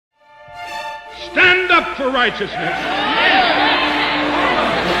Stand up for righteousness.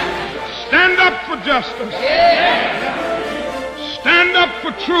 Stand up for justice. Stand up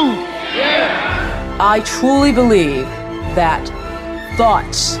for truth. I truly believe that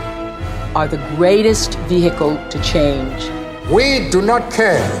thoughts are the greatest vehicle to change. We do not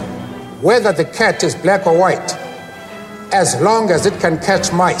care whether the cat is black or white, as long as it can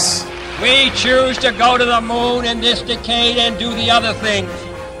catch mice. We choose to go to the moon in this decade and do the other things,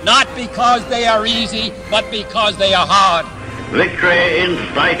 not because they are easy, but because they are hard. Victory in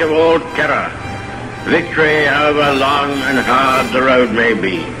spite of all terror. Victory however long and hard the road may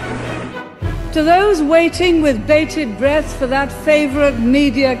be. To those waiting with bated breath for that favorite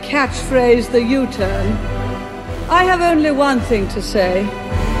media catchphrase, the U-turn, I have only one thing to say.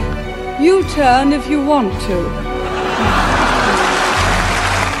 U-turn if you want to.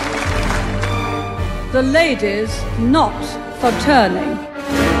 The ladies not for turning.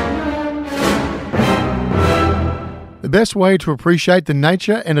 The best way to appreciate the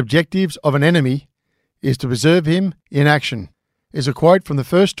nature and objectives of an enemy is to observe him in action, is a quote from the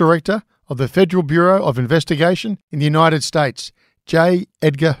first director of the Federal Bureau of Investigation in the United States, J.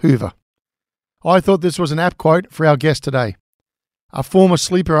 Edgar Hoover. I thought this was an apt quote for our guest today, a former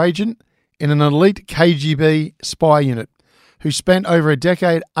sleeper agent in an elite KGB spy unit who spent over a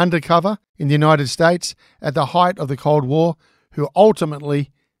decade undercover in the United States at the height of the Cold War, who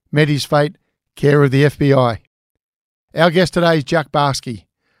ultimately met his fate, care of the FBI. Our guest today is Jack Barsky,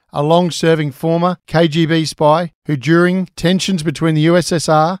 a long-serving former KGB spy who, during tensions between the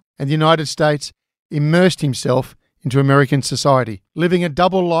USSR and the United States, immersed himself into American society, living a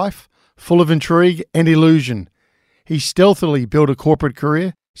double life full of intrigue and illusion. He stealthily built a corporate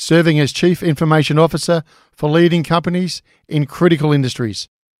career, serving as Chief Information Officer for leading companies in critical industries.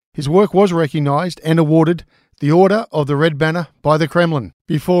 His work was recognised and awarded the Order of the Red Banner by the Kremlin,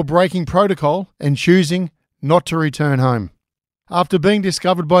 before breaking protocol and choosing not to return home. After being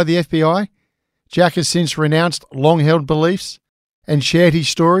discovered by the FBI, Jack has since renounced long-held beliefs and shared his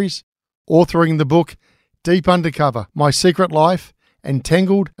stories, authoring the book Deep Undercover, My Secret Life and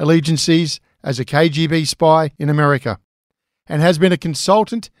Tangled Allegiances as a KGB Spy in America, and has been a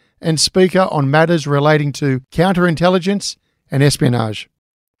consultant and speaker on matters relating to counterintelligence and espionage.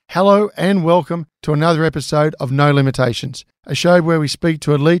 Hello and welcome to another episode of No Limitations, a show where we speak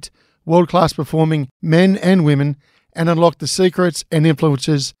to elite, world-class performing men and women and unlock the secrets and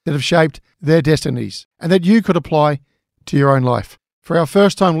influences that have shaped their destinies and that you could apply to your own life. For our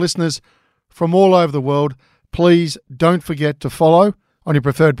first-time listeners from all over the world, please don't forget to follow on your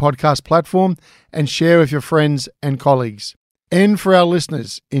preferred podcast platform and share with your friends and colleagues. And for our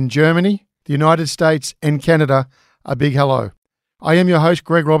listeners in Germany, the United States and Canada, a big hello. I am your host,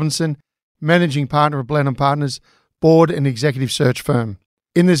 Greg Robinson, managing partner of Blenheim Partners, board and executive search firm.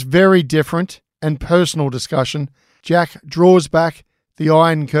 In this very different and personal discussion, Jack draws back the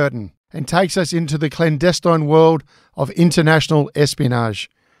Iron Curtain and takes us into the clandestine world of international espionage.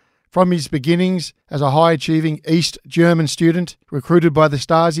 From his beginnings as a high-achieving East German student recruited by the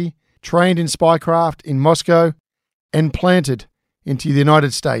Stasi, trained in spycraft in Moscow, and planted into the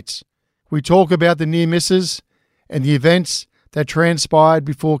United States. We talk about the near misses and the events that transpired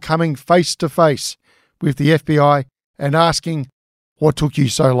before coming face to face with the FBI and asking, what took you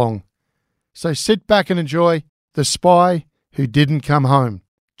so long? So sit back and enjoy The Spy Who Didn't Come Home.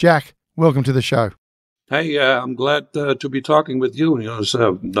 Jack, welcome to the show. Hey, I'm glad to be talking with you.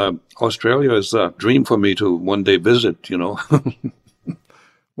 Australia is a dream for me to one day visit, Well,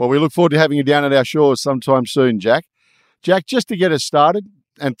 we look forward to having you down at our shores sometime soon, Jack. Jack, just to get us started,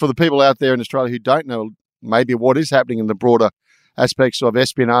 and for the people out there in Australia who don't know maybe what is happening in the broader aspects of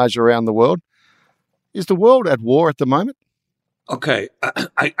espionage around the world, is the world at war at the moment? Okay,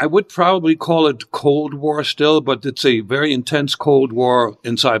 I would probably call it Cold War still, but it's a very intense Cold War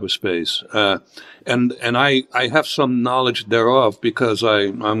in cyberspace. And I have some knowledge thereof because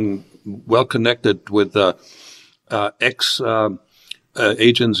I'm well connected with ex-agents,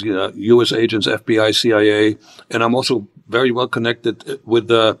 U.S. agents, FBI, CIA, and I'm also very well connected with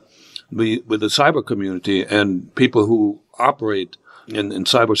the cyber community and people who operate in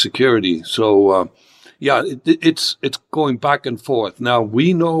cybersecurity. So, it's going back and forth. Now,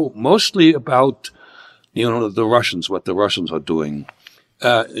 we know mostly about, the Russians, what the Russians are doing.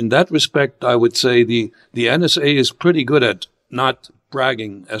 In that respect, I would say the NSA is pretty good at not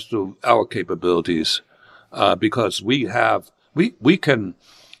bragging as to our capabilities, because we can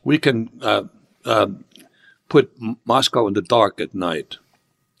put Moscow in the dark at night.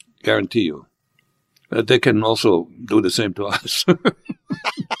 Guarantee you. They can also do the same to us.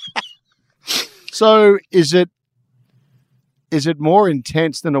 So is it is it more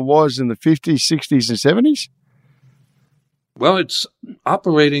intense than it was in the 50s, 60s, and 70s? Well, it's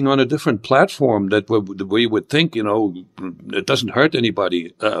operating on a different platform that we would think, it doesn't hurt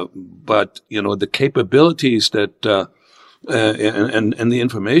anybody. But, the capabilities that and the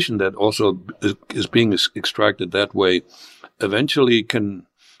information that also is being extracted that way eventually can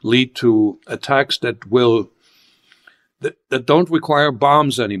lead to attacks that don't require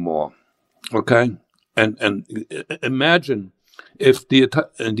bombs anymore. Okay? And imagine if the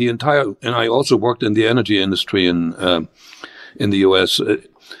entire, and I also worked in the energy industry in the U.S.,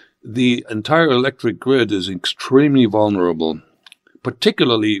 the entire electric grid is extremely vulnerable,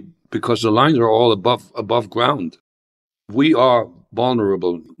 particularly because the lines are all above ground. We are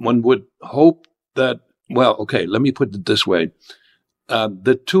vulnerable. One would hope that, well, okay, let me put it this way.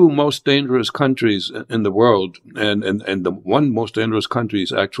 The two most dangerous countries in the world, and the one most dangerous country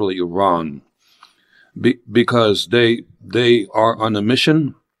is actually Iran, because they are on a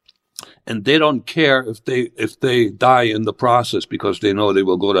mission, and they don't care if they die in the process because they know they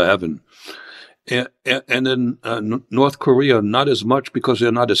will go to heaven. And in North Korea, not as much because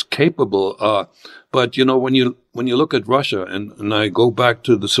they're not as capable. But when you look at Russia, and I go back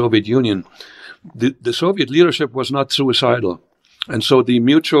to the Soviet Union, the Soviet leadership was not suicidal, and so the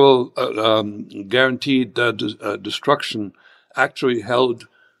mutual guaranteed destruction actually held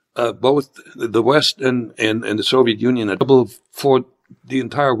both the West and the Soviet Union accountable for the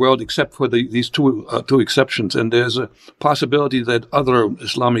entire world, except for these two exceptions. And there's a possibility that other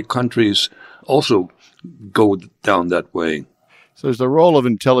Islamic countries also go down that way. So is the role of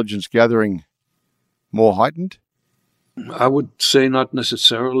intelligence gathering more heightened? I would say not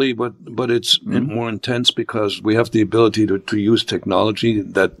necessarily, but it's more intense because we have the ability to use technology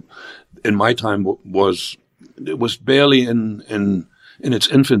that, in my time, was barely in its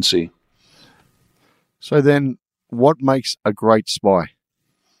infancy. So then, what makes a great spy?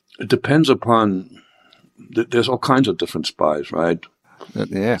 It depends upon. There's all kinds of different spies, right?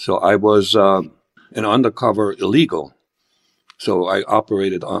 Yeah. So I was an undercover illegal. So I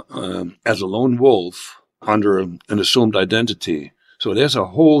operated as a lone wolf under an assumed identity. So there's a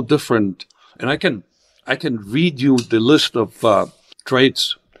whole different, and I can read you the list of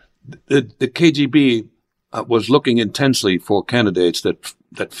traits. The KGB was looking intensely for candidates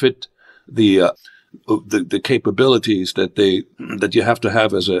that fit the capabilities that you have to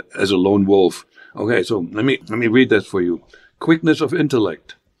have as a lone wolf. Okay, so let me read that for you. Quickness of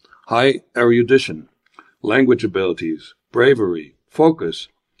intellect, high erudition, language abilities, bravery, focus,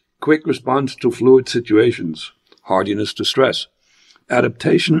 quick response to fluid situations, hardiness to stress,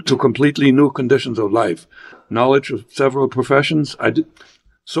 adaptation to completely new conditions of life, knowledge of several professions.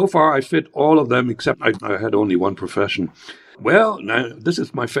 So far, I fit all of them except I had only one profession. Well, now, this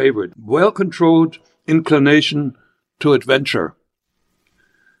is my favorite. Well-controlled inclination to adventure,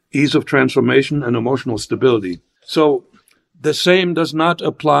 ease of transformation, and emotional stability. So the same does not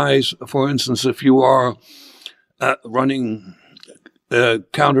apply, for instance, if you are running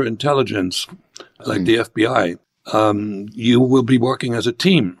counterintelligence like the FBI. You will be working as a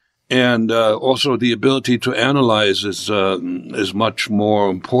team. And also the ability to analyze is much more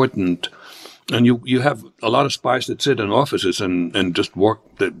important. And you have a lot of spies that sit in offices and just work.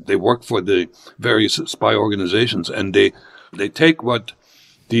 They work for the various spy organizations, and they take what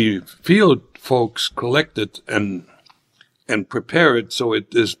the field folks collected and prepare it so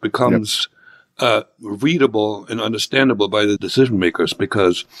it becomes readable and understandable by the decision makers.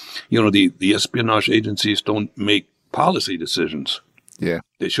 Because the espionage agencies don't make policy decisions. Yeah,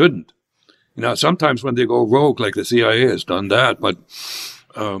 they shouldn't. Sometimes when they go rogue, like the CIA has done that, but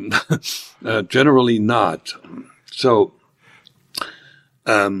generally not. So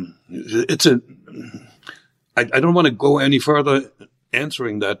it's I don't want to go any further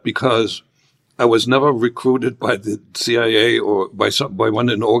answering that because I was never recruited by the CIA or by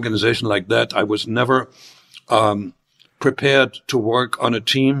an organization like that. I was never prepared to work on a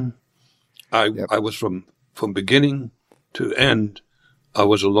team. I was from beginning to end. I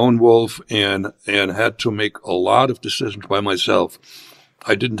was a lone wolf and had to make a lot of decisions by myself.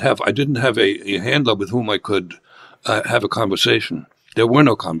 I didn't have a handler with whom I could have a conversation. There were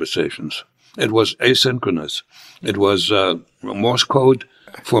no conversations. It was asynchronous. It was Morse code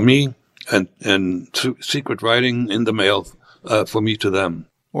for me and secret writing in the mail for me to them.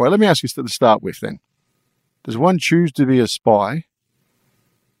 All right, let me ask you to start with then. Does one choose to be a spy,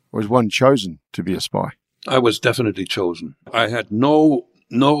 or is one chosen to be a spy? I was definitely chosen. I had no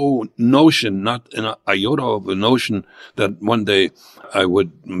notion, not an iota of a notion, that one day I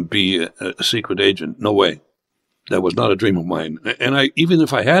would be a secret agent. No way. That was not a dream of mine. And even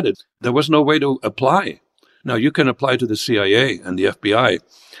if I had it, there was no way to apply. Now, you can apply to the CIA and the FBI,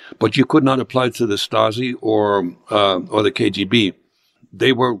 but you could not apply to the Stasi or the KGB.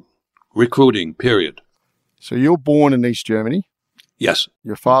 They were recruiting, period. So you're born in East Germany. Yes.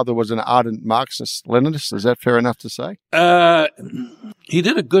 Your father was an ardent Marxist-Leninist. Is that fair enough to say? He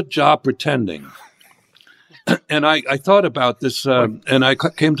did a good job pretending. And I thought about this, and I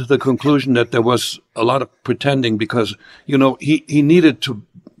came to the conclusion that there was a lot of pretending because, he needed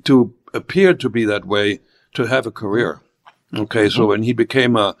to appear to be that way to have a career. Okay, so when he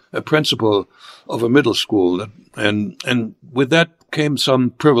became a principal of a middle school, and with that came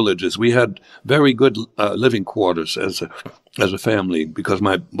some privileges. We had very good living quarters as a family because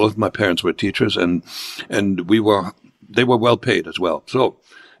both my parents were teachers, and they were well paid as well. So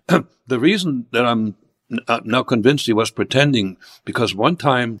the reason that I'm now convinced he was pretending, because one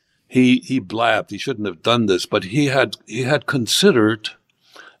time he blabbed. He shouldn't have done this, but he had considered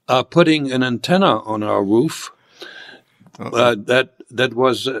putting an antenna on our roof that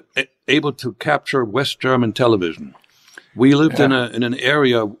was able to capture West German television. We lived in an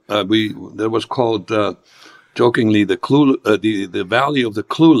area that was called jokingly the Valley of the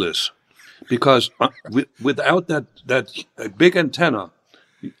Clueless, because without that big antenna,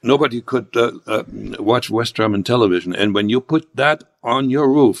 nobody could watch West German television. And when you put that on your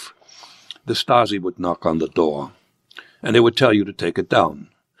roof, the Stasi would knock on the door, and they would tell you to take it down.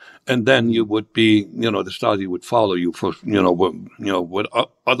 And then you would be, the Stasi would follow you for, what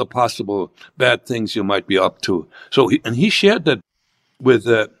other possible bad things you might be up to. So he shared that with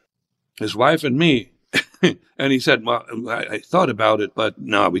his wife and me. And he said, well, I thought about it, but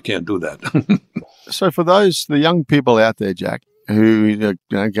no, we can't do that. So for the young people out there, Jack, who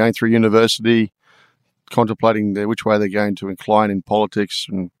are going through university, contemplating which way they're going to incline in politics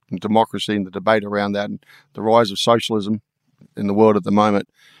and democracy and the debate around that and the rise of socialism in the world at the moment,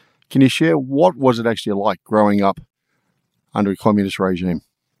 can you share what was it actually like growing up under a communist regime?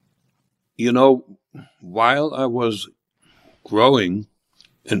 While I was growing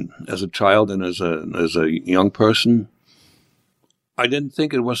as a child and as a young person, I didn't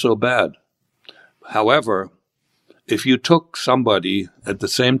think it was so bad. However, if you took somebody at the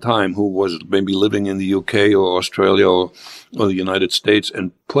same time who was maybe living in the UK or Australia or the United States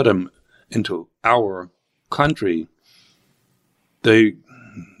and put them into our country, they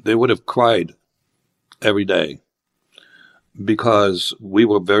would have cried every day because we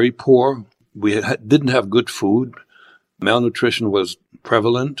were very poor. We didn't have good food. Malnutrition was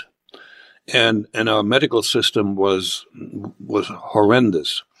prevalent, and our medical system was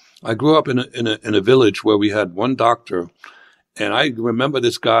horrendous. I grew up in a village where we had one doctor, and I remember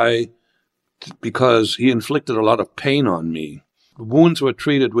this guy because he inflicted a lot of pain on me. Wounds were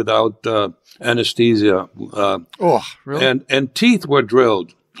treated without anesthesia. Really? And teeth were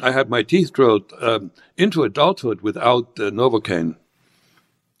drilled. I had my teeth drilled into adulthood without Novocaine.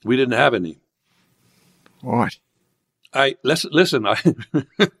 We didn't have any. Right. Listen.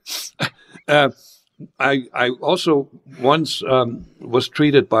 I also once was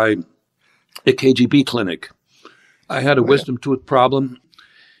treated by a KGB clinic. I had a wisdom tooth problem,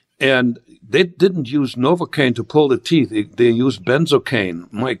 and they didn't use Novocaine to pull the teeth. They used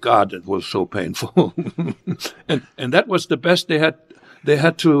benzocaine. My God, it was so painful. and that was the best they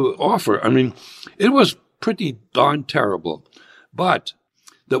had to offer. I mean, it was pretty darn terrible. But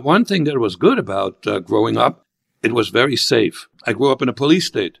the one thing that was good about growing up, it was very safe. I grew up in a police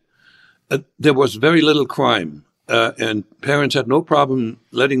state. There was very little crime, and parents had no problem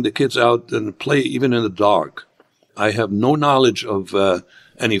letting the kids out and play even in the dark. I have no knowledge of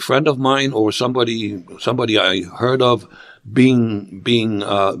any friend of mine or somebody I heard of being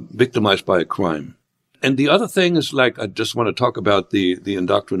victimized by a crime. And the other thing is, I just want to talk about the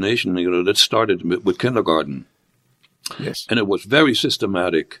indoctrination, that started with kindergarten. Yes. And it was very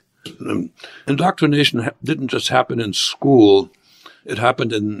systematic. Indoctrination didn't just happen in school. It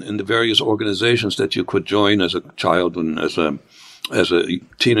happened in the various organizations that you could join as a child and as a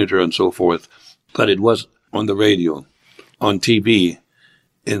teenager and so forth. But it was on the radio, on TV,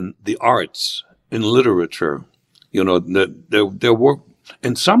 in the arts, in literature. There were,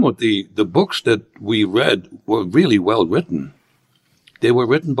 and some of the books that we read were really well written. They were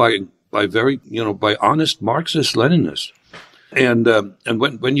written by by honest Marxist Leninists. And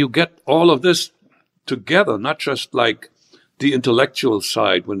when you get all of this together, not just like the intellectual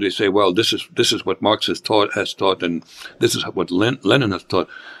side, when they say, well, this is what Marx has taught, and this is what Lenin has taught,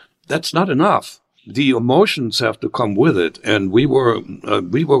 that's not enough. The emotions have to come with it. And we were,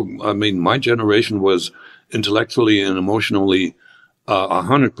 my generation was intellectually and emotionally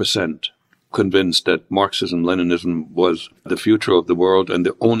 100% convinced that Marxism, Leninism was the future of the world and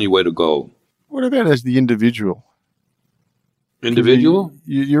the only way to go. What about as the individual? Individual?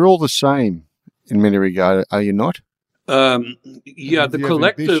 You're all the same in many regards, are you not? Yeah, the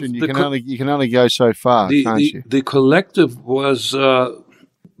collective. Ambition, you can only go so far, can't you? The collective was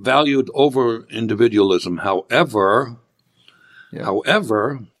valued over individualism. However,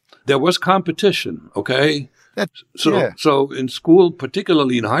 there was competition. Okay, so in school,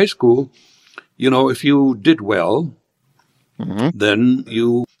 particularly in high school, if you did well, then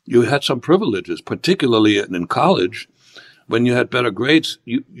you had some privileges. Particularly in college, when you had better grades,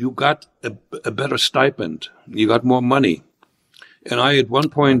 you got a better stipend. You got more money. And I, at one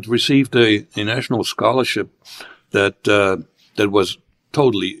point, received a national scholarship that was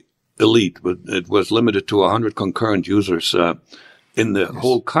totally elite, but it was limited to 100 concurrent users in the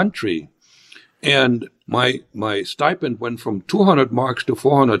whole country. And my stipend went from 200 marks to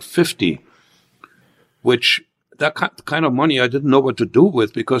 450, which that kind of money I didn't know what to do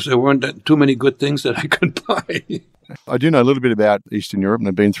with because there weren't too many good things that I could buy. I do know a little bit about Eastern Europe, and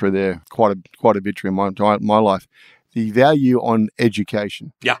I've been through there quite a bit during my life. The value on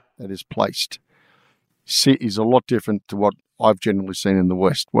education that is placed is a lot different to what I've generally seen in the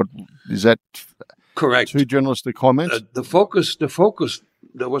West. What is that? Correct. Too generous to comment? The focus.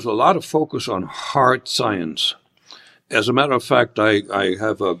 There was a lot of focus on hard science. As a matter of fact, I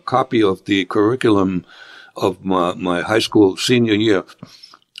have a copy of the curriculum of my high school senior year,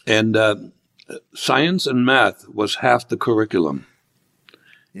 and science and math was half the curriculum,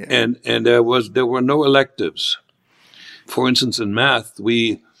 and there were no electives. For instance, in math,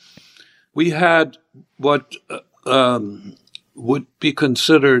 we had what would be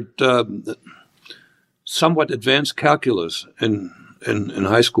considered somewhat advanced calculus in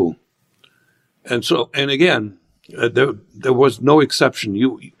high school, and again, there was no exception.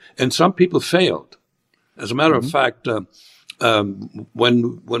 And some people failed. As a matter of fact,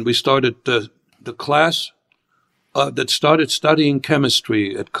 when we started the class that started studying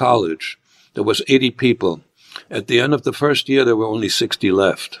chemistry at college, there was 80 people. At the end of the first year, there were only 60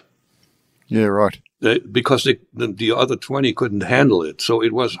 left. Yeah, right. Because the other 20 couldn't handle it. So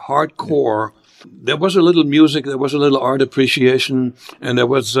it was hardcore. Yeah. There was a little music, there was a little art appreciation, and there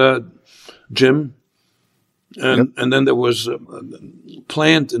was gym. And then there was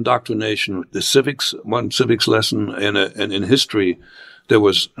planned indoctrination, one civics lesson, and in history, there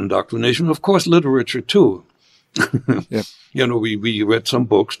was indoctrination. Of course, literature too. Yep. We read some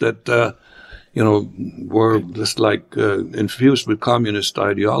books that, were just like infused with communist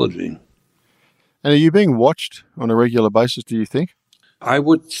ideology. And are you being watched on a regular basis, do you think? I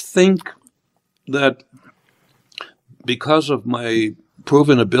would think that because of my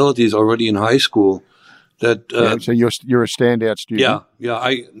proven abilities already in high school, that so you're a standout student. Yeah.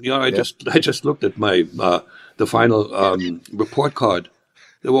 I just looked at my the final report card.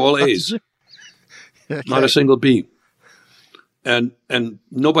 They were all A's, okay. Not a single B, and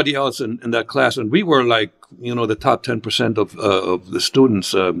nobody else in that class. And we were like the top 10% of the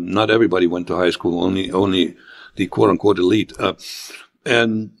students. Not everybody went to high school. Only the quote unquote elite,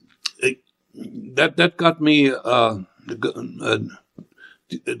 and that got me.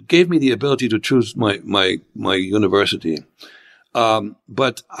 It gave me the ability to choose my university.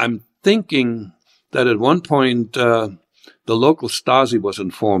 But I'm thinking that at one point the local Stasi was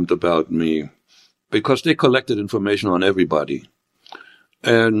informed about me because they collected information on everybody.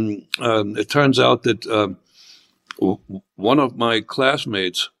 And it turns out that one of my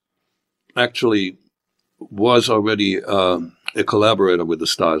classmates actually was already a collaborator with the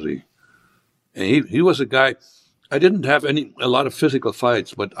Stasi. And he was a guy... I didn't have a lot of physical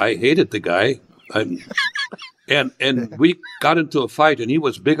fights, but I hated the guy. And we got into a fight, and he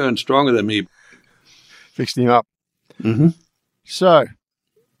was bigger and stronger than me. Fixed him up. Mm-hmm. So,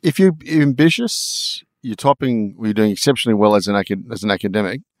 if you're ambitious, you're doing exceptionally well as an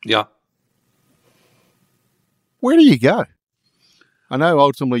academic. Yeah. Where do you go? I know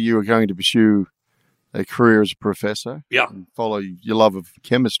ultimately you were going to pursue a career as a professor. Yeah. And follow your love of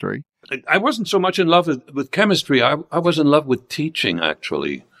chemistry. I wasn't so much in love with chemistry. I was in love with teaching,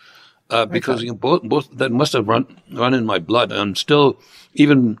 actually, because both that must have run in my blood. I'm still,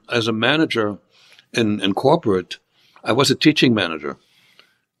 even as a manager in corporate, I was a teaching manager.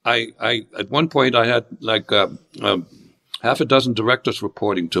 I at one point I had like half a dozen directors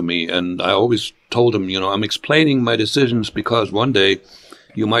reporting to me, and I always told them, I'm explaining my decisions because one day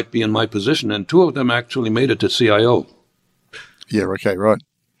you might be in my position, and two of them actually made it to CIO. Yeah. Okay. Right.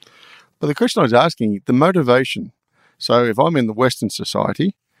 But the question I was asking, the motivation. So if I'm in the Western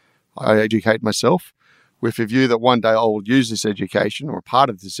society, I educate myself with a view that one day I will use this education or a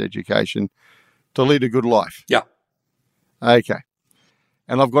part of this education to lead a good life. Yeah. Okay.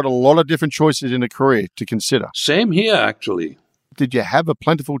 and I've got a lot of different choices in a career to consider. Same here, actually. Did you have a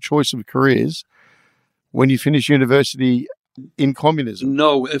plentiful choice of careers when you finished university in communism?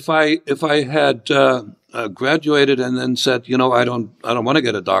 No, if I had graduated and then said, I don't want to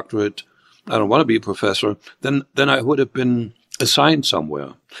get a doctorate, I don't want to be a professor, then I would have been assigned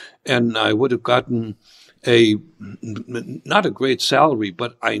somewhere, and I would have gotten not a great salary,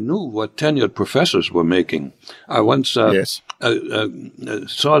 but I knew what tenured professors were making. I once saw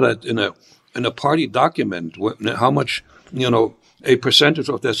that in a party document, how much a percentage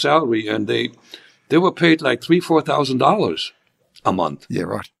of their salary, and they were paid like $3,000-4,000 a month. Yeah,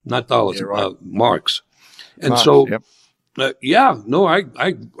 right. Not dollars, yeah, right. marks. And Marks, so, yep. I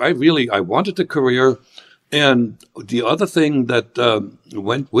wanted a career. And the other thing that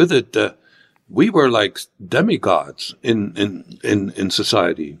went with it, we were like demigods in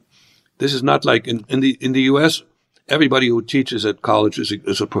society. This is not like in the U.S., everybody who teaches at college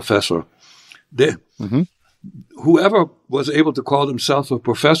is a professor. Whoever was able to call himself a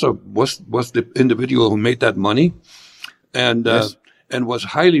professor was the individual who made that money, and was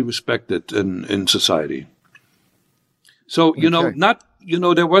highly respected in society. So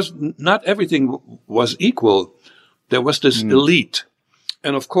there was not everything was equal. There was this elite,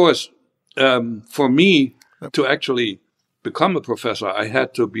 and of course, for me to actually become a professor, I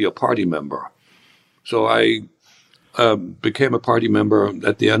had to be a party member. So I became a party member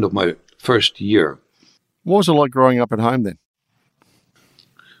at the end of my first year. What was it like growing up at home then?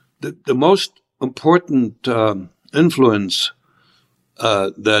 The most important influence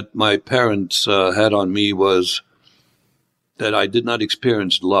that my parents had on me was that I did not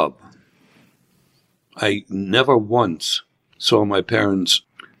experience love. I never once saw my parents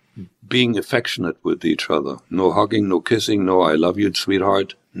being affectionate with each other. No hugging, no kissing, no I love you,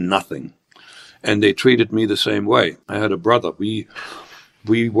 sweetheart, nothing. And they treated me the same way. I had a brother. We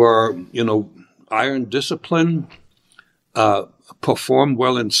were, iron discipline, perform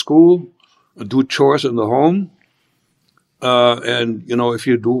well in school, do chores in the home. And if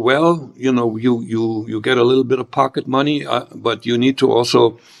you do well, you get a little bit of pocket money, but you need to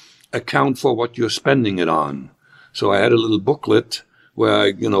also account for what you're spending it on. So I had a little booklet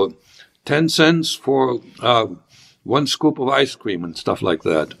where 10 cents for one scoop of ice cream and stuff like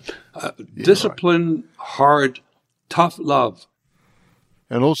that. Discipline, right. Hard, tough love.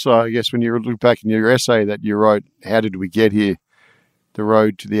 And also, I guess when you look back in your essay that you wrote, How Did We Get Here? The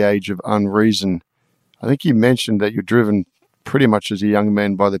Road to the Age of Unreason, I think you mentioned that you're driven pretty much as a young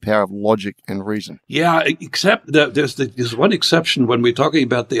man by the power of logic and reason. Yeah, except that there's one exception when we're talking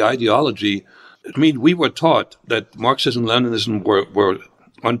about the ideology. I mean, we were taught that Marxism and Leninism were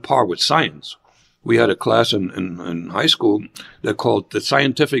on par with science. We had a class in high school that called the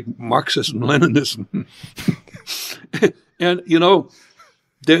Scientific Marxism-Leninism. And,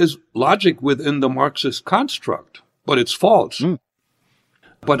 there's logic within the Marxist construct, but it's false.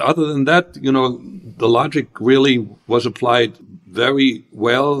 But other than that, the logic really was applied very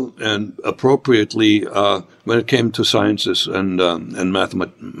well and appropriately when it came to sciences and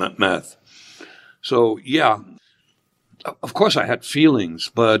math. So, yeah, of course I had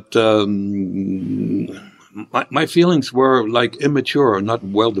feelings, but my feelings were like immature, not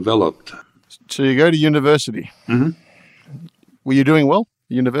well developed. So you go to university. Mm-hmm. Were you doing well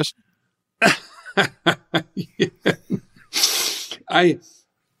at university? Yeah.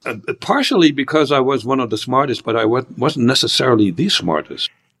 Partially because I was one of the smartest, but I wasn't necessarily the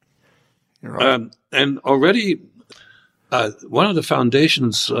smartest. You're right. And already one of the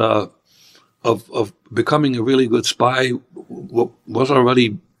foundations of becoming a really good spy was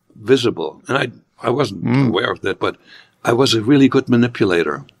already visible. And I wasn't aware of that, but I was a really good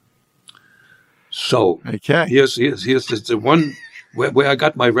manipulator. So here's the one where I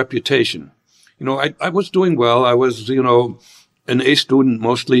got my reputation. I was doing well. I was, an A student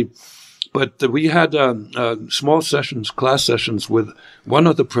mostly, but we had small sessions, class sessions with one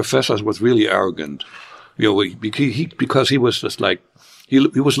of the professors was really arrogant, because he was just like, he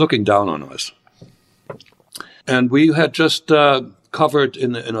was looking down on us. And we had just covered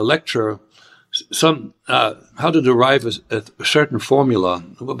in a lecture some how to derive a certain formula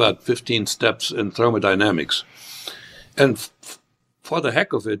of about 15 steps in thermodynamics. And for the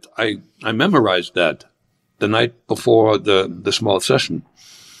heck of it, I memorized that the night before the small session.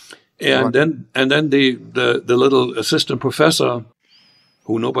 And then the little assistant professor,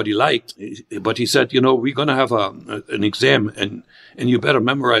 who nobody liked, but he said, we're going to have an exam and you better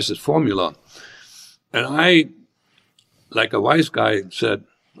memorize this formula. And I, like a wise guy, said,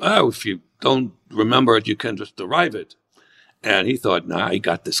 if you don't remember it, you can just derive it. And he thought, I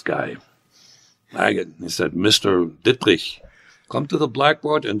got this guy. He said, Mr. Dittrich, come to the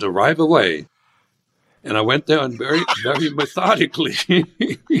blackboard and derive away. And I went there and very, very methodically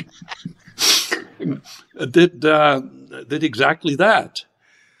did exactly that.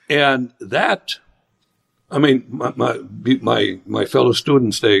 And that, I mean, my fellow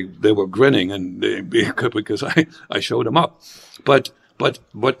students, they were grinning and because I showed them up. But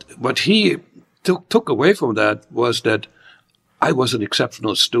what he took away from that was that I was an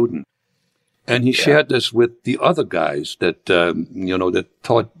exceptional student. And he shared this with the other guys that, that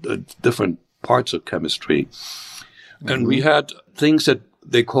taught different parts of chemistry. And we had things that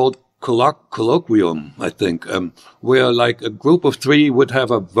they called colloquium, I think, where like a group of 3 would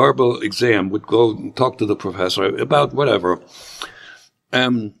have a verbal exam, would go and talk to the professor about whatever.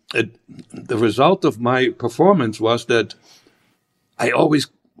 The result of my performance was that I always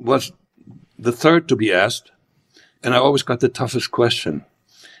was the third to be asked, and I always got the toughest question.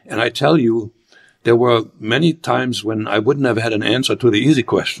 And I tell you, there were many times when I wouldn't have had an answer to the easy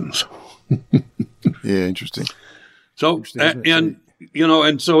questions. Yeah, interesting. So,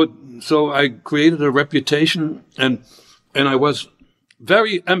 so I created a reputation, and I was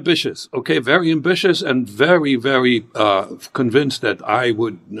very ambitious, very ambitious and very, very convinced that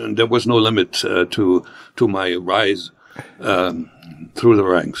there was no limit to my rise through the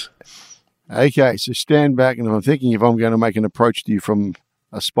ranks. Okay, so stand back, and I'm thinking if I'm going to make an approach to you from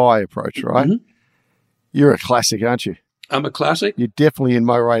a spy approach, right? Mm-hmm. You're a classic, aren't you? I'm a classic? You're definitely in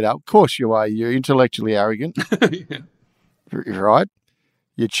my radar. Of course you are. You're intellectually arrogant. Yeah. Right?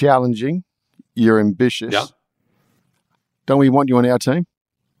 You're challenging. You're ambitious. Yeah. Don't we want you on our team?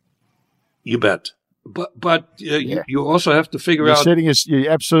 You bet. But you also have to figure out. Setting us. You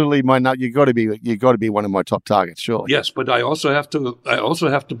absolutely. You got to be one of my top targets. Surely. Yes, but I also have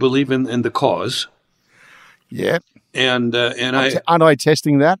to believe in the cause. Yeah. And aren't I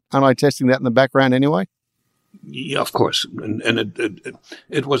testing that? Aren't I testing that in the background anyway? Yeah, of course. And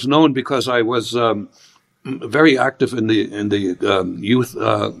it was known because I was very active in the youth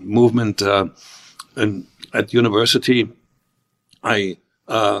movement and at university. I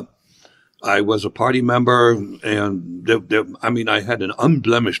was a party member, and I had an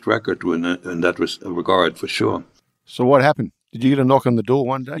unblemished record in that regard for sure. So what happened? Did you get a knock on the door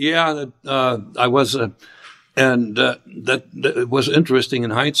one day? Yeah, I was, and that was interesting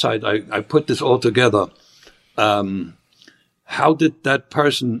in hindsight. I put this all together. How did that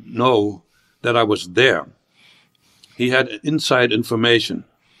person know that I was there? He had inside information,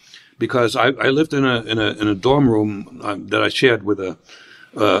 because I lived in a dorm room that I shared with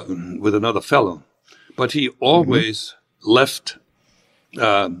another fellow, but he always left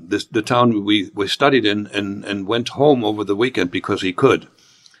the town we studied in and went home over the weekend because he could.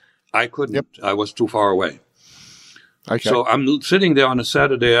 I couldn't. Yep. I was too far away. Okay. So I'm sitting there on a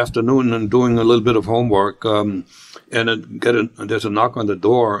Saturday afternoon and doing a little bit of homework, and there's a knock on the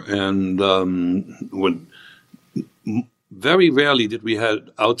door, and very rarely did we have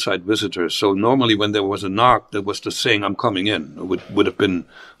outside visitors. So normally when there was a knock, that was just saying I'm coming in. It would have been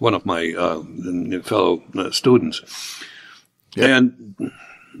one of my fellow students. Yep. And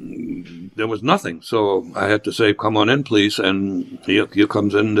there was nothing. So I had to say, come on in, please. And here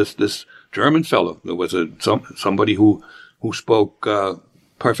comes in this German fellow. There was somebody who spoke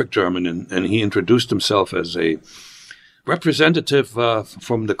perfect German, and he introduced himself as a representative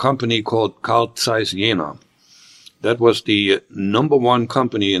from the company called Carl Zeiss Jena. That was the number one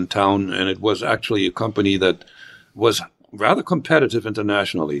company in town, and it was actually a company that was rather competitive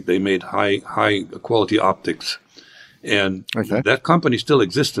internationally. They made high quality optics, and that company still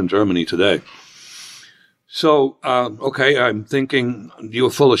exists in Germany today. So, I'm thinking you're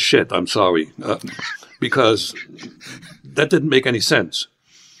full of shit. I'm sorry, because that didn't make any sense.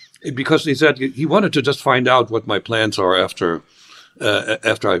 Because he said he wanted to just find out what my plans are after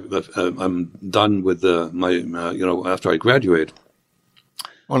I'm done with after I graduate.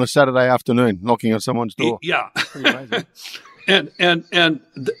 On a Saturday afternoon, knocking on someone's door. Yeah. and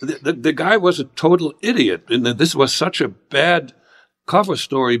the guy was a total idiot, and this was such a bad cover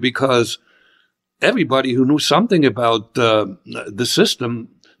story because everybody who knew something about the system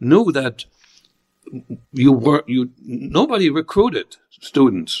knew that nobody recruited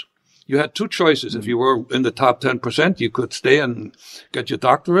students. You had two choices. If you were in the top 10%, you could stay and get your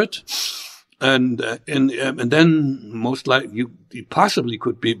doctorate, and then most likely you possibly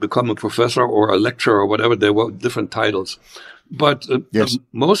could become a professor or a lecturer or whatever. There were different titles, but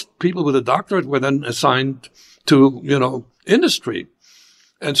most people with a doctorate were then assigned to industry.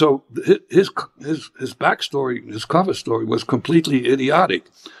 And so his backstory, his cover story was completely idiotic.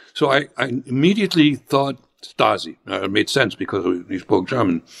 So I immediately thought Stasi. It made sense because he spoke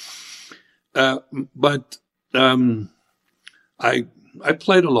German. But I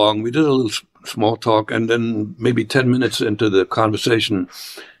played along. We did a little small talk, and then maybe 10 minutes into the conversation,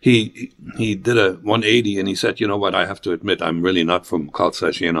 he did a 180, and he said, "You know what? I have to admit, I'm really not from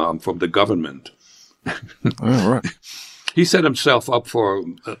Karlsruhe. You know, I'm from the government." Oh, right. He set himself up for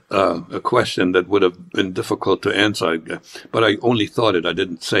a question that would have been difficult to answer, but I only thought it. I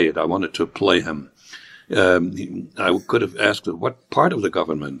didn't say it. I wanted to play him. I could have asked, "What part of the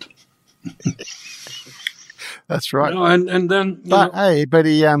government?" That's right. You know, and then,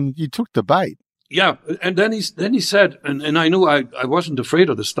 you took the bait. Yeah, and then he said, and I knew I wasn't afraid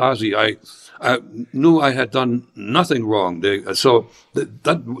of the Stasi. I knew I had done nothing wrong. So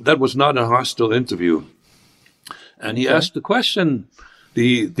that was not a hostile interview. And he asked the question,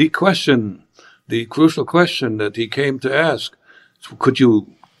 the crucial question that he came to ask: could you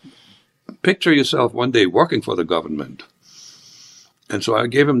picture yourself one day working for the government? And so I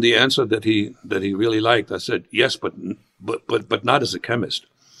gave him the answer that he really liked. I said, yes, but not as a chemist.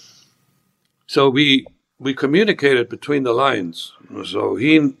 So we communicated between the lines. So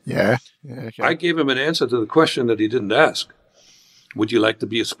okay. I gave him an answer to the question that he didn't ask. Would you like to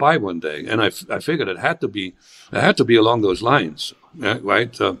be a spy one day? And I figured it had to be along those lines,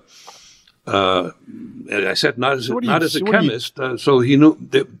 right? And I said not as a chemist. So he knew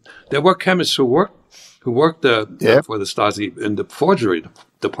there were chemists who worked for the Stasi in the forgery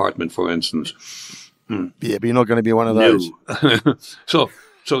department, for instance. Yeah, but you're not going to be one of those. No.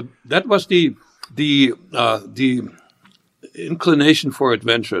 So that was the inclination for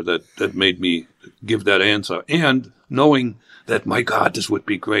adventure that made me give that answer, and knowing that, my God, this would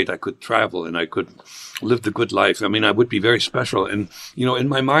be great. I could travel and I could live the good life. I mean, I would be very special. And, you know, in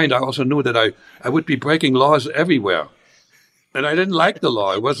my mind, I also knew that I would be breaking laws everywhere. And I didn't like the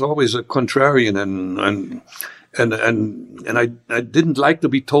law. I was always a contrarian, and I didn't like to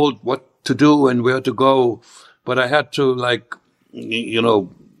be told what to do and where to go. But I had to, like, you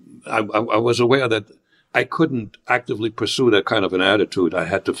know, I was aware that I couldn't actively pursue that kind of an attitude. I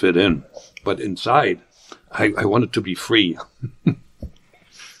had to fit in. But inside, I wanted to be free.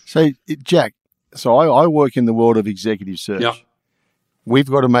 So, Jack, I work in the world of executive search. Yeah. We've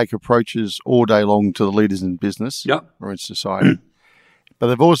got to make approaches all day long to the leaders in business or in society. But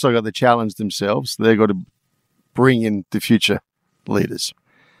they've also got the challenge themselves. They've got to bring in the future leaders.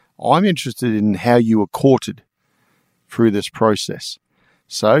 I'm interested in how you were courted through this process.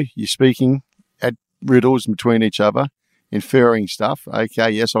 So you're speaking at riddles between each other, inferring stuff.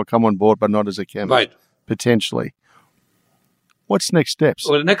 Okay, yes, I'll come on board, but not as a chemist. Right. Potentially. What's next steps?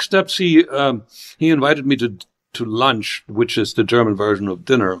 Well, the next steps, he invited me to lunch, which is the German version of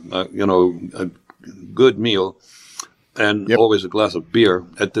dinner, a good meal, and always a glass of beer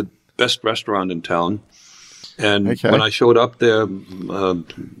at the best restaurant in town. And when I showed up there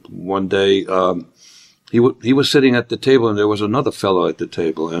one day, he was sitting at the table, and there was another fellow at the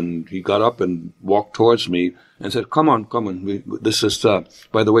table, and he got up and walked towards me and said, "Come on. This is,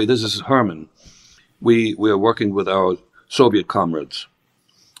 by the way, this is Herman. We are working with our Soviet comrades."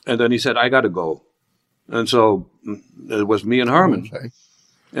 And then he said, "I got to go." And so it was me and Herman. Okay.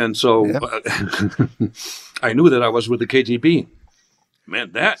 And so I knew that I was with the KGB.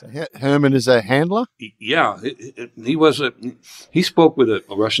 Man, so Herman is a handler? Yeah. He spoke with a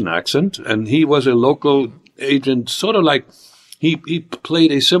Russian accent, and he was a local agent, sort of like he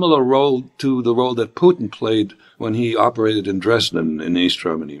played a similar role to the role that Putin played when he operated in Dresden in East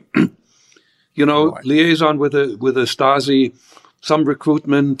Germany. Liaison with the Stasi, some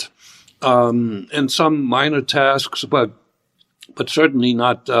recruitment, and some minor tasks, but certainly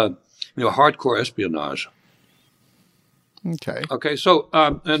not hardcore espionage. Okay. So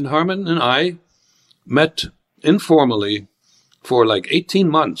and Herman and I met informally for like 18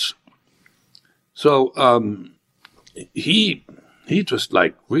 months. So he just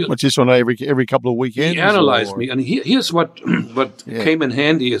like really. What's this on every couple of weekends? He analyzed me, and here's what came in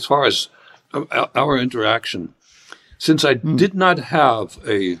handy as far as our interaction. Since I did not have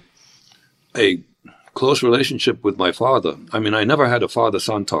a close relationship with my father. I mean, I never had a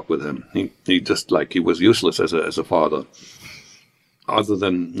father-son talk with him. He just he was useless as a father, other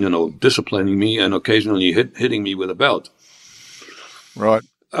than disciplining me and occasionally hitting me with a belt. Right.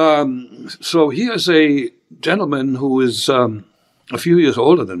 So here's a gentleman who is a few years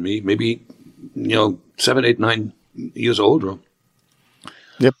older than me, maybe 7, 8, 9 years older.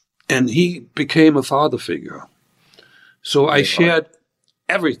 Yep. And he became a father figure. So I shared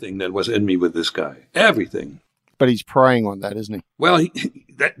everything that was in me with this guy. Everything. But he's preying on that, isn't he? Well,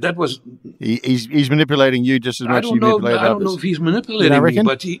 that was... He's manipulating you just as much as you manipulate others. I don't know if he's manipulating me,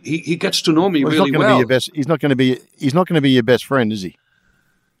 but he gets to know me really well. He's not going to be your best friend, is he?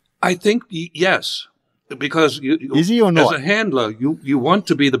 I think, yes. because is he or not? As a handler, you want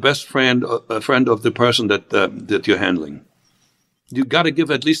to be the best friend of the person that you're handling. You got to give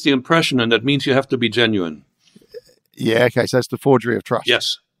at least the impression, and that means you have to be genuine. Yeah. Okay. So that's the forgery of trust.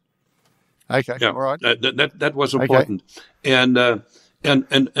 Yes. Okay. Yeah. All right. That was important, and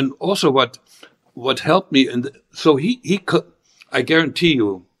also what helped me, and so he could. I guarantee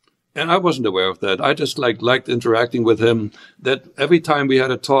you. And I wasn't aware of that. I just liked interacting with him. That every time we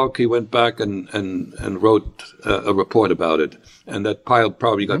had a talk, he went back and wrote a report about it. And that pile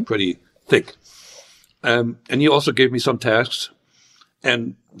probably got pretty thick. And he also gave me some tasks.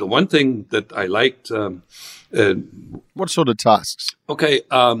 And the one thing that I liked... what sort of tasks? Okay,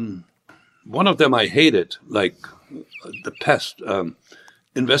 one of them I hated, like the pest,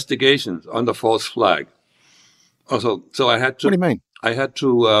 investigations under false flag. Also, so I had to... What do you mean? I had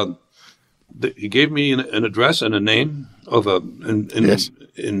to. He gave me an address and a name of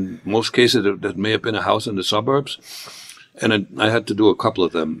in most cases that may have been a house in the suburbs, and I had to do a couple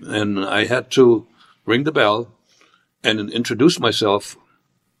of them, and I had to ring the bell and introduce myself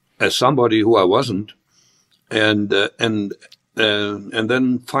as somebody who I wasn't, and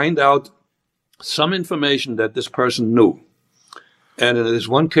then find out some information that this person knew. And in this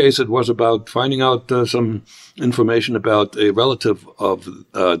one case, it was about finding out some information about a relative of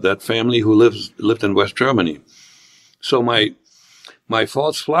that family who lived in West Germany. So my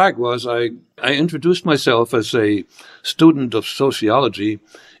false flag was I introduced myself as a student of sociology,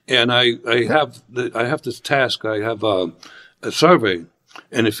 and I have this task. I have a survey,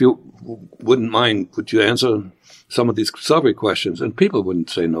 and if you wouldn't mind, could you answer some of these survey questions? And people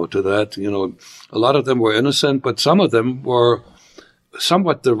wouldn't say no to that. You know, a lot of them were innocent, but some of them were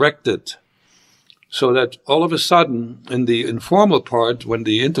somewhat directed, so that all of a sudden, in the informal part, when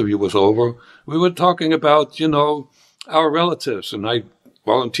the interview was over, we were talking about, our relatives, and I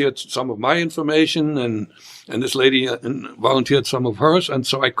volunteered some of my information, and this lady volunteered some of hers, and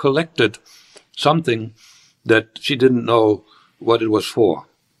so I collected something that she didn't know what it was for.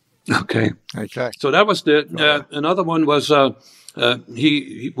 Okay. So that was another one was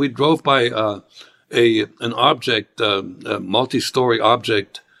we drove by an object, a multi-story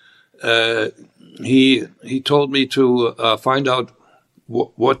object. He told me to find out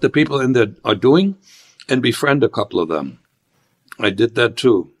what the people in there are doing and befriend a couple of them. I did that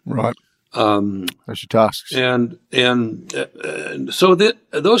too. Right. That's your tasks. And so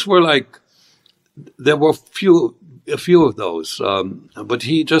those were like, there were a few of those, but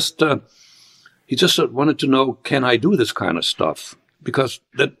he just wanted to know, can I do this kind of stuff? Because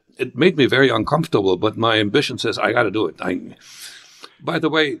it made me very uncomfortable, but my ambition says I got to do it. By the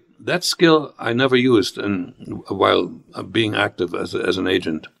way, that skill I never used while being active as an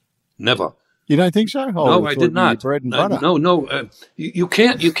agent. Never. You don't think so? No, I did not. Bread and butter. No. You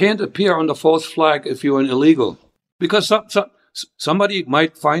can't appear on the false flag if you're an illegal, because somebody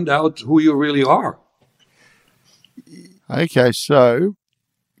might find out who you really are. Okay, so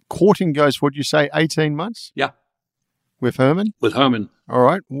courting goes, what'd you say, 18 months? Yeah. With Herman? With Herman. All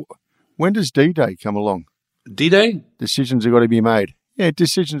right. When does D-Day come along? D-Day? Decisions have got to be made. Yeah,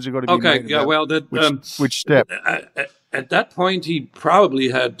 decisions have got to be made. Okay, yeah, well, which step? At that point, he probably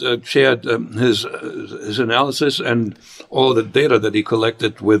had shared his analysis and all the data that he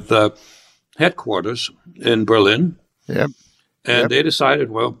collected with headquarters in Berlin. Yep. And they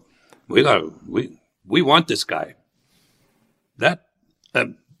decided, well, we want this guy.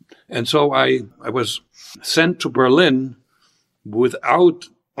 And so I was sent to Berlin without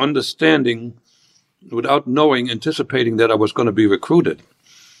anticipating that I was going to be recruited.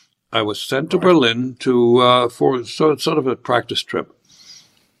 I was sent to Berlin for sort of a practice trip.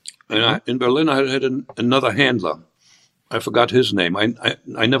 And in Berlin, I had another handler. I forgot his name. I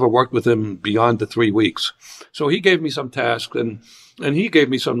never worked with him beyond the 3 weeks. So he gave me some tasks, and he gave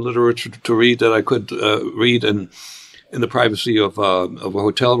me some literature to read that I could read in the privacy of a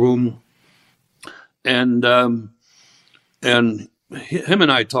hotel room. And him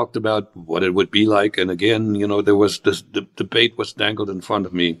and I talked about what it would be like. And again, there was this debate was dangled in front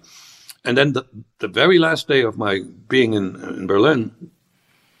of me. And then the very last day of my being in Berlin,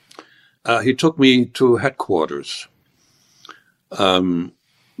 he took me to headquarters,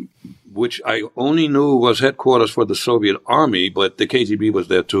 which I only knew was headquarters for the Soviet Army, but the KGB was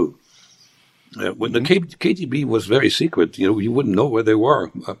there too. When the KGB was very secret, you wouldn't know where they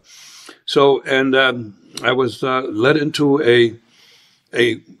were. I was led into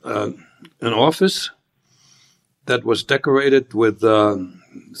an office that was decorated with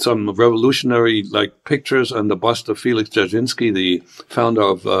some revolutionary pictures and the bust of Felix Dzerzhinsky, the founder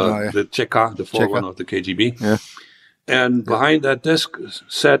of the Cheka, the forerunner of the KGB. Yeah. And behind that desk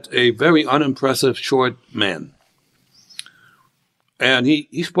sat a very unimpressive short man. And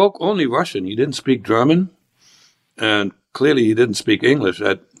he spoke only Russian. He didn't speak German. And clearly he didn't speak English.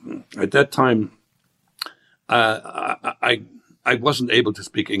 At that time, I wasn't able to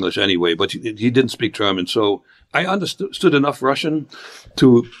speak English anyway, but he didn't speak German. So I understood enough Russian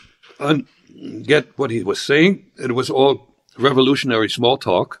to get what he was saying. It was all revolutionary small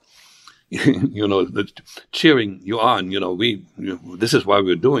talk. Cheering you on, this is why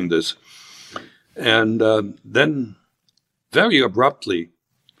we're doing this. And then very abruptly,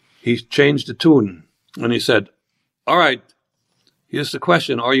 he changed the tune and he said, all right, here's the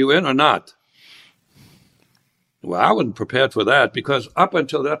question. Are you in or not? Well, I wasn't prepared for that because up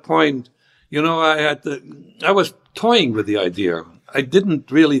until that point, I was toying with the idea. I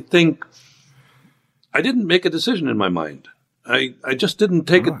didn't make a decision in my mind. I just didn't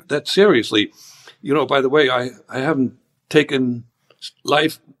take it that seriously. By the way, I haven't taken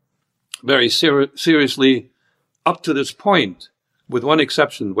life very seriously up to this point, with one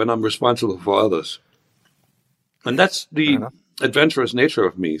exception, when I'm responsible for others. And that's the adventurous nature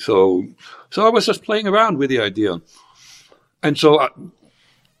of me. So I was just playing around with the idea. And so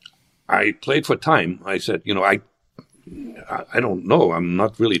I played for time. I said, I don't know. I'm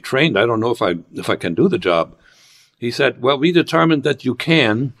not really trained. I don't know if I can do the job. He said, well, we determined that you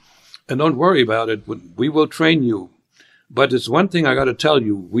can, and don't worry about it. We will train you. But it's one thing I got to tell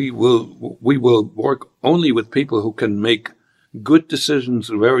you. We will work only with people who can make good decisions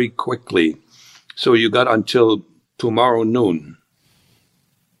very quickly. So you got until tomorrow noon.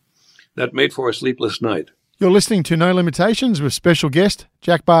 That made for a sleepless night. You're listening to No Limitations with special guest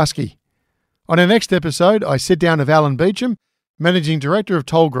Jack Barsky. On our next episode, I sit down with Alan Beecham, Managing Director of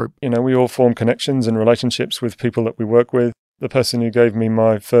Toll Group. We all form connections and relationships with people that we work with. The person who gave me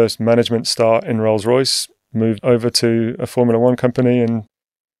my first management start in Rolls-Royce moved over to a Formula One company and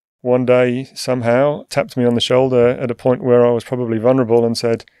one day somehow tapped me on the shoulder at a point where I was probably vulnerable and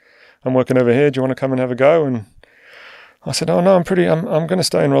said, I'm working over here, do you want to come and have a go? And I said, oh no, I'm going to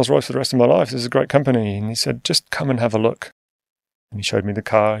stay in Rolls-Royce for the rest of my life. This is a great company. And he said, just come and have a look. And he showed me the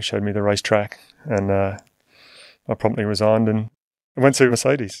car, he showed me the racetrack, and I promptly resigned and went to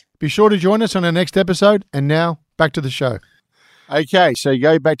Mercedes. Be sure to join us on our next episode. And now, back to the show. Okay, so you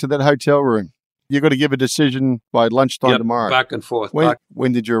go back to that hotel room. You've got to give a decision by lunchtime tomorrow. Back and forth.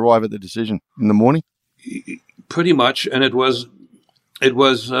 When did you arrive at the decision? In the morning? Pretty much, and it wasn't there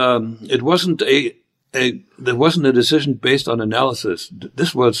wasn't a decision based on analysis.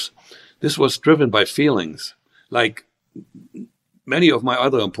 This was driven by feelings, like many of my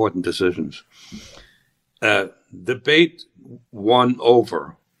other important decisions. Debate won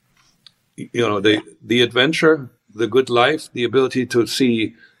over. The adventure, the good life, the ability to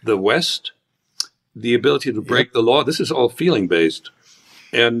see the West, the ability to break the law. This is all feeling based,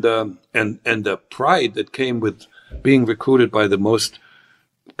 and the pride that came with being recruited by the most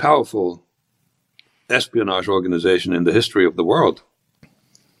powerful espionage organization in the history of the world.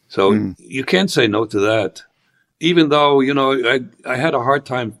 So you can't say no to that. Even though, I had a hard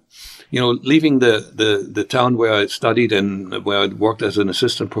time, leaving the town where I studied and where I worked as an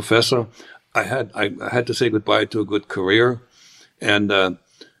assistant professor. I had to say goodbye to a good career, and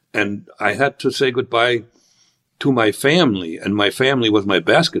I had to say goodbye to my family, and my family was my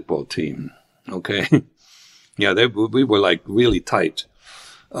basketball team. Okay, we were like really tight,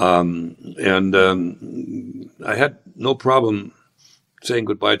 and I had no problem saying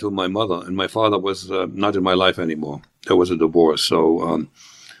goodbye to my mother, and my father was not in my life anymore. There was a divorce, but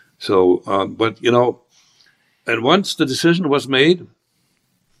and once the decision was made,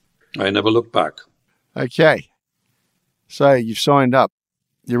 I never looked back. Okay, so you've signed up.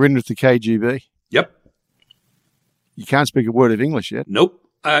 You're in with the KGB. Yep. You can't speak a word of English yet. Nope.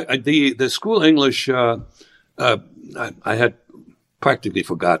 The school English I had practically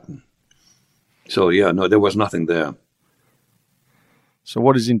forgotten. So there was nothing there. So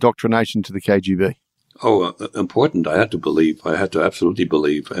what is indoctrination to the KGB? Oh, important. I had to believe. I had to absolutely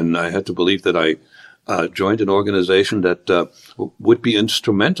believe. And I had to believe that I joined an organization that would be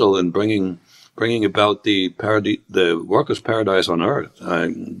instrumental in bringing about the workers' paradise on earth.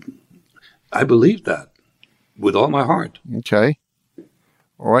 I believed that with all my heart. Okay.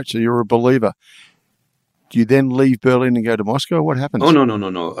 All right, so you're a believer. Do you then leave Berlin and go to Moscow? What happens? Oh, no.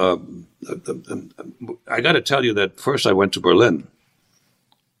 I got to tell you that first I went to Berlin.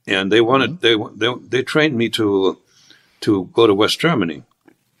 And they wanted they trained me to go to West Germany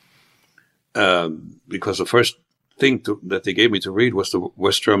because the first thing that they gave me to read was the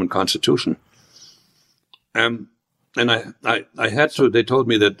West German Constitution. And I had to. They told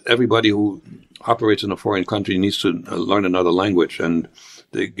me that everybody who operates in a foreign country needs to learn another language. And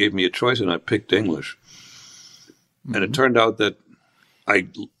they gave me a choice, and I picked English. Mm-hmm. And it turned out that I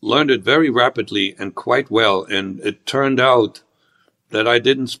learned it very rapidly and quite well. And it turned out that I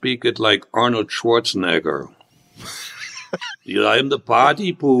didn't speak it like Arnold Schwarzenegger. I'm the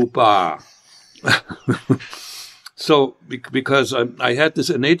party pooper. So, because I had this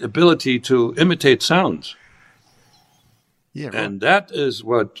innate ability to imitate sounds. Yeah, right. And that is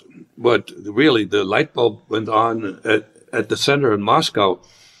what really the light bulb went on at the center in Moscow.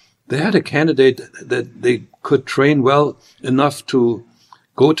 They had a candidate that they could train well enough to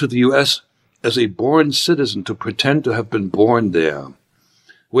go to the U.S. as a born citizen, to pretend to have been born there,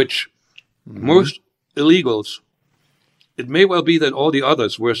 which most illegals, it may well be that all the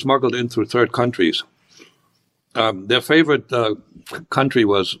others were smuggled in through third countries. Their favorite country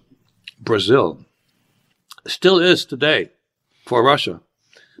was Brazil. Still is today for Russia,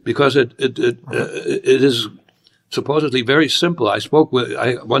 because it is supposedly very simple. I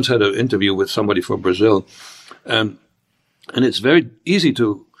once had an interview with somebody from Brazil, and it's very easy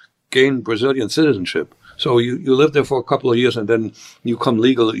to gain Brazilian citizenship. So you live there for a couple of years, and then you come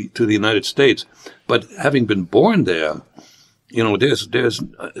legally to the United States. But having been born there,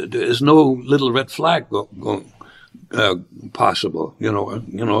 there's no little red flag possible.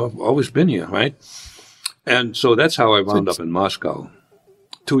 I've always been here, right? And so that's how I wound up in Moscow.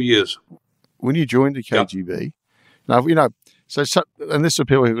 2 years. When you joined the KGB, now, and this is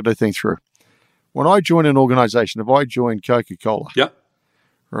people who got to think through. When I join an organization, if I join Coca-Cola,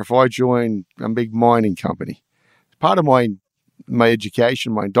 or if I join a big mining company, part of my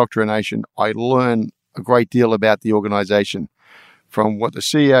education, my indoctrination, I learn a great deal about the organization, from what the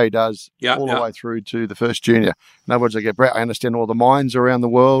CEO does all the way through to the first junior. In other words, I understand all the mines around the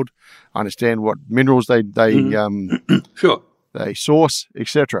world. I understand what minerals they sure. they source,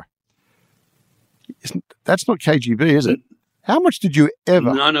 etc. That's not KGB, is it? How much did you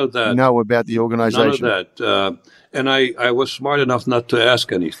ever know about the organization? None of that. And I was smart enough not to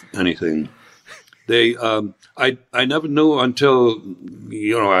ask anything. I never knew until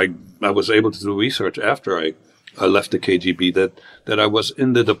I was able to do research after I left the KGB that I was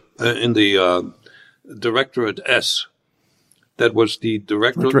in the Directorate S. That was the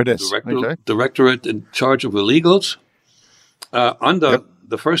directorate in charge of illegals. Under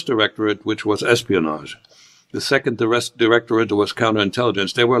the first directorate, which was espionage. The second directorate was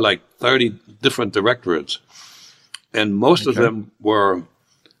counterintelligence. There were like 30 different directorates, and most of them were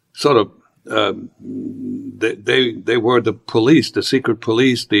sort of they were the police, the secret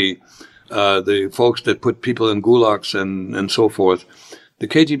police, the folks that put people in gulags and so forth. The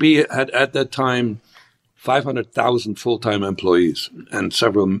KGB had at that time 500,000 full-time employees and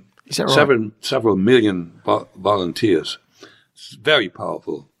several million volunteers. It's very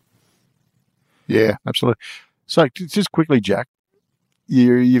powerful. Yeah, absolutely. So just quickly, Jack,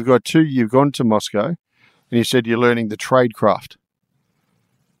 you've gone to Moscow, and you said you're learning the tradecraft.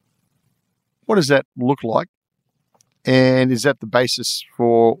 What does that look like? And is that the basis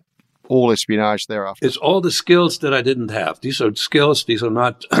for all espionage thereafter? It's all the skills that I didn't have. These are skills. These are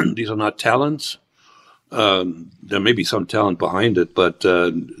not talents. There may be some talent behind it, but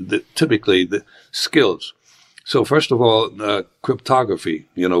typically the skills. So first of all, cryptography.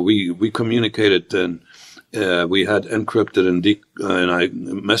 We communicated, and we had encrypted and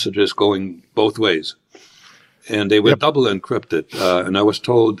messages going both ways, and they were double encrypted. And I was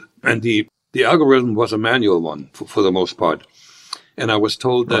told, and the algorithm was a manual one for the most part, and I was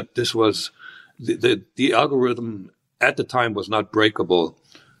told that this was the algorithm at the time was not breakable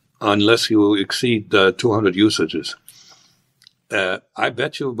unless you exceed 200 usages. I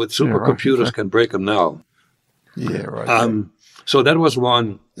bet you with supercomputers can break them now. Yeah, right. So that was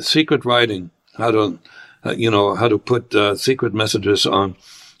one. Secret writing, how to put secret messages on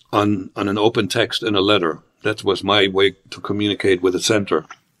an open text in a letter. That was my way to communicate with the center.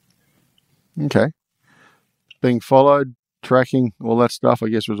 Okay. Being followed, tracking, all that stuff, I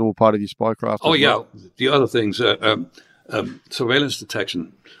guess, was all part of your spycraft. Oh, yeah. Well. The other things, surveillance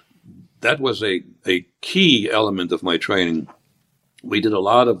detection, that was a key element of my training. We did a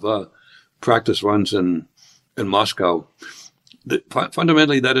lot of practice runs in Moscow.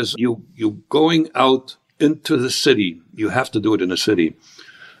 Fundamentally, that is you going out into the city. You have to do it in a city.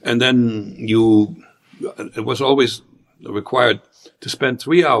 And then it was always required to spend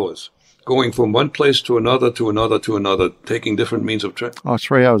 3 hours going from one place to another, taking different means of travel. Oh,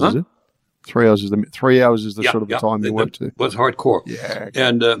 3 hours, is it? 3 hours is the sort of the time you work to. It was hardcore. Yeah.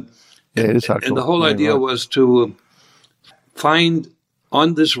 And it is hardcore. And the whole idea was to find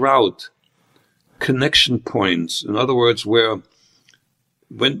on this route connection points. In other words, where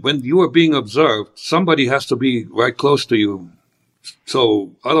when you are being observed, somebody has to be right close to you.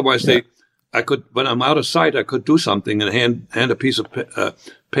 So otherwise, when I'm out of sight, I could do something and hand a piece of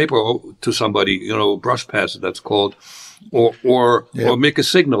paper to somebody, brush pass, that's called, or make a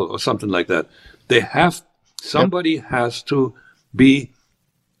signal or something like that. Somebody has to be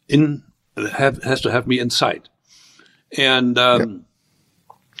has to have me in sight. And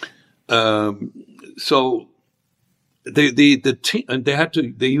so the team, and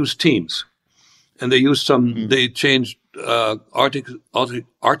they used Teams, and they used they changed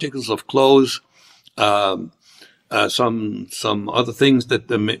articles of clothes, some other things that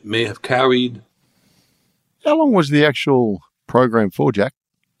they may have carried. How long was the actual program for, Jack?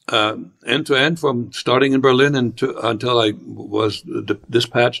 End to end, from starting in Berlin until I was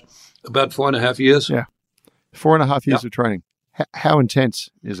dispatched, about 4.5 years. Yeah, 4.5 years of training. How intense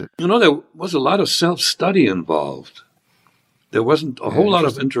is it? There was a lot of self-study involved. There wasn't a whole lot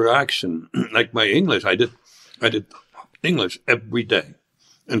of interaction. Like my English, I did English every day,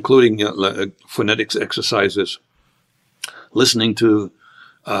 including phonetics exercises, listening to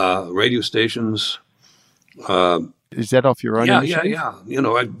radio stations. Is that off your own initiative? Yeah.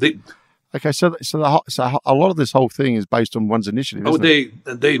 Okay, so a lot of this whole thing is based on one's initiative. Isn't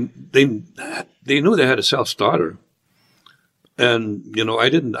it? They knew they had a self-starter, and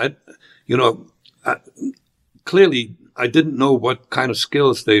clearly I didn't know what kind of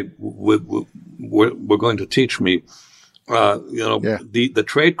skills they were going to teach me. The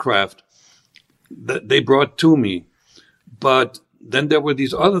tradecraft that they brought to me, but then there were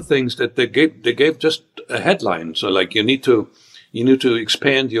these other things that they gave just a headline. So like you need to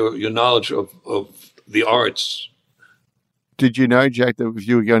expand your knowledge of the arts. Did you know, Jack, that if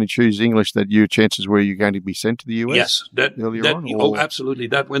you were going to choose English, that your chances were you're going to be sent to the US? Yes, earlier on? Oh, absolutely.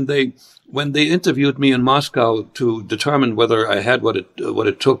 That when they interviewed me in Moscow to determine whether I had what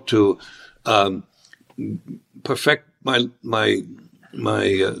it took to perfect my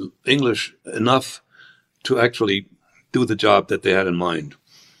English enough to actually do the job that they had in mind,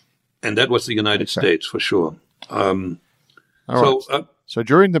 and that was the United States for sure. So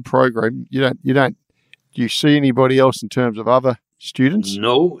during the program, do you see anybody else in terms of other students?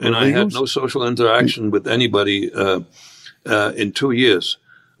 No, and I had no social interaction with anybody in 2 years,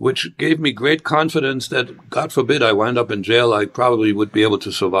 which gave me great confidence that, God forbid, I wind up in jail, I probably would be able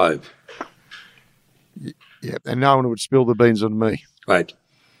to survive. Yeah, and no one would spill the beans on me. Right.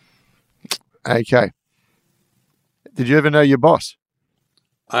 Okay. Did you ever know your boss?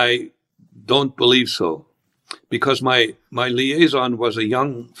 I don't believe so, because my liaison was a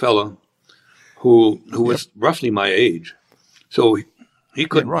young fella who was roughly my age, so he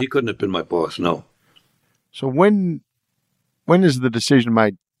couldn't have been my boss. No. So when is the decision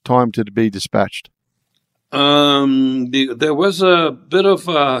made? Time to be dispatched? There was a bit of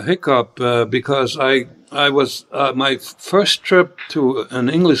a hiccup because I was my first trip to an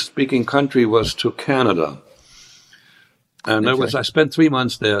English-speaking country was to Canada. And I spent 3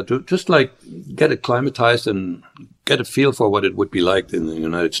 months there to just like get acclimatized and get a feel for what it would be like in the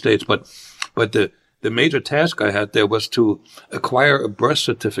United States. But the major task I had there was to acquire a birth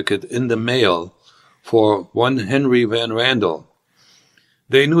certificate in the mail for one Henry Van Randel.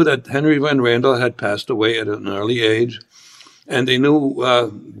 They knew that Henry Van Randel had passed away at an early age, and they knew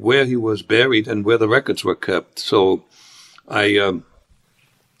where he was buried and where the records were kept. So I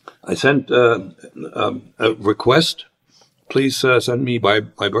sent a request. Please send me my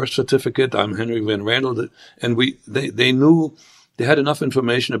birth certificate. I'm Henry Van Randel, and they knew they had enough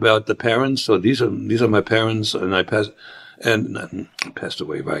information about the parents. So these are my parents, and I passed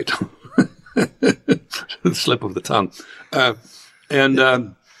away. Right, slip of the tongue, and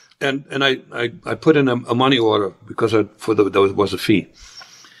I put in a money order because there was a fee,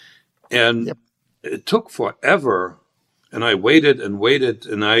 and it took forever. And I waited, and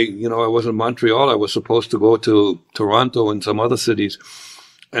I was in Montreal. I was supposed to go to Toronto and some other cities.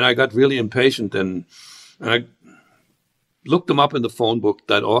 And I got really impatient, and I looked them up in the phone book,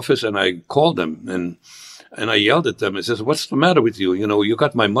 that office, and I called them, and I yelled at them. I says, "What's the matter with you? You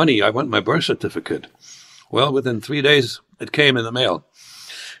got my money. I want my birth certificate." Well, within 3 days, it came in the mail.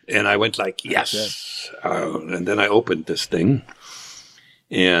 And I went like, yes. And then I opened this thing,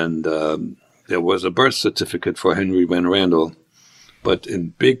 and there was a birth certificate for Henry Van Randel, but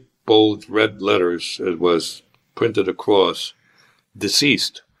in big, bold red letters, it was printed across,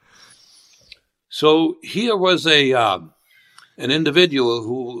 deceased. So here was an individual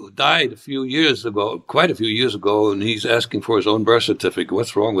who died quite a few years ago, and he's asking for his own birth certificate.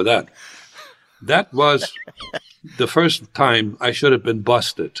 What's wrong with that? That was the first time I should have been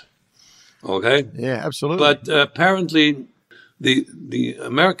busted. Okay? Yeah, absolutely. But apparently the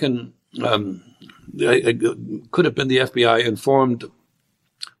American could have been the FBI informed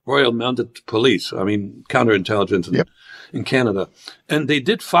Royal Mounted Police. I mean, counterintelligence in Canada, and they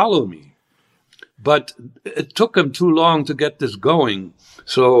did follow me, but it took them too long to get this going.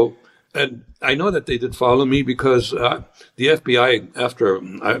 So, and I know that they did follow me because the FBI, after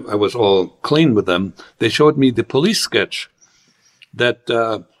I was all clean with them, they showed me the police sketch that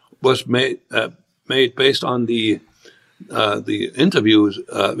was made based on the interview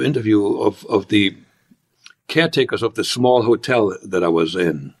of the caretakers of the small hotel that I was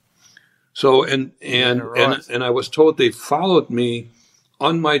in. So and I was told they followed me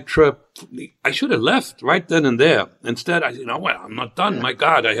on my trip. I should have left right then and there. Instead, I'm not done. My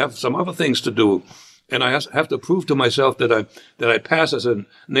God, I have some other things to do, and I have to prove to myself that I pass as a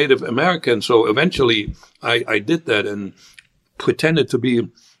Native American. So eventually, I did that and pretended to be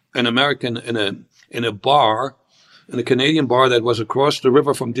an American in a bar, in a Canadian bar that was across the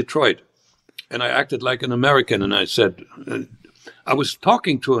river from Detroit, and I acted like an American. And I said, I was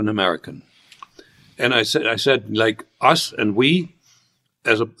talking to an American, and I said like us and we.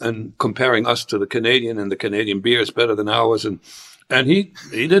 And comparing us to the Canadian, and the Canadian beer is better than ours, and he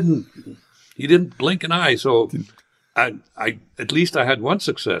didn't blink an eye. So I at least I had one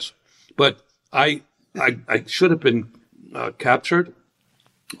success, but I should have been captured,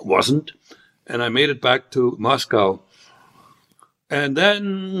 wasn't, and I made it back to Moscow, and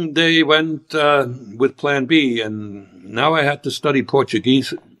then they went with Plan B, and now I had to study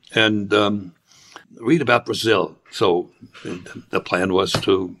Portuguese and read about Brazil. So the plan was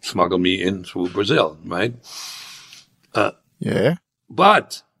to smuggle me in through Brazil, right?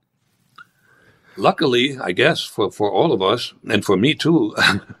 But luckily, I guess, for all of us, and for me too,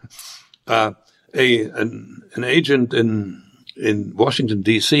 an agent in Washington,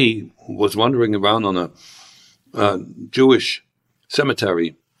 D.C. was wandering around on a Jewish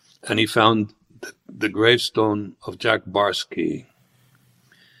cemetery, and he found the gravestone of Jack Barsky.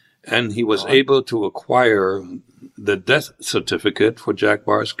 And he was able to acquire the death certificate for Jack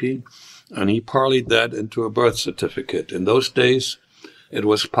Barsky, and he parlayed that into a birth certificate. In those days, it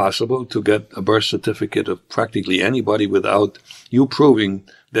was possible to get a birth certificate of practically anybody without you proving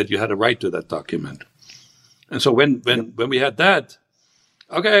that you had a right to that document. And so when we had that,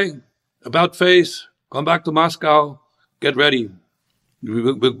 okay, about face, come back to Moscow, get ready.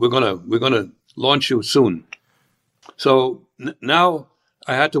 We're gonna launch you soon. So now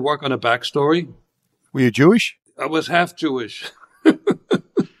I had to work on a backstory. Were you Jewish? I was half Jewish.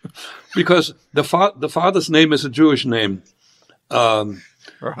 Because the father's name is a Jewish name. Right.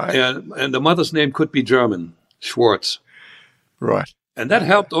 And the mother's name could be German, Schwartz. Right. And that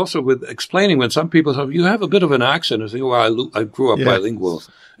helped also with explaining when some people say, you have a bit of an accent. I think, well, I grew up bilingual.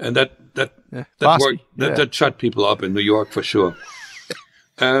 And that worked. That shut people up in New York for sure.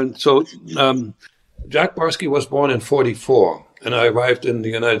 And so Jack Barsky was born in 1944. And I arrived in the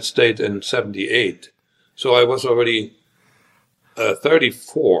United States in 1978. So I was already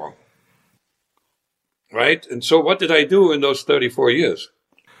 34, right? And so what did I do in those 34 years?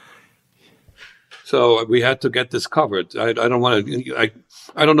 So we had to get this covered. I don't want to.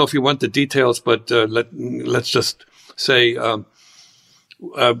 I don't know if you want the details, but let's just say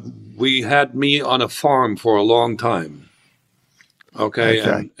we had me on a farm for a long time.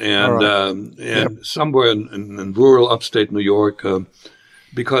 Okay. And somewhere in rural upstate New York,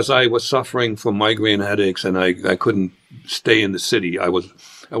 because I was suffering from migraine headaches and I couldn't stay in the city. I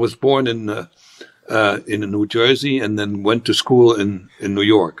was born in New Jersey and then went to school in New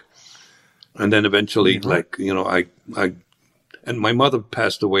York, and then eventually, and my mother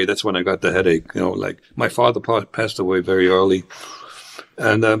passed away. That's when I got the headache. My father passed away very early,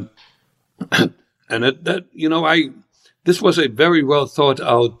 and this was a very well thought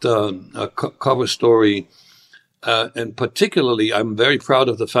out cover story. And particularly, I'm very proud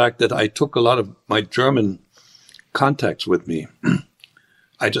of the fact that I took a lot of my German contacts with me.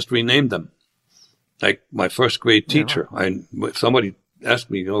 I just renamed them. Like my first grade teacher. If somebody asked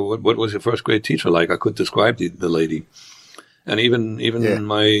me, what was your first grade teacher like? I could describe the lady. And even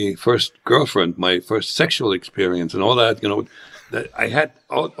my first girlfriend, my first sexual experience and all that, that I had,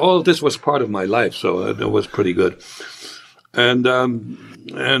 all of this was part of my life. So it was pretty good. And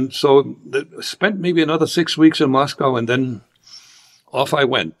so spent maybe another 6 weeks in Moscow, and then off I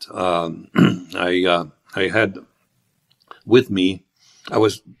went. I had with me, I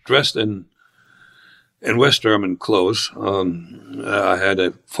was dressed in West German clothes. I had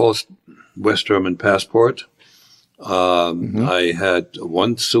a false West German passport. I had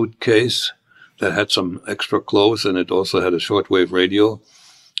one suitcase that had some extra clothes, and it also had a shortwave radio.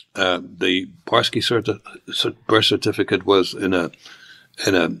 The Barsky birth certificate was in a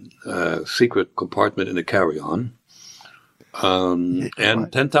secret compartment in a carry-on, and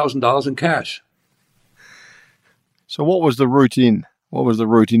 $10,000 in cash. So what was the route in? What was the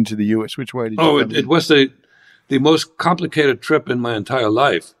route into the US? Which way did you come in? It was the most complicated trip in my entire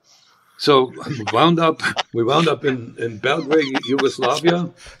life. So we wound up in Belgrade, Yugoslavia.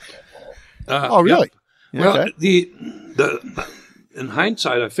 Oh, really? Yeah. Well, okay. In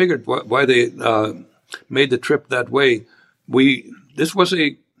hindsight, I figured why they made the trip that way. This was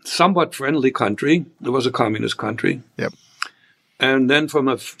a somewhat friendly country. It was a communist country. Yep. And then from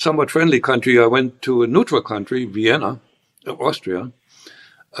a somewhat friendly country, I went to a neutral country, Vienna, Austria.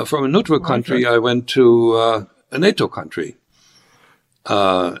 From a neutral country, I went to a NATO country.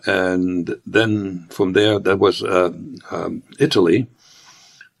 And then from there, that was Italy.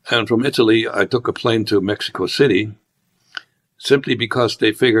 And from Italy, I took a plane to Mexico City, simply because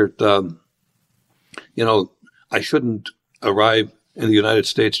they figured, I shouldn't arrive in the United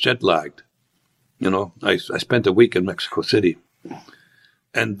States jet lagged. I spent a week in Mexico City.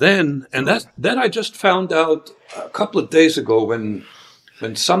 And that I just found out a couple of days ago when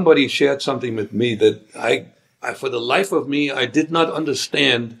somebody shared something with me that I for the life of me, I did not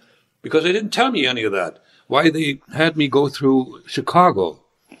understand, because they didn't tell me any of that, why they had me go through Chicago.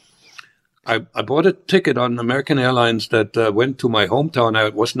 I bought a ticket on American Airlines that went to my hometown. I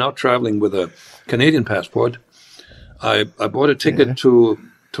was now traveling with a Canadian passport. I bought a ticket to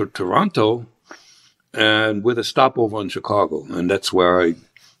Toronto, and with a stopover in Chicago, and that's where I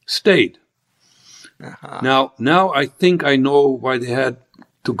stayed. Uh-huh. Now I think I know why they had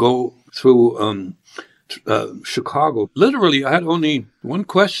to go through Chicago. Literally, I had only one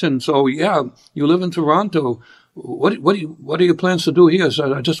question. So, you live in Toronto. What are your plans to do here?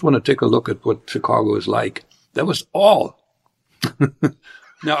 So I just want to take a look at what Chicago is like. That was all.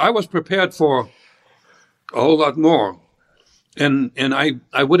 Now, I was prepared for a whole lot more. And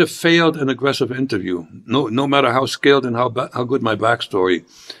I would have failed an aggressive interview. No matter how skilled and how good my backstory,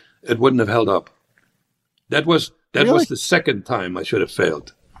 it wouldn't have held up. That was the second time I should have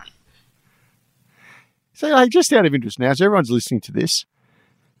failed. So, just out of interest now, so everyone's listening to this,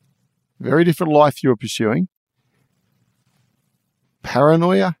 very different life you're pursuing.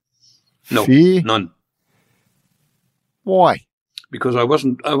 Paranoia? No, fear? None. Why? Because I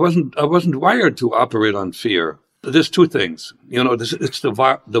wasn't wired to operate on fear. There's two things, it's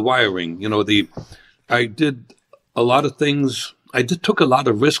the wiring, I did a lot of things. Took a lot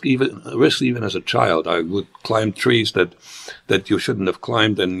of risk even as a child. I would climb trees that you shouldn't have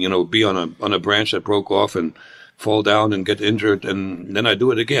climbed, and be on a branch that broke off and fall down and get injured, and then I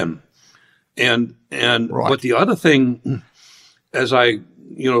do it again. And right. But the other thing, as I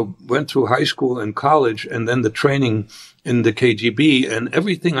went through high school and college, and then the training in the KGB, and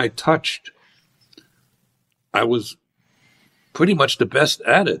everything I touched, I was pretty much the best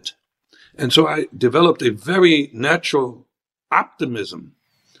at it. And so I developed a very natural optimism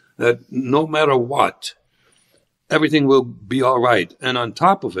that no matter what, everything will be all right. And on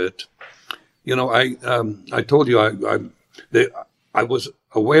top of it, I told you I was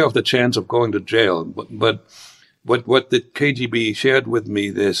aware of the chance of going to jail, but what the KGB shared with me,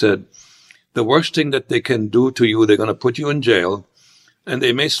 they said, the worst thing that they can do to you, they're going to put you in jail, and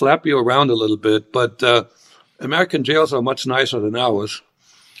they may slap you around a little bit, but American jails are much nicer than ours,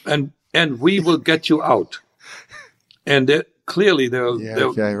 and we will get you out. And clearly there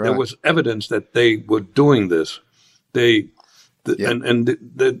was evidence that they were doing this. That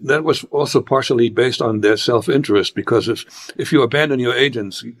was also partially based on their self-interest, because if you abandon your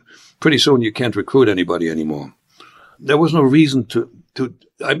agents, pretty soon you can't recruit anybody anymore. There was no reason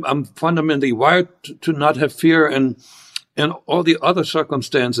I'm fundamentally wired to not have fear, and all the other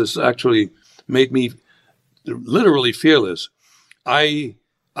circumstances actually made me literally fearless. I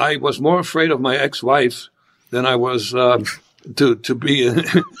was more afraid of my ex-wife than I was to be an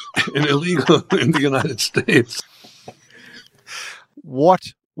illegal in the United States.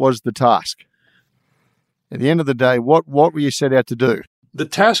 What was the task? At the end of the day, what were you set out to do? The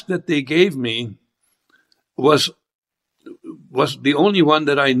task that they gave me was the only one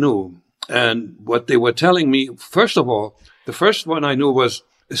that I knew. And what they were telling me, first of all, the first one I knew was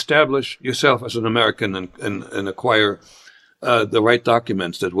establish yourself as an American and acquire the right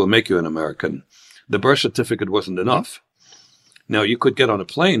documents that will make you an American. The birth certificate wasn't enough. Now, you could get on a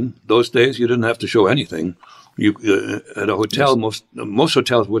plane. Those days, you didn't have to show anything. You at a hotel, yes. Most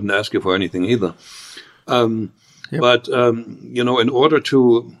hotels wouldn't ask you for anything either. But in order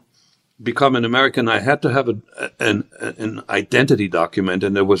to become an American, I had to have an identity document,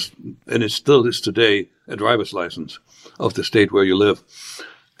 and it still is today, a driver's license of the state where you live.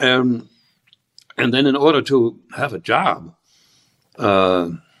 And then in order to have a job,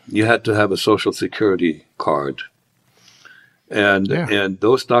 you had to have a Social Security card. And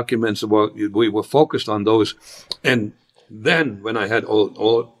those documents, we were focused on those. And then when I had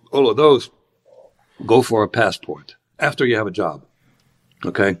all of those, go for a passport after you have a job.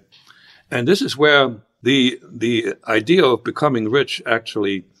 Okay? And this is where the idea of becoming rich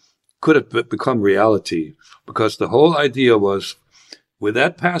actually could have become reality, because the whole idea was, with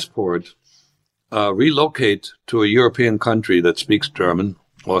that passport, relocate to a European country that speaks German,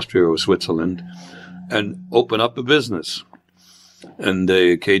 Austria or Switzerland, and open up a business. And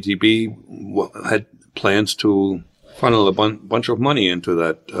the KGB had plans to funnel a bunch of money into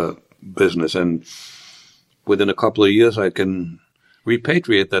that business. And within a couple of years, I can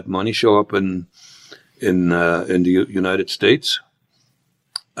repatriate that money, show up in the United States,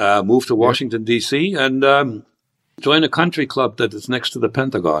 move to Washington, D.C., and join a country club that is next to the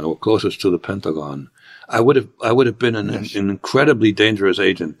Pentagon or closest to the Pentagon. I would have been an incredibly dangerous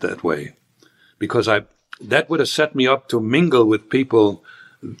agent that way, because that would have set me up to mingle with people,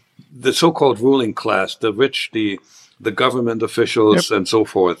 the so-called ruling class, the rich, the government officials, and so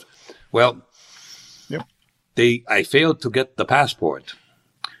forth. Well, I failed to get the passport.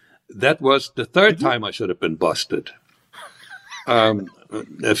 That was the third time I should have been busted. And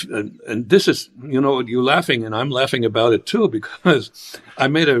this is, you laughing, and I'm laughing about it too, because I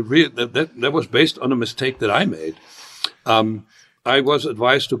made that was based on a mistake that I made. I was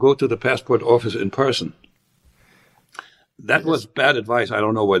advised to go to the passport office in person. That was bad advice. I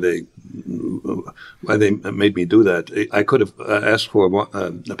don't know why they made me do that. I could have asked for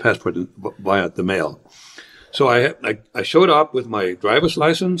a passport via the mail. So I showed up with my driver's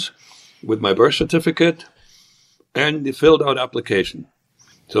license, with my birth certificate, and the filled out application.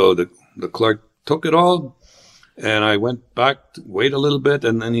 So the clerk took it all, and I went back to wait a little bit,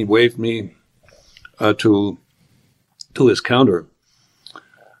 and then he waved me to his counter.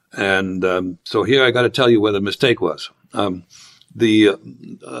 And so here I got to tell you where the mistake was. The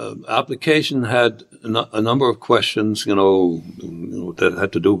application had a number of questions, that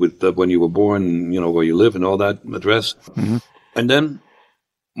had to do with when you were born, where you live and all that, address. Mm-hmm. And then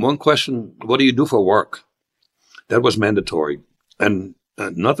one question, what do you do for work? That was mandatory. And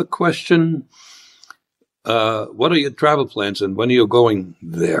another question, what are your travel plans and when are you going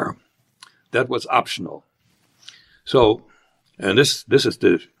there? That was optional. So, and this is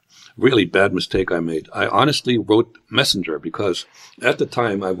the really bad mistake I made. I honestly wrote messenger because at the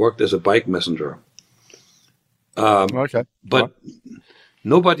time I worked as a bike messenger. Okay. But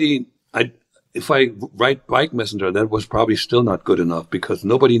nobody, if I write bike messenger, that was probably still not good enough, because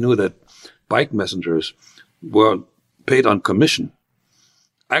nobody knew that bike messengers were paid on commission.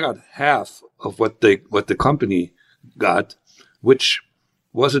 I got half of what the company got, which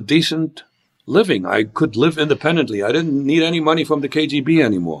was a decent living. I could live independently. I didn't need any money from the KGB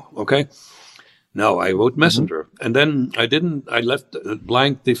anymore. Okay. No, I wrote messenger, and then I left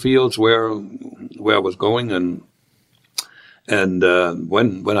blank the fields where I was going and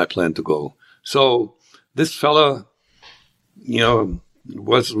when I planned to go. So this fella,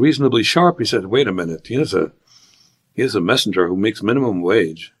 was reasonably sharp. He said, "Wait a minute. Here's a messenger who makes minimum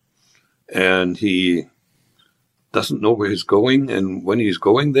wage, and he doesn't know where he's going, and when he's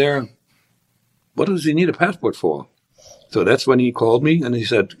going there, what does he need a passport for?" So that's when he called me, and he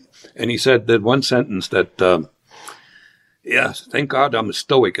said that one sentence that, thank God I'm a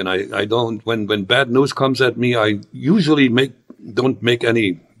stoic, and I don't, when bad news comes at me, I usually don't make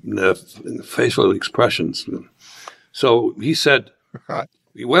any facial expressions. So he said,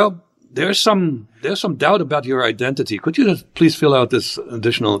 "Well, there's some doubt about your identity. Could you just please fill out this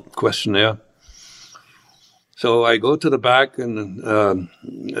additional questionnaire?" So I go to the back and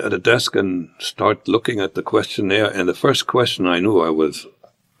at a desk and start looking at the questionnaire. And the first question I knew I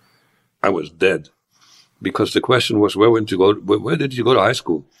was dead, because the question was, where did you go to high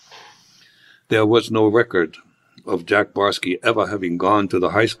school? There was no record of Jack Barsky ever having gone to the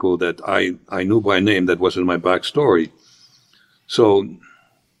high school that I knew by name that was in my backstory. So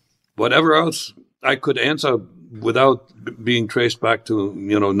whatever else I could answer without being traced back to,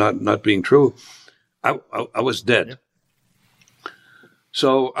 not being true, I was dead. Yeah.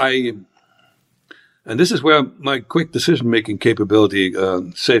 So and this is where my quick decision-making capability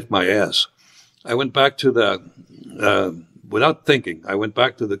saved my ass. I went back to without thinking, I went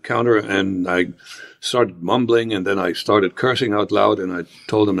back to the counter and I started mumbling, and then I started cursing out loud, and I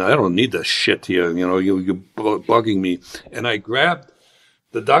told him, "I don't need this shit here, you're bugging me." And I grabbed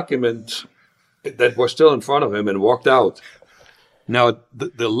the document that was still in front of him and walked out. Now,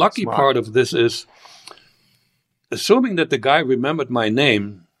 the lucky part of this is, assuming that the guy remembered my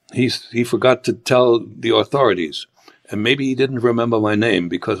name, he forgot to tell the authorities. And maybe he didn't remember my name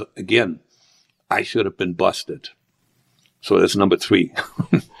because, again, I should have been busted. So that's number 3.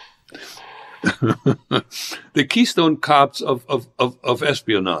 The Keystone Cops of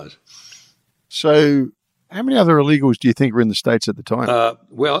espionage. So how many other illegals do you think were in the States at the time?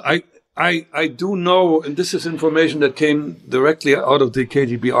 Well, I do know, and this is information that came directly out of the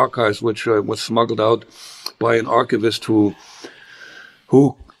KGB archives, which was smuggled out by an archivist who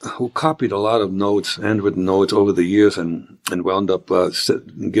copied a lot of notes, handwritten notes over the years, and wound up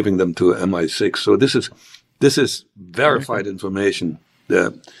giving them to MI6. So this is verified information.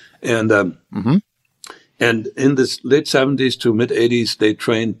 And in the late 70s to mid 80s, they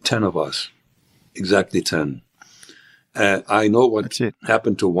trained 10 of us, exactly 10. I know what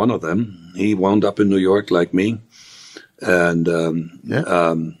happened to one of them. He wound up in New York like me, and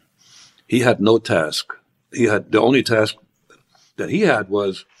he had no task. The only task that he had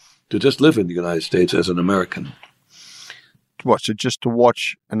was to just live in the United States as an American. What? So just to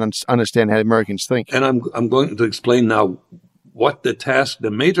watch and understand how Americans think. And I'm going to explain now what the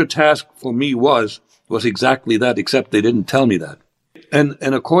major task for me was exactly that, except they didn't tell me that. And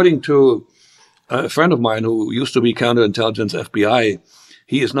according to a friend of mine who used to be counterintelligence FBI,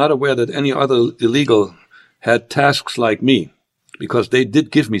 he is not aware that any other illegal had tasks like me, because they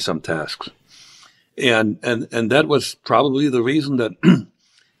did give me some tasks. And that was probably the reason that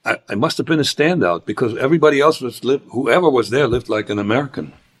I must have been a standout, because everybody else whoever was there lived like an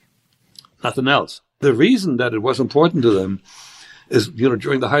American. Nothing else. The reason that it was important to them is,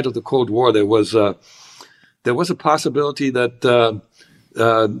 during the height of the Cold War, there was a possibility that the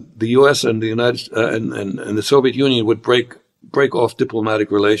U.S. and the United and the Soviet Union would break off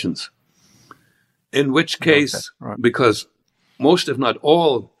diplomatic relations. In which case, because most, if not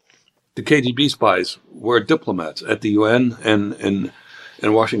all, the KGB spies were diplomats at the UN and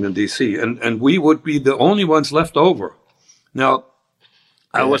in Washington, D.C., and we would be the only ones left over. Now,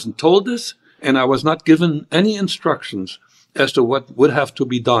 I wasn't told this, and I was not given any instructions as to what would have to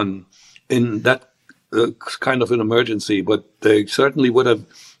be done in that kind of an emergency, but they certainly would have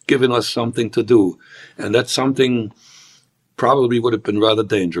given us something to do, and that something probably would have been rather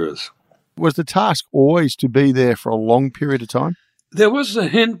dangerous. Was the task always to be there for a long period of time? There was a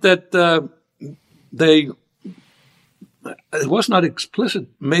hint that it was not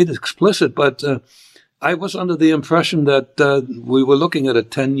made explicit, but I was under the impression that we were looking at a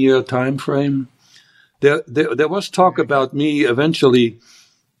 10-year time frame. There was talk about me eventually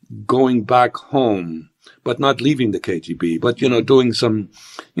going back home, but not leaving the KGB, but doing some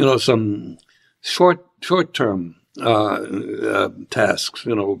short-term tasks,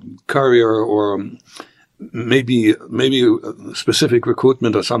 courier or maybe specific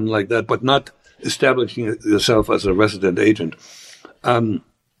recruitment or something like that, but not establishing yourself as a resident agent. And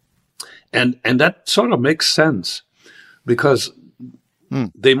that sort of makes sense, because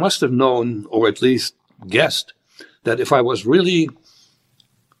they must have known, or at least guessed, that if I was really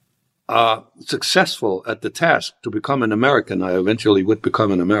successful at the task to become an American, I eventually would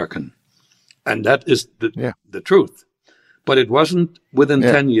become an American. And that is the truth. But it wasn't within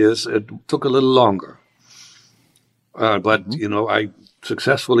 10 years. It took a little longer. But I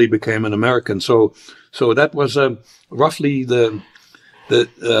successfully became an American. So that was roughly the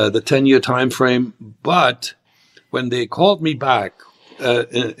 10-year time frame. But when they called me back,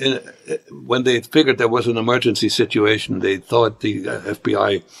 when they figured there was an emergency situation, they thought the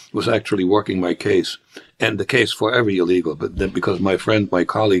FBI was actually working my case, and the case for every illegal. But then, because my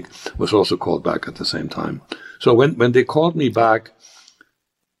colleague, was also called back at the same time. So when they called me back,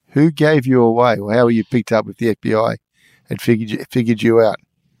 who gave you away, or how were you picked up with the FBI and figured you out?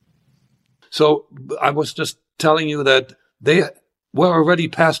 So I was just telling you that they were already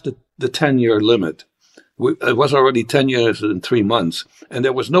past the 10-year limit. It was already 10 years and 3 months, and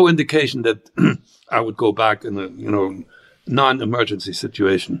there was no indication that I would go back in a non-emergency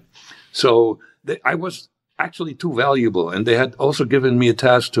situation. So I was actually too valuable, and they had also given me a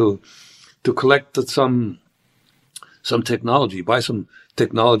task to collect some technology, buy some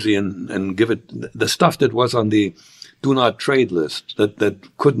technology, and give it the stuff that was on the do not trade list that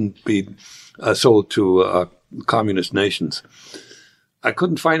couldn't be sold to communist nations. I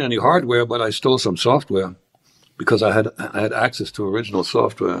couldn't find any hardware, but I stole some software, because I had access to original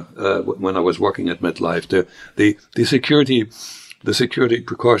software when I was working at MetLife. The security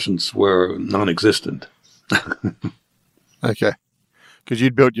precautions were non-existent. Okay, because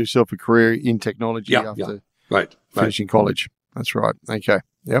you'd built yourself a career in technology after finishing college. That's right. Okay.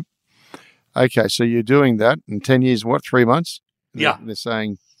 Yep. Okay, so you're doing that in 10 years. What, 3 months? Yeah. They're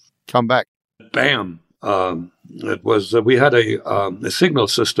saying, come back. Bam. It was we had a signal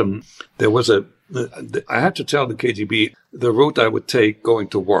system. There was I had to tell the KGB the route I would take going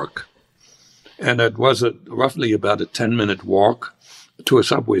to work, and it was roughly about a 10-minute walk to a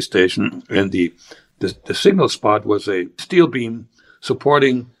subway station, and the signal spot was a steel beam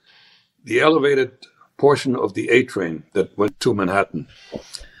supporting the elevated portion of the A train that went to Manhattan.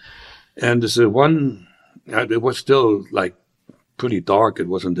 And this is one. It was still like pretty dark. It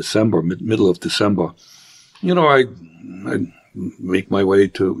was in December, middle of December. I make my way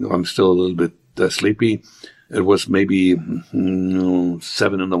to. I'm still a little bit sleepy. It was maybe 7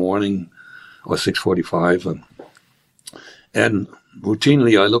 in the morning or 6:45, and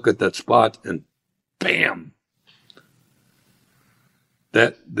routinely I look at that spot and bam.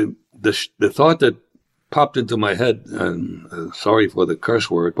 That the thought that popped into my head, and sorry for the curse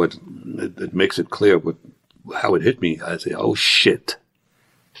word, but it makes it clear how it hit me. I say, "Oh shit!"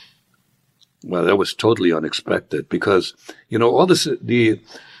 Well, that was totally unexpected because all this the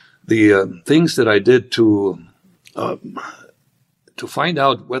things that I did to find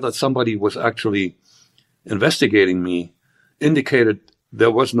out whether somebody was actually investigating me indicated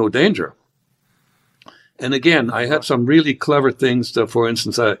there was no danger. And again, I had some really clever things. For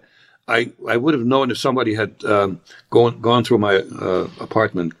instance, I would have known if somebody had gone through my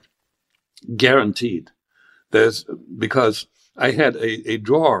apartment, guaranteed. Because I had a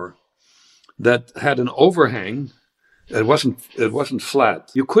drawer that had an overhang. It wasn't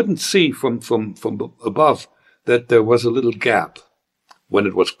flat. You couldn't see from above that there was a little gap when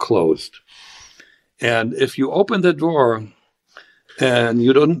it was closed. And if you opened the drawer and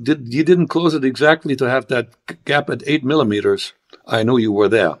you didn't close it exactly to have that gap at 8 millimeters, I knew you were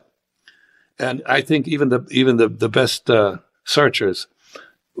there. And I think even the best searchers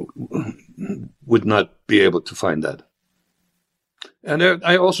would not be able to find that. And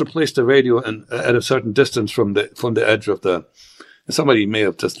I also placed the radio at a certain distance from the edge of the. Somebody may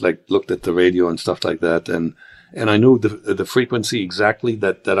have just looked at the radio and stuff like that, and I knew the frequency exactly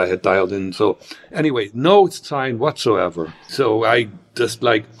that I had dialed in. So anyway, no sign whatsoever. So I just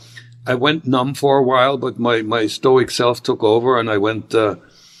I went numb for a while, but my stoic self took over, and I went to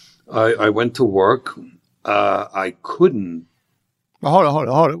work. I couldn't. Well, hold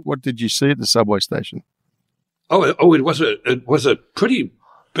on. What did you see at the subway station? Oh! It was a pretty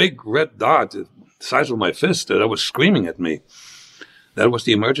big red dot, the size of my fist, that was screaming at me. That was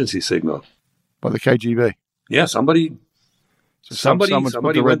the emergency signal. By the KGB. Yeah, somebody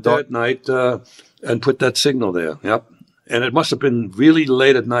went there at night and put that signal there. Yep, and it must have been really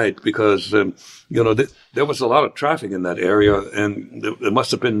late at night because there was a lot of traffic in that area, and it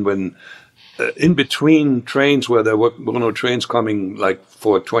must have been when in between trains where there were no trains coming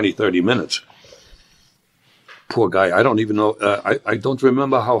for 20, 30 minutes. Poor guy. I don't even know. I don't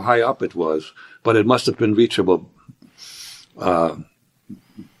remember how high up it was, but it must have been reachable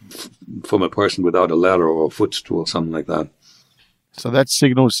from a person without a ladder or a footstool, something like that. So that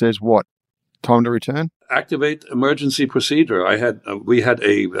signal says what? Time to return? Activate emergency procedure. We had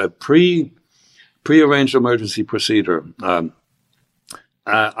a pre-arranged emergency procedure.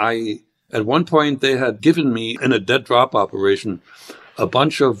 At one point they had given me in a dead drop operation a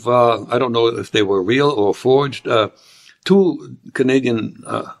bunch of, I don't know if they were real or forged, 2 Canadian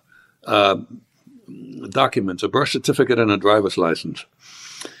documents, a birth certificate and a driver's license.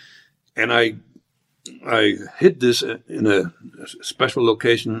 And I hid this in a special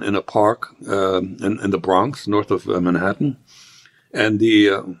location in a park in the Bronx, north of Manhattan. And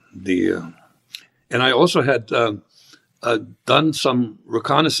and I also had done some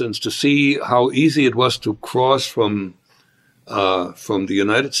reconnaissance to see how easy it was to cross from the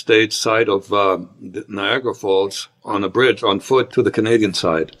United States side of the Niagara Falls on a bridge on foot to the Canadian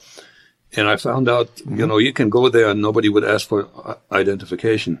side. And I found out, you can go there and nobody would ask for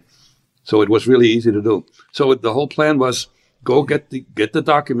identification. So it was really easy to do. So the whole plan was go get the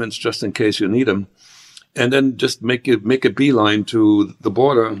documents just in case you need them, and then just make a beeline to the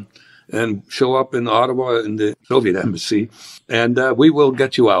border and show up in Ottawa in the Soviet embassy, and we will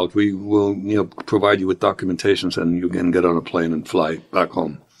get you out. We will, provide you with documentations, and you can get on a plane and fly back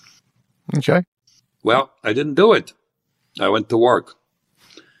home. Okay. Well, I didn't do it. I went to work,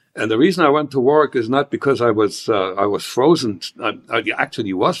 and the reason I went to work is not because I was frozen. I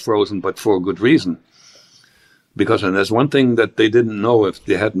actually was frozen, but for a good reason. Because, and there's one thing that they didn't know. If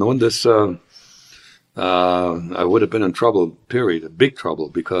they had known this, I would have been in trouble, period, big trouble,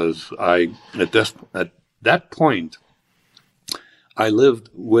 because at that point, I lived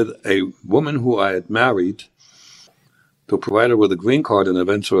with a woman who I had married to provide her with a green card and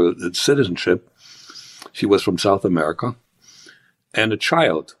eventual citizenship. She was from South America, and a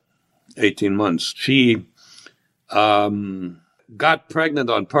child. 18 months. She got pregnant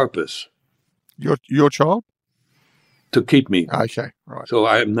on purpose. Your child? To keep me. Okay, right. So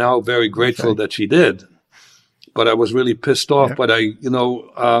I am now very grateful that she did. But I was really pissed off. Yeah. But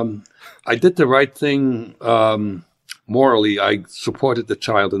I did the right thing morally. I supported the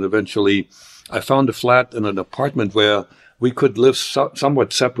child, and eventually I found a flat in an apartment where we could live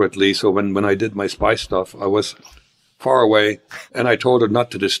somewhat separately. So when I did my spy stuff, I was far away, and I told her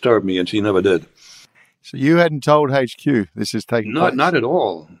not to disturb me, and she never did. So you hadn't told HQ this is taking place? Not at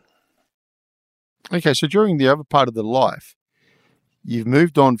all. Okay, so during the other part of the life, you've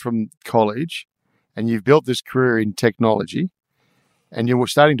moved on from college and you've built this career in technology, and you were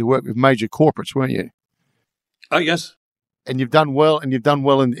starting to work with major corporates, weren't you? Yes. And you've done well, in the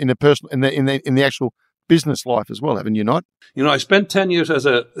personal, in the actual business life as well, haven't you not? I spent 10 years as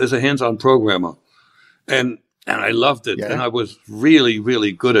a hands-on programmer, and I loved it, and I was really,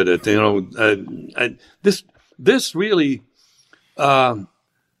 really good at it. This really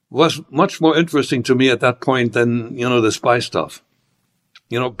was much more interesting to me at that point than the spy stuff.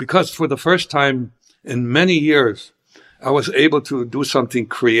 Because for the first time in many years, I was able to do something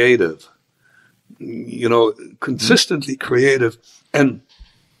creative, consistently creative, and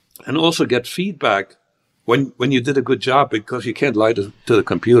also get feedback when you did a good job, because you can't lie to the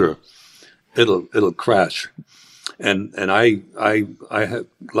computer. It'll crash. And I had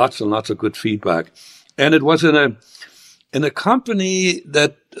lots and lots of good feedback. And it was in a company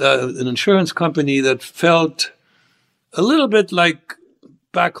that, an insurance company that felt a little bit like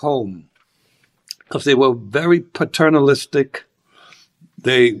back home, because they were very paternalistic.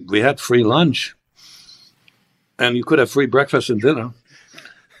 We had free lunch, and you could have free breakfast and dinner,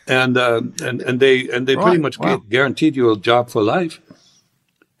 and they pretty much guaranteed you a job for life,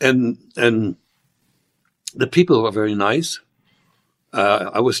 and the people were very nice.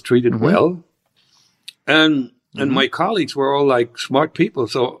 I was treated well, and my colleagues were all like smart people.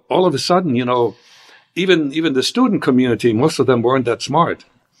 So all of a sudden, even the student community, most of them weren't that smart.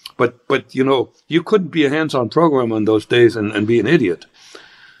 But you couldn't be a hands-on programmer in those days and be an idiot.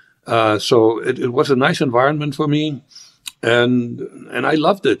 So it was a nice environment for me, and I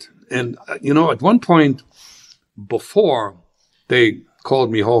loved it. And at one point, before they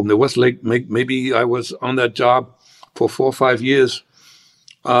called me home, there was like maybe I was on that job for 4 or 5 years.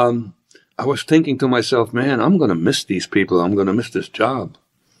 I was thinking to myself, man, I'm going to miss these people. I'm going to miss this job.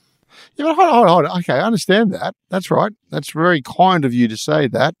 Yeah, but hold on. Okay, I understand that. That's right. That's very kind of you to say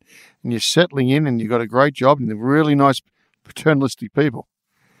that. And you're settling in, and you've got a great job, and they're really nice paternalistic people.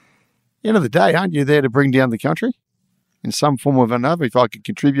 At the end of the day, aren't you there to bring down the country in some form or another, if I could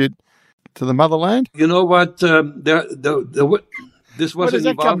contribute to the motherland? You know what? This was an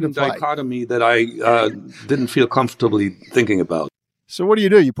evolving dichotomy that I didn't feel comfortably thinking about. So what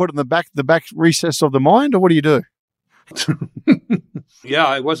do? You put it in the back recess of the mind, or what do you do? Yeah,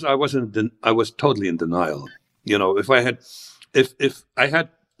 I was totally in denial. If I had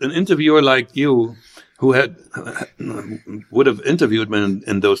an interviewer like you who would have interviewed me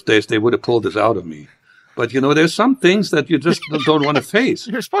in those days, they would have pulled this out of me. But there's some things that you just don't want to face.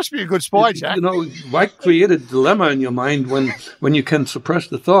 You're supposed to be a good spy, Jack. Why create a dilemma in your mind when you can suppress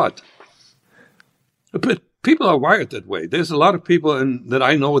the thought? But people are wired that way. There's a lot of people that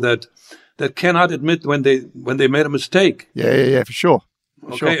I know that cannot admit when they made a mistake. Yeah, for sure.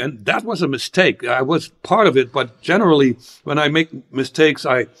 Okay, and that was a mistake. I was part of it, but generally, when I make mistakes,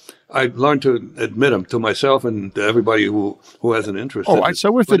 I learn to admit them to myself and to everybody who has an interest. All right,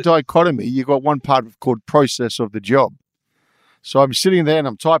 so with the dichotomy, you've got one part called process of the job. So I'm sitting there and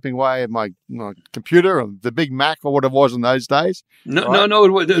I'm typing away at my computer, or the Big Mac, or what it was in those days. No,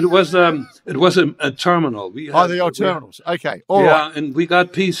 it was a terminal. The old terminals. Okay, all right. Yeah, and we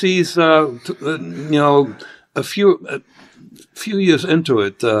got PCs, a few years into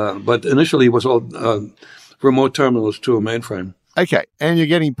it, but initially it was all remote terminals to a mainframe. Okay, and you're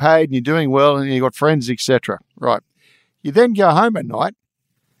getting paid, and you're doing well, and you've got friends, etc. Right. You then go home at night.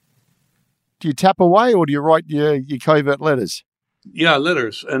 Do you tap away, or do you write your covert letters? Yeah,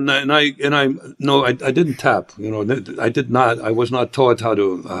 letters, and I didn't tap. I did not. I was not taught how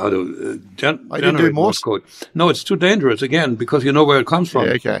to generate Morse code. No, it's too dangerous. Again, because you know where it comes from.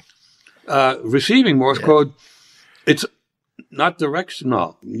 Yeah, okay. Receiving Morse code, it's not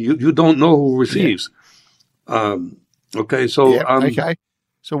directional. You don't know who receives. Yeah. Okay, so okay.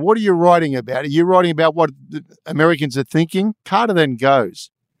 So what are you writing about? Are you writing about what the Americans are thinking? Carter then goes,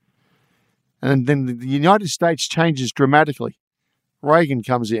 and then the United States changes dramatically. Reagan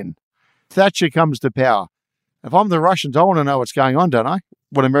comes in. Thatcher comes to power. If I'm the Russians, I want to know what's going on, don't I?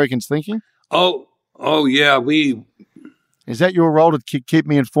 What Americans thinking? Oh yeah. Is that your role to keep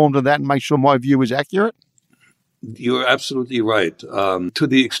me informed of that and make sure my view is accurate? You're absolutely right. To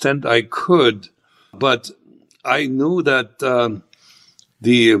the extent I could, but I knew that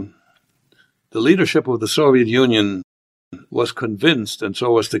the leadership of the Soviet Union was convinced, and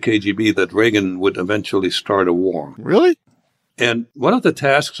so was the KGB, that Reagan would eventually start a war. Really? And one of the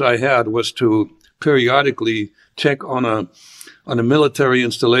tasks I had was to periodically check on a military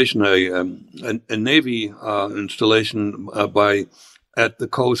installation, a Navy installation at the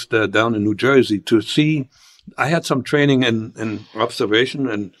coast down in New Jersey, to see. I had some training in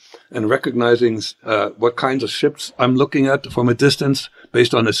observation and recognizing what kinds of ships I'm looking at from a distance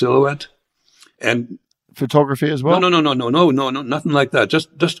based on a silhouette. And photography as well? No, nothing like that.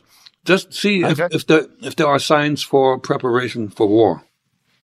 Just see if there are signs for preparation for war.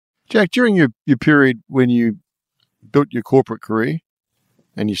 Jack, during your period when you built your corporate career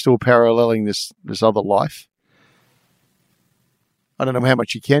and you're still paralleling this other life, I don't know how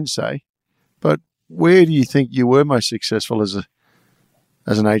much you can say, but where do you think you were most successful as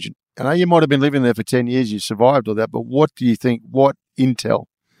an agent? I know you might have been living there for 10 years, you survived all that, but what do you think, what intel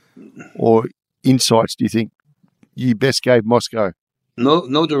or insights do you think you best gave Moscow?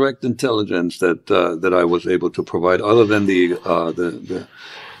 No direct intelligence that I was able to provide, other than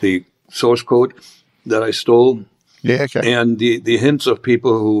the source code that I stole. Yeah, okay. And the hints of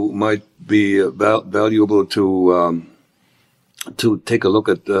people who might be valuable to take a look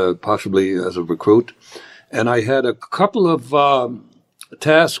at, possibly as a recruit. And I had a couple of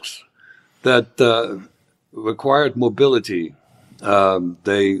tasks that required mobility.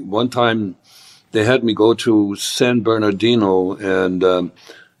 One time they had me go to San Bernardino and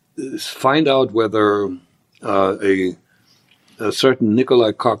find out whether a certain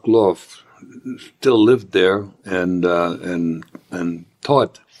Nikolai Koklov still lived there and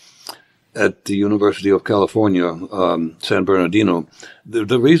taught at the University of California, San Bernardino.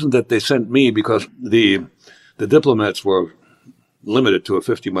 The reason that they sent me, because the diplomats were limited to a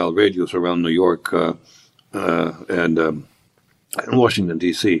 50-mile radius around New York and Washington,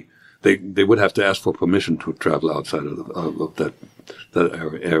 D.C. They would have to ask for permission to travel outside of that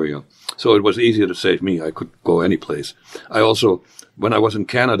area. So it was easier to save me. I could go any place. I also, when I was in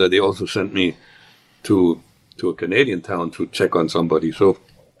Canada, they also sent me to a Canadian town to check on somebody.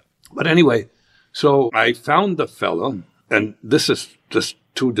 But anyway, so I found the fellow, and this is just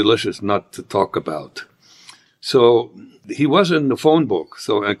too delicious not to talk about. So he was in the phone book,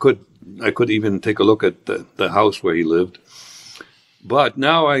 so I could even take a look at the house where he lived. But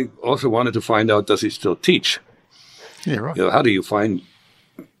now I also wanted to find out, does he still teach? Yeah, right. How do you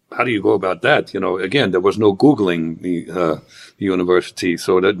go about that? Again, there was no Googling the university,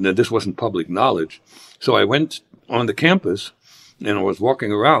 so that this wasn't public knowledge. So I went on the campus and I was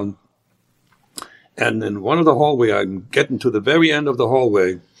walking around, and in one of the hallway, I'm getting to the very end of the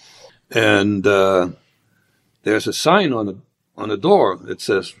hallway, and there's a sign on the door that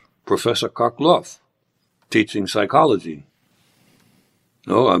says Professor Koklov, teaching psychology.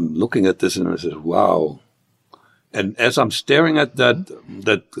 I'm looking at this and I says, wow. And as I'm staring at that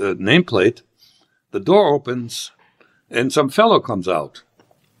nameplate, the door opens and some fellow comes out.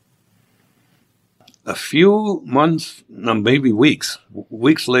 A few months, maybe weeks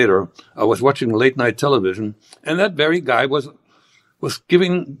later, I was watching late night television, and that very guy was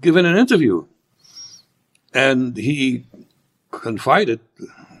given an interview, and he confided.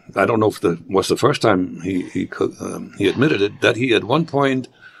 I don't know if it was the first time he admitted it, that he at one point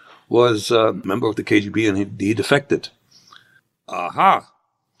was a member of the KGB and he defected. Aha!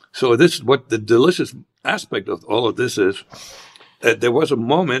 So this is what the delicious aspect of all of this is. There was a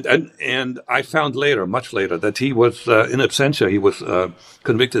moment, and I found later, much later, that he was in absentia. He was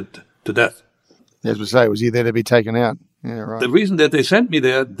convicted to death. As we say, was he there to be taken out? Yeah, right. The reason that they sent me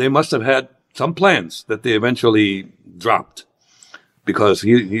there, they must have had some plans that they eventually dropped, because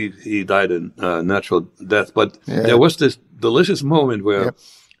he died in natural death. But there was this delicious moment where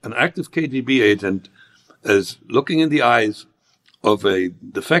an active KGB agent is looking in the eyes of a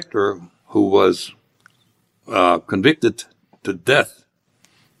defector who was convicted to death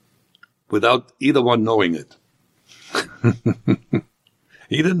without either one knowing it.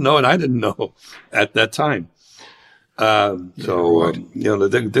 He didn't know, and I didn't know at that time. There's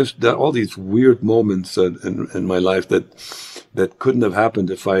all these weird moments in my life that couldn't have happened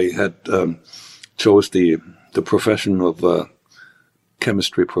if I had chose the profession of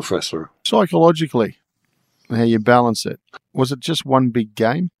chemistry professor. Psychologically, how you balance it. Was it just one big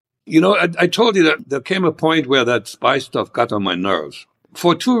game? I told you that there came a point where that spy stuff got on my nerves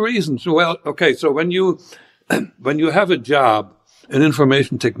for two reasons. Well, okay, so when you have a job in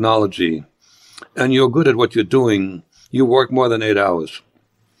information technology and you're good at what you're doing, you work more than 8 hours.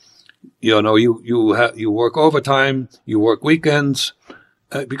 You know, you work overtime, you work weekends,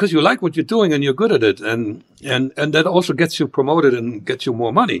 because you like what you're doing and you're good at it, and that also gets you promoted and gets you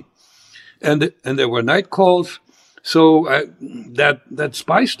more money. And there were night calls, so that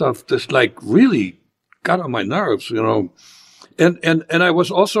spy stuff just like really got on my nerves, you know. And I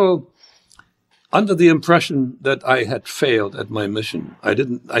was also under the impression that I had failed at my mission.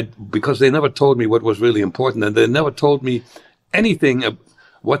 Because they never told me what was really important, and they never told me anything of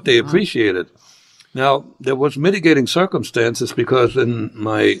what they appreciated. Now, there was mitigating circumstances, because in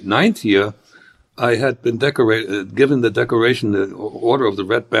my 9th year, I had been given the decoration, the Order of the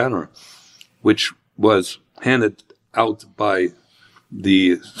Red Banner, which was handed out by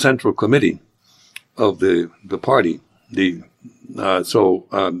the Central Committee of the party. The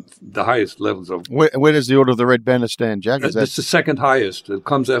highest levels of... Where does the Order of the Red Banner stand, Jack? It's the second highest. It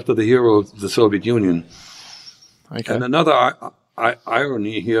comes after the hero of the Soviet Union. Okay. And another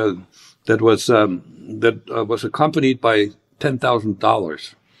irony here that was accompanied by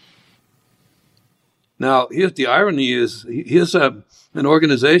 $10,000. Now, here's the irony: here's an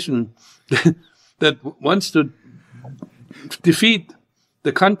organization that wants to defeat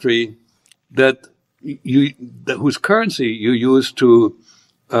the country whose currency you use to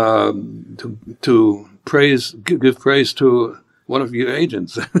give praise to one of your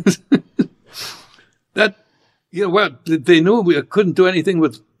agents. They knew we couldn't do anything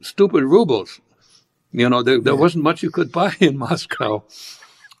with stupid rubles. You know, there wasn't much you could buy in Moscow.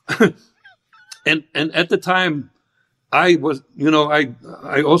 and at the time, I was,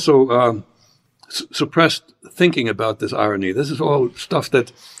 I also suppressed thinking about this irony. This is all stuff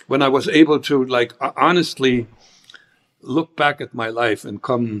that when I was able to honestly look back at my life and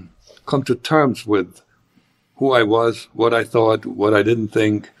come to terms with who I was, what I thought, what I didn't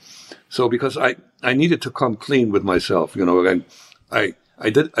think. So because I needed to come clean with myself, and I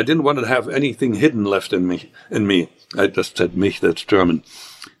didn't want to have anything hidden left in me. I just said mich, that's German.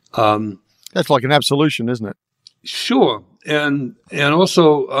 That's like an absolution, isn't it? Sure. And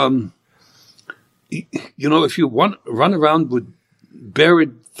also, if you run around with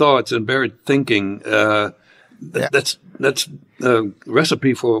buried thoughts and buried thinking, that's a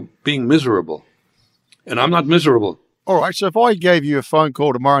recipe for being miserable. And I'm not miserable. All right. So if I gave you a phone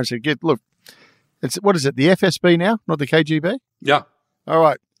call tomorrow and said, what is it, the FSB now, not the KGB? Yeah. All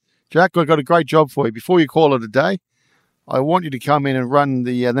right. Jack, I've got a great job for you. Before you call it a day, I want you to come in and run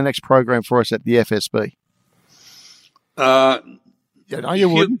the next program for us at the FSB. I know you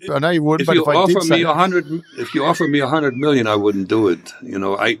wouldn't. If you offer me $100 million, I wouldn't do it.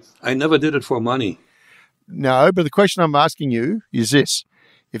 I never did it for money. No, but the question I'm asking you is this: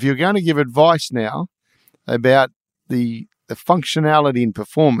 if you're going to give advice now about the functionality and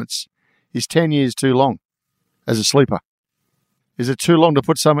performance, is 10 years too long as a sleeper? Is it too long to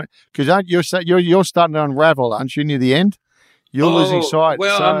put someone? Because you're starting to unravel, aren't you? Near the end, you're losing sight.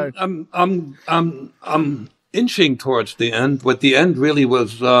 Well, I'm inching towards the end, but the end really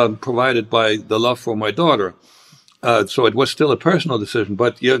was provided by the love for my daughter. So it was still a personal decision,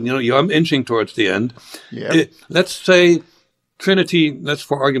 but I'm inching towards the end. Yeah. Let's say Trinity. Let's,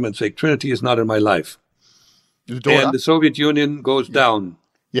 for argument's sake, Trinity is not in my life, and the Soviet Union goes down.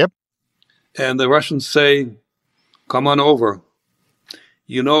 Yep. And the Russians say, "Come on over."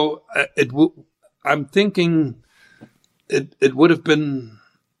 I'm thinking it would have been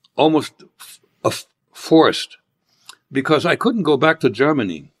almost forced, because I couldn't go back to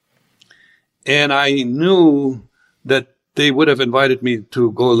Germany. And I knew that they would have invited me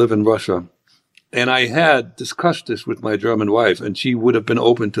to go live in Russia. And I had discussed this with my German wife, and she would have been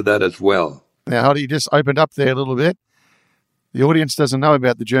open to that as well. Now, Hardy, you just opened up there a little bit. The audience doesn't know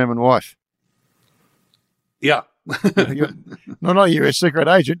about the German wife. Yeah. No, you're a secret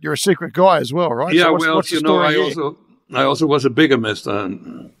agent. You're a secret guy as well, right? Yeah, so I also was a bigamist,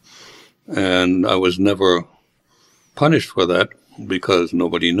 and I was never punished for that because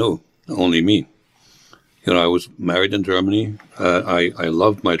nobody knew, only me. I was married in Germany. I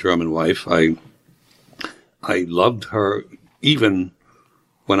loved my German wife. I loved her even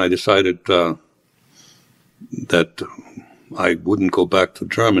when I decided that I wouldn't go back to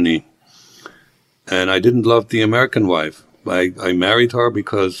Germany. And I didn't love the American wife. I married her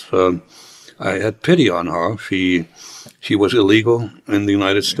because I had pity on her. She was illegal in the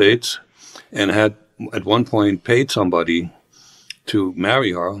United States and had at one point paid somebody to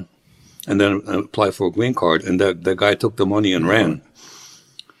marry her and then apply for a green card. And the guy took the money and ran.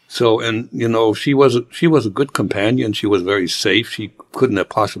 So, and she was a good companion. She was very safe. She couldn't have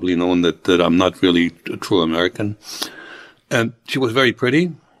possibly known that I'm not really a true American. And she was very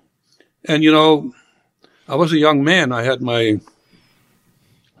pretty. And, I was a young man. I had my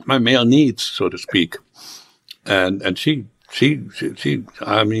male needs, so to speak, and she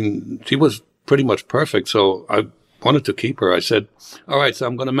I mean, she was pretty much perfect. So I wanted to keep her. I said, "All right, so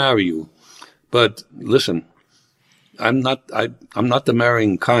I'm going to marry you, but listen, I'm not the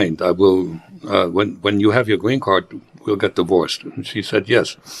marrying kind. I will when you have your green card, we'll get divorced." And she said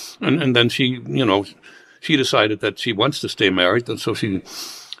yes, and then she she decided that she wants to stay married, and so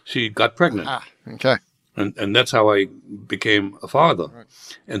she got pregnant. Okay. And that's how I became a father. Right.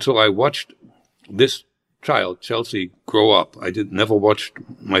 And so I watched this child, Chelsea, grow up. I never watched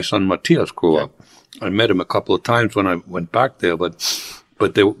my son Matthias grow up. I met him a couple of times when I went back there, but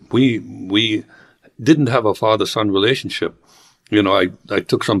we didn't have a father-son relationship. I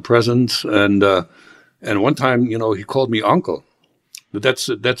took some presents, and one time, he called me uncle. But that's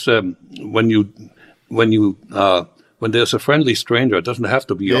when there's a friendly stranger, it doesn't have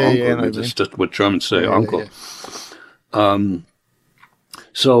to be your uncle. It's just what Germans say, uncle. Yeah.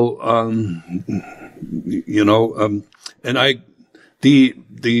 And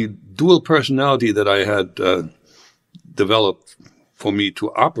the dual personality that I had developed for me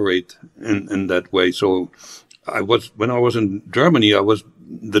to operate in that way. So when I was in Germany, I was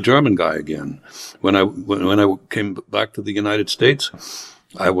the German guy again. When I came back to the United States,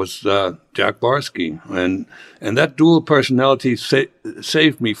 I was Jack Barsky, and that dual personality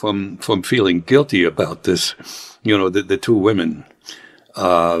saved me from feeling guilty about this. The two women.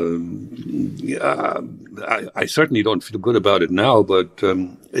 I certainly don't feel good about it now, but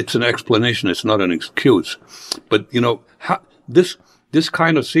it's an explanation. It's not an excuse. But this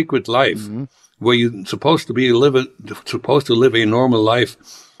kind of secret life, where you're supposed to live a normal life,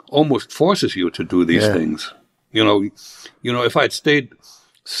 almost forces you to do these things. If I'd stayed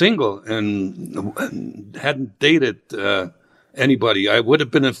single and hadn't dated anybody, I would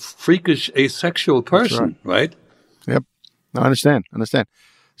have been a freakish asexual person, right? Yep. I understand.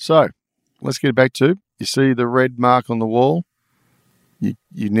 So let's get back to, you see the red mark on the wall. You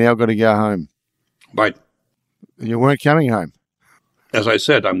now got to go home. Right. You weren't coming home. As I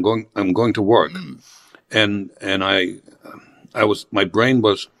said, I'm going to work. And my brain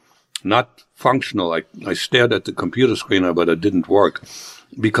was not functional. I stared at the computer screen, but it didn't work.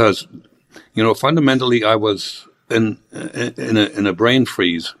 Because, fundamentally, I was in a brain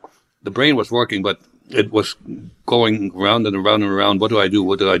freeze. The brain was working, but it was going round and around and around. What do I do?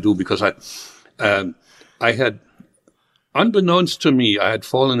 What did I do? Because I had, unbeknownst to me, I had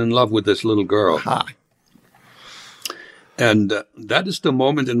fallen in love with this little girl. Ha. And that is the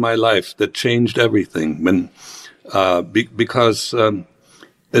moment in my life that changed everything. Because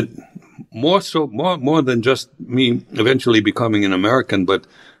it. More than just me eventually becoming an American, but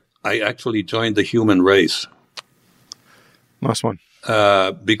I actually joined the human race. Nice one.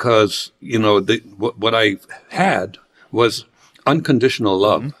 Because what I had was unconditional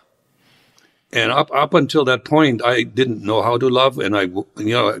love, and up until that point, I didn't know how to love, and I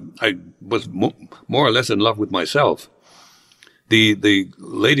was more or less in love with myself. The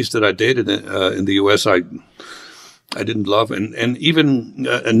ladies that I dated in the U.S., I didn't love, and even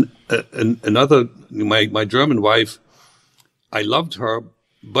another, my German wife, I loved her,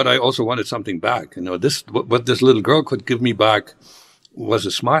 but I also wanted something back. What this little girl could give me back was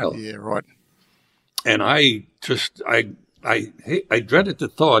a smile. Yeah, right. And I dreaded the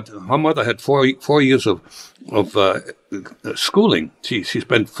thought. Her mother had four years of schooling. She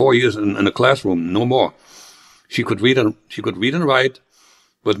spent 4 years in a classroom, no more. She could read and write,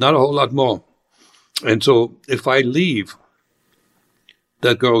 but not a whole lot more. And so if I leave,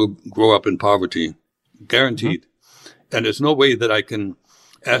 that girl will grow up in poverty, guaranteed. And there's no way that I can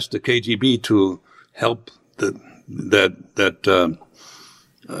ask the KGB to help to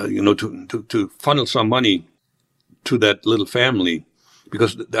funnel some money to that little family,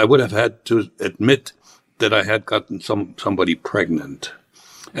 because I would have had to admit that I had gotten somebody pregnant.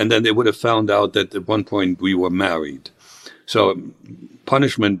 And then they would have found out that at one point we were married. So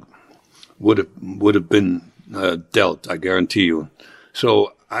punishment would have been dealt, I guarantee you.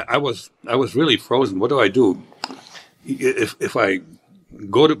 So I was really frozen. What do I do? If I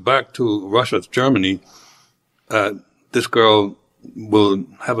go back to Russia, Germany, this girl will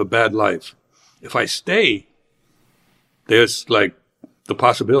have a bad life. If I stay, there's like the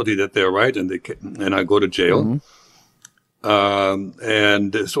possibility that they're right and I go to jail.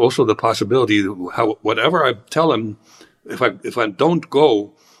 And there's also the possibility whatever I tell them, if I don't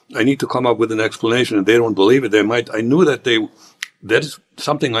go, I need to come up with an explanation, and they don't believe it. I knew that that is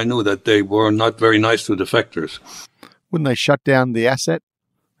something I knew, that they were not very nice to defectors. Wouldn't they shut down the asset?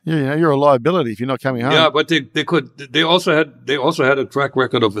 You're a liability if you're not coming home. Yeah, but they could. They also had a track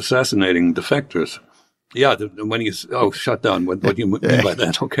record of assassinating defectors. Yeah, when you shut down. What do you mean by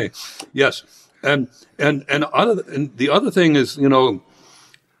that? Okay, yes, and the other thing is,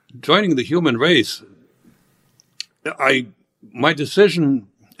 joining the human race. My decision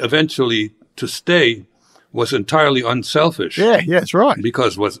eventually to stay was entirely unselfish. Yeah, that's right.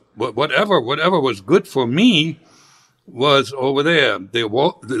 Because whatever was good for me was over there.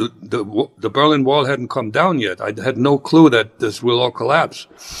 The Berlin Wall hadn't come down yet. I had no clue that this will all collapse.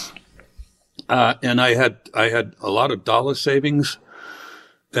 And I had a lot of dollar savings,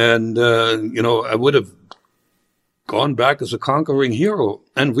 and I would have gone back as a conquering hero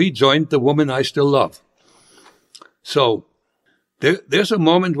and rejoined the woman I still love. So there's a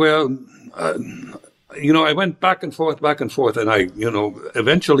moment where I went back and forth, and I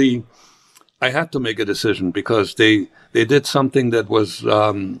eventually I had to make a decision because they did something that was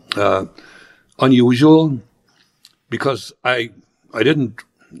unusual, because I didn't.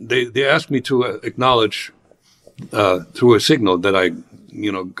 They asked me to acknowledge through a signal that I,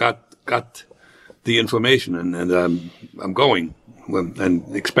 got the information, and I'm going,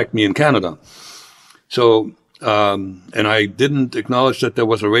 and expect me in Canada. So, and I didn't acknowledge that there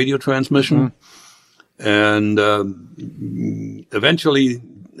was a radio transmission, and eventually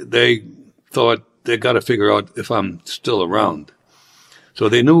they thought they got to figure out if I'm still around. So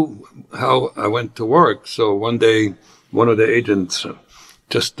they knew how I went to work. So one day, one of the agents.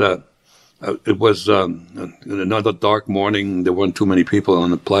 It was another dark morning. There weren't too many people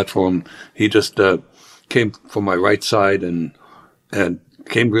on the platform. He just came from my right side and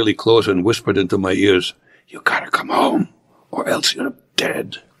came really close and whispered into my ears, "You gotta come home, or else you're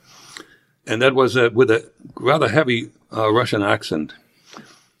dead." And that was with a rather heavy Russian accent.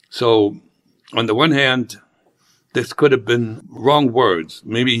 So, on the one hand, this could have been wrong words.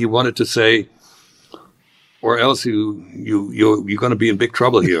 Maybe he wanted to say, "Or else you're going to be in big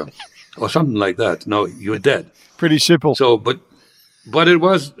trouble here," or something like that. No, you're dead. Pretty simple. So, but it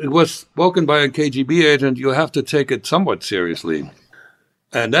was spoken by a KGB agent. You have to take it somewhat seriously,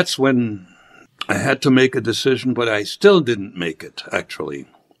 and that's when I had to make a decision. But I still didn't make it. Actually,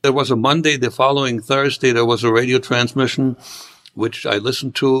 there was a Monday. The following Thursday, there was a radio transmission, which I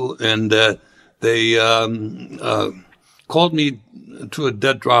listened to, and they called me to a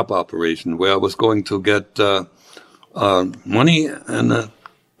dead drop operation where I was going to get money and a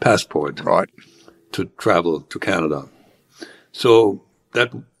passport to travel to Canada. So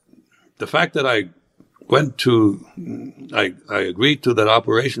the fact that I agreed to that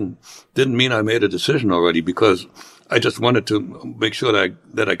operation didn't mean I made a decision already, because I just wanted to make sure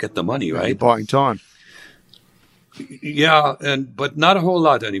that I get the money, right? You're buying time. Yeah, but not a whole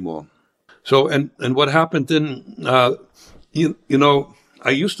lot anymore. So and what happened then? I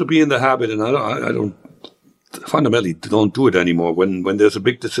used to be in the habit, and I don't fundamentally don't do it anymore. When there's a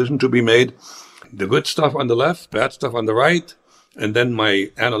big decision to be made, the good stuff on the left, bad stuff on the right, and then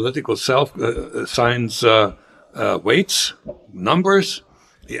my analytical self assigns weights, numbers.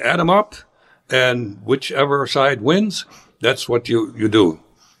 You add them up, and whichever side wins, that's what you do.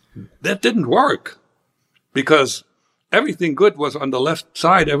 That didn't work, because everything good was on the left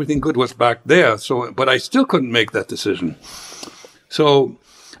side, everything good was back there. So, but I still couldn't make that decision. So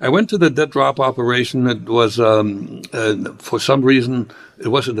I went to the dead drop operation. It was, for some reason, it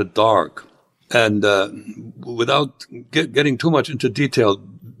was in the dark. And without getting too much into detail,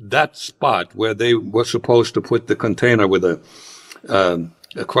 that spot where they were supposed to put the container with a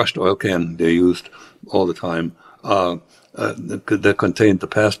crushed oil can they used all the time, that contained the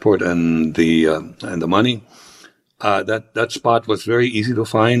passport and the money. That spot was very easy to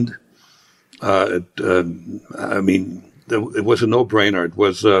find. It was a no-brainer. It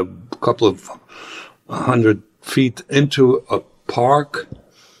was a couple of 100 feet into a park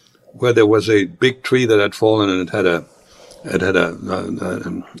where there was a big tree that had fallen, and it had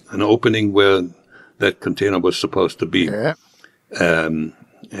an opening where that container was supposed to be. Yeah. And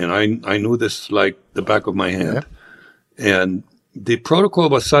I knew this like the back of my hand. Yeah. And the protocol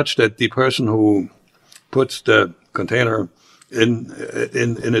was such that the person who puts the container in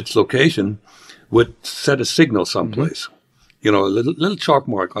its location would set a signal someplace. Mm-hmm. A little chalk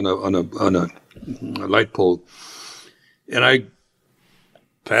mark on a light pole. And I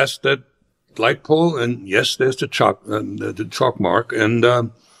passed that light pole, and yes, there's the chalk mark.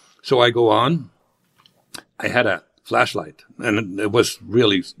 And so I go on. I had a flashlight, and it was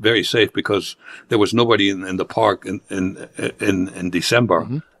really very safe because there was nobody in the park in December,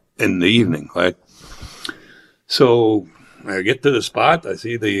 mm-hmm. in the evening, right? So I get to the spot. I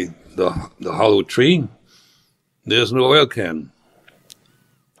see the hollow tree. There's no oil can.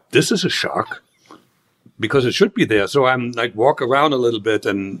 This is a shock, because it should be there. So I'm like walk around a little bit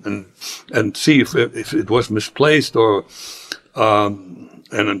and see if it was misplaced or,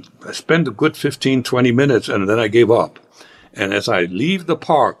 and I spent a good 15, 20 minutes and then I gave up. And as I leave the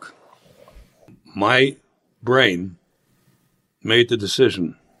park, my brain made the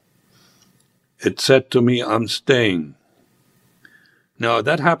decision. It said to me, I'm staying. Now,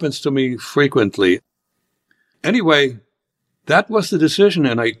 that happens to me frequently. Anyway, that was the decision,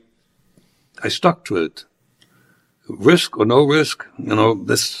 and I stuck to it. Risk or no risk,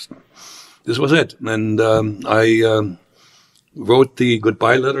 this was it. And I wrote the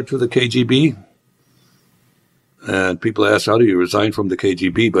goodbye letter to the KGB. And people asked, how do you resign from the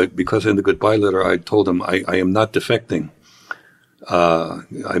KGB? But because in the goodbye letter, I told them I am not defecting.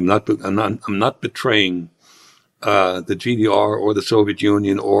 I'm not betraying the GDR or the Soviet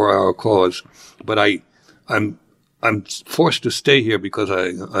Union or our cause, but I'm forced to stay here because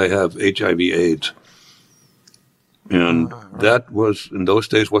I have HIV/AIDS, and that was in those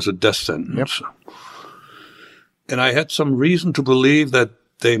days was a death sentence. Yep. And I had some reason to believe that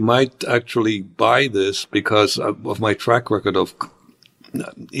they might actually buy this because of my track record of.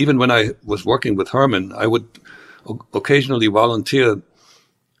 Even when I was working with Herman, I would occasionally volunteer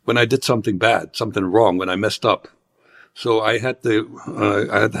when I did something bad, something wrong, when I messed up. So I had the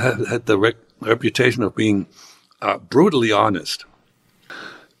reputation of being brutally honest,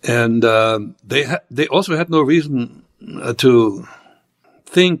 and they also had no reason to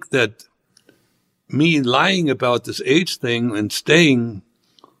think that me lying about this age thing and staying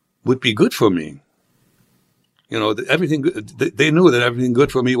would be good for me. Everything they knew that everything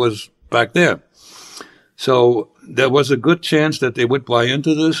good for me was back there. So there was a good chance that they would buy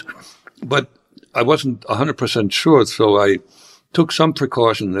into this, but I wasn't 100% sure. So I took some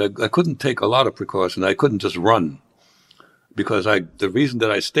precaution. I couldn't take a lot of precaution. I couldn't just run because the reason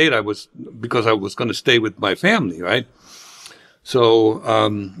that I stayed, because I was going to stay with my family, right? So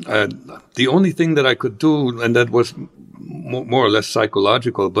the only thing that I could do, and that was more or less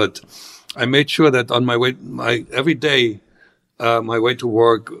psychological, but I made sure that on my way, every day, my way to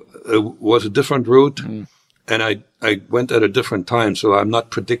work was a different route, and I went at a different time, so I'm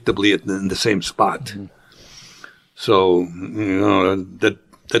not predictably in the same spot. So that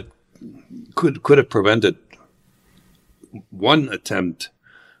could have prevented one attempt,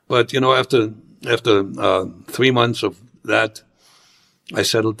 but after 3 months of that, I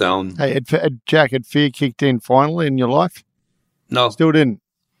settled down. Hey, Jack, had fear kicked in finally in your life? No, still didn't.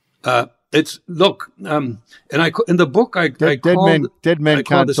 And in the book I called dead men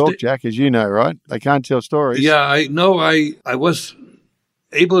can't talk, Jack, as you know, right? They can't tell stories. Yeah, I know. I was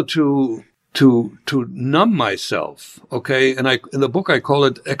able to numb myself. Okay, and in the book I call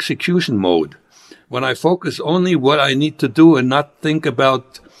it execution mode, when I focus only what I need to do and not think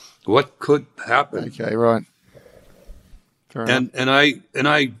about what could happen. Okay, right. And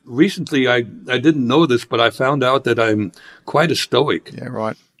I recently I didn't know this, but I found out that I'm quite a stoic. Yeah,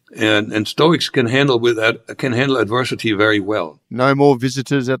 right. And Stoics can handle adversity very well. No more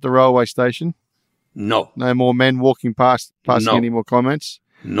visitors at the railway station? No. No more men walking past passing any more comments?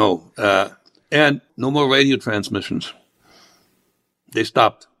 No. And no more radio transmissions. They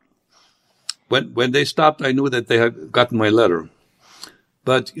stopped. When they stopped, I knew that they had gotten my letter.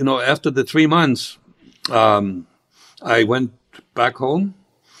 But, after the 3 months, I went back home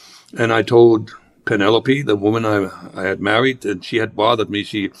and I told Penelope, the woman I had married, and she had bothered me.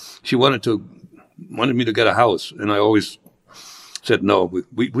 She wanted me to get a house, and I always said no.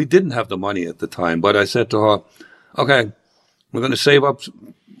 We didn't have the money at the time, but I said to her, "Okay, we're going to save up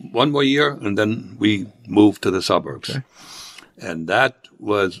 1 more year, and then we move to the suburbs." Okay. And that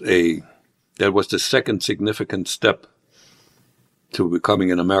was the second significant step to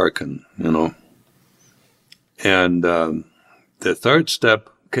becoming an American, And the third step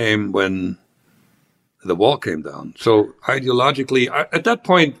came when the wall came down. So ideologically, at that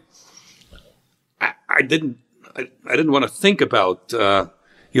point, I didn't want to think about,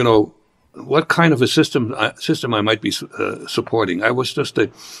 what kind of a system I might be supporting. I was just a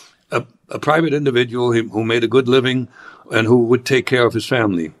private individual who made a good living and who would take care of his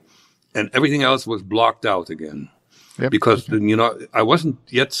family, and everything else was blocked out again. Yep. Because I wasn't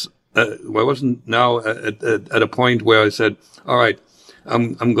yet. I wasn't now at a point where I said, "All right,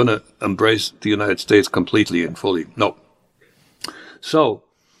 I'm going to embrace the United States completely and fully." No. So,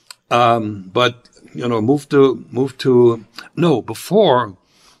 but before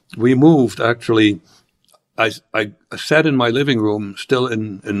we moved, actually, I sat in my living room, still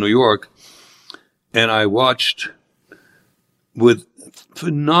in New York, and I watched with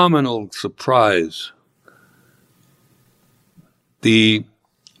phenomenal surprise the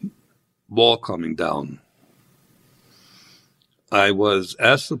wall coming down. I was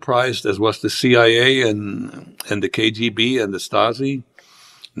as surprised as was the CIA and the KGB and the Stasi.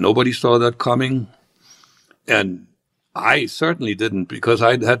 Nobody saw that coming. And I certainly didn't, because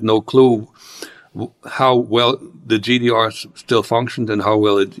I had no clue how well the GDR still functioned and how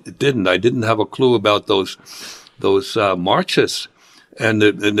well it didn't. I didn't have a clue about those marches and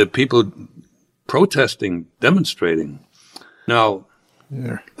the people protesting, demonstrating. Now,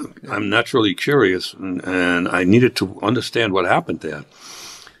 I'm naturally curious, and I needed to understand what happened there.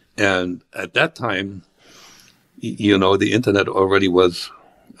 And at that time, the internet already was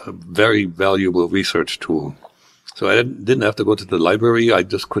a very valuable research tool. So I didn't have to go to the library. I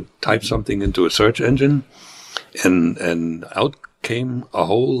just could type something into a search engine, and out came a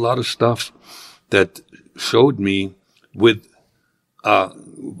whole lot of stuff that showed me with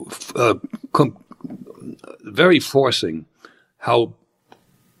very forcing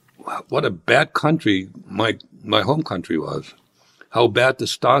what a bad country my home country was, how bad the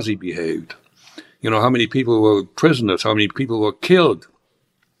Stasi behaved, how many people were prisoners, how many people were killed.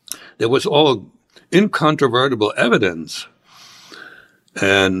 There was all incontrovertible evidence.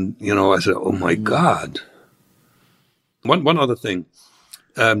 And, I said, oh my God. One other thing.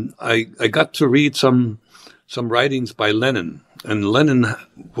 I got to read some writings by Lenin. And Lenin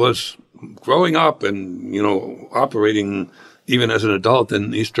was growing up and, operating even as an adult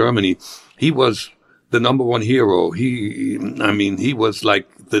in East Germany. He was the number one hero. He was like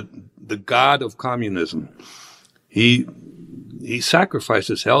the god of communism. He sacrificed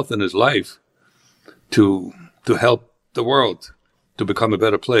his health and his life to help the world to become a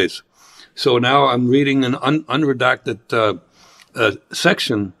better place. So now I'm reading an unredacted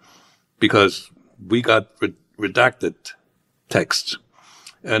section, because we got redacted texts.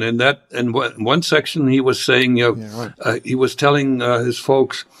 And in one section, he was saying, he was telling his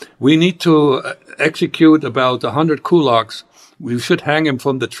folks, we need to execute about 100 kulaks. We should hang him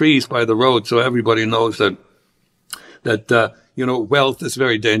from the trees by the road, so everybody knows that wealth is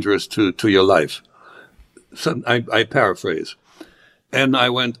very dangerous to your life. So I paraphrase. And I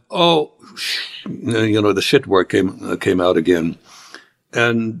went, the shit word came out again.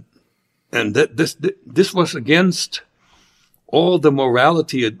 And this was against all the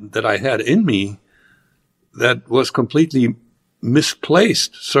morality that I had in me that was completely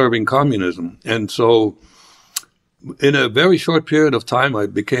misplaced serving communism. And so in a very short period of time, I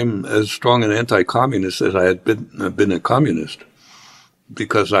became as strong an anti-communist as I had been a communist,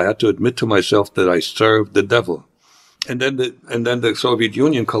 because I had to admit to myself that I served the devil. And then the Soviet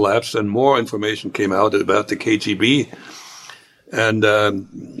Union collapsed, and more information came out about the KGB, and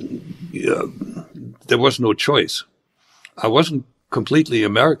there was no choice. I wasn't completely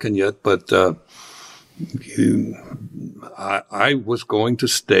American yet, but I was going to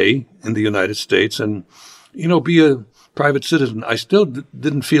stay in the United States and, be a private citizen. I still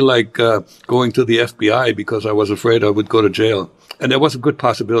didn't feel like going to the FBI, because I was afraid I would go to jail. And there was a good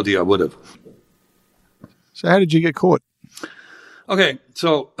possibility I would have. So how did you get caught? Okay,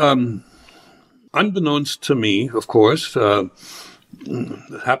 so unbeknownst to me, of course, it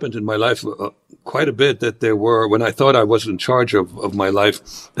happened in my life quite a bit that there were, when I thought I was in charge of my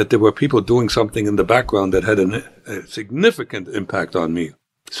life, that there were people doing something in the background that had a significant impact on me.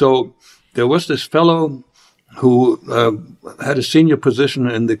 So there was this fellow who had a senior position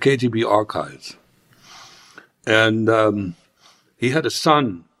in the KGB archives. And he had a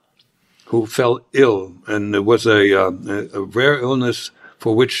son who fell ill, and it was a rare illness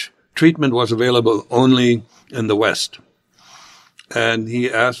for which treatment was available only in the West. And he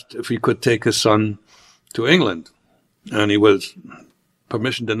asked if he could take his son to England, and he was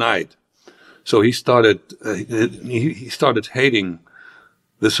permission denied. So he started hating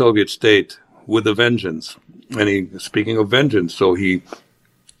the Soviet state with a vengeance. And speaking of vengeance, so he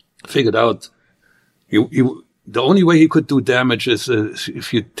figured out the only way he could do damage is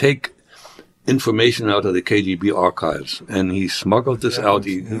if you take information out of the KGB archives. And he smuggled this out.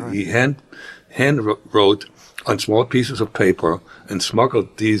 He hand wrote on small pieces of paper and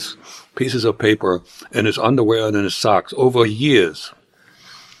smuggled these pieces of paper in his underwear and in his socks over years.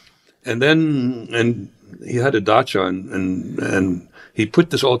 And he had a dacha, and he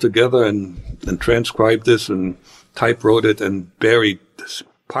put this all together and transcribed this and typewrote it and buried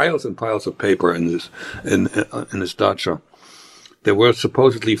piles and piles of paper in his dacha. There were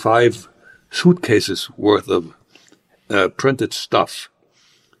supposedly 5 suitcases worth of printed stuff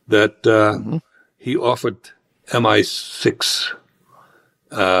that he offered MI6.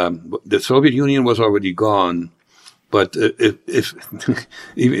 The Soviet Union was already gone, but if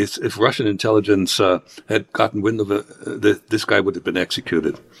Russian intelligence had gotten wind of this guy would have been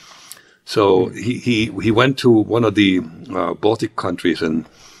executed. So he went to one of the Baltic countries and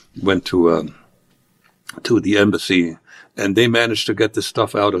went to the embassy, and they managed to get this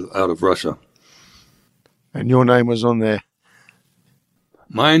stuff out of Russia. And your name was on there.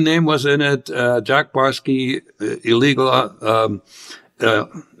 My name was in it. Jack Barsky, illegal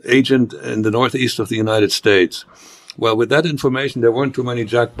agent in the northeast of the United States. Well, with that information, there weren't too many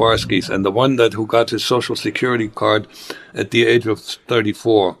Jack Barskys, and the one who got his Social Security card at the age of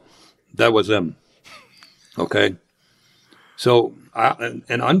 34, that was him. Okay? So, and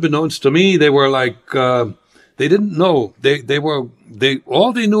unbeknownst to me, they were like, they didn't know.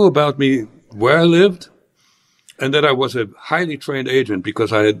 All they knew about me, where I lived, and that I was a highly trained agent,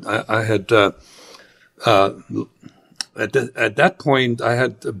 because I had at that point, I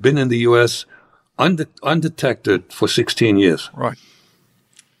had been in the U.S. undetected for 16 years. Right.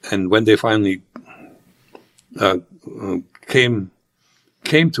 And when they finally came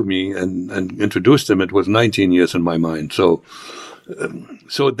to me and introduced them, it was 19 years in my mind. So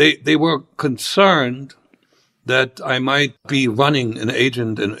they were concerned that I might be running an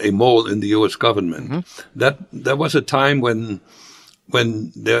agent and a mole in the U.S. government. Mm-hmm. That was a time when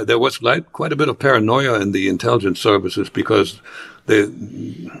there was quite a bit of paranoia in the intelligence services, because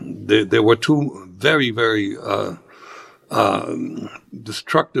there were two very, very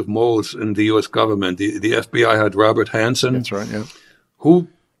destructive moles in the U.S. government. The FBI had Robert Hansen. That's right, yeah. Who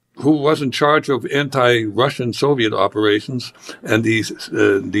was in charge of anti-Russian Soviet operations, and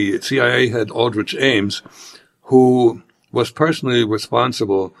the CIA had Aldrich Ames, who was personally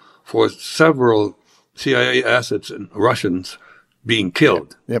responsible for several CIA assets and Russians being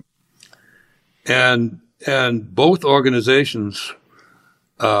killed. Yep. And both organizations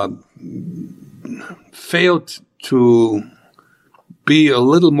failed to be a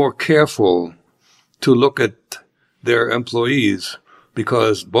little more careful to look at their employees,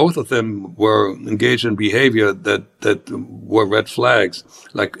 because both of them were engaged in behavior that were red flags.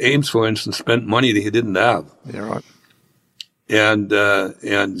 Like Ames, for instance, spent money that he didn't have. Yeah, right. And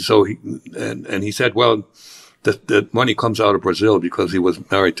so he said, well, that money comes out of Brazil, because he was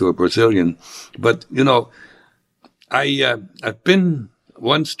married to a Brazilian. But, you know, I've been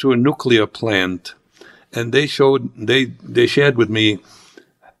once to a nuclear plant, and they shared with me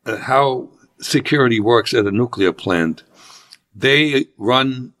how security works at a nuclear plant. They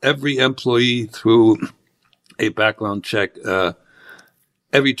run every employee through a background check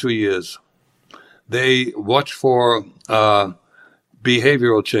every 2 years. They watch for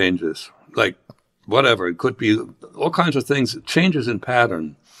behavioral changes, like whatever. It could be all kinds of things, changes in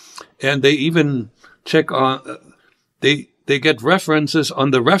pattern. And they even check on, they get references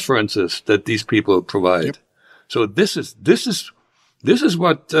on the references that these people provide. Yep. So this is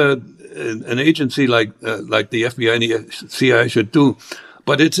what an agency like the FBI and the CIA should do.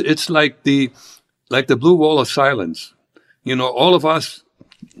 But it's like the blue wall of silence. You know, all of us,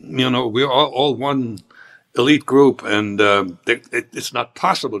 you know, we're all one elite group, and it's not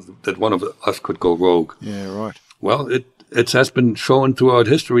possible that one of us could go rogue. Yeah, right. Well, it has been shown throughout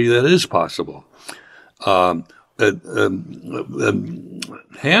history that it is possible.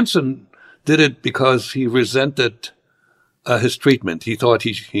 Hansen did it because he resented his treatment. He thought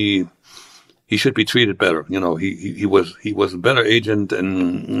he should be treated better. You know, he was a better agent,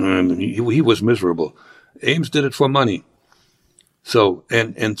 and he was miserable. Ames did it for money. So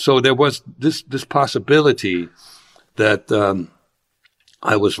and so there was this possibility that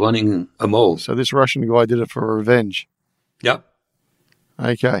I was running a mole. So this Russian guy did it for revenge. Yep.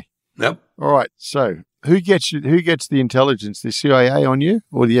 Okay. Yep. All right. So who gets the intelligence? The CIA on you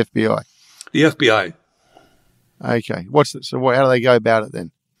or the FBI? The FBI. Okay. How do they go about it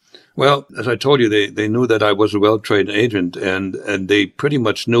then? Well, as I told you, they knew that I was a well-trained agent, and they pretty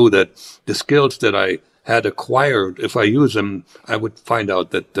much knew that the skills that I had acquired, if I use them, I would find out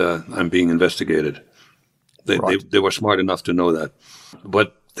that I'm being investigated. They were smart enough to know that.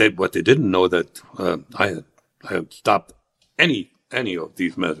 But what they didn't know that I had stopped any of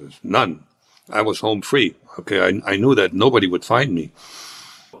these measures. None. I was home free. Okay, I knew that nobody would find me.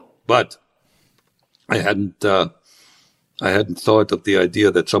 But I hadn't thought of the idea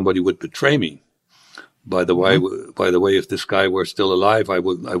that somebody would betray me. By the way, if this guy were still alive, I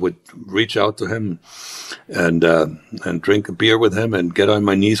would reach out to him and drink a beer with him and get on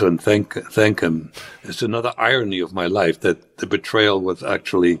my knees and thank him. It's another irony of my life that the betrayal was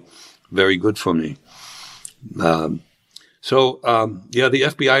actually very good for me. The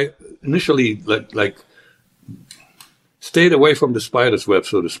FBI initially like stayed away from the spider's web,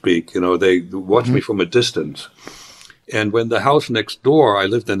 so to speak. You know, they watched me from a distance. And when the house next door, I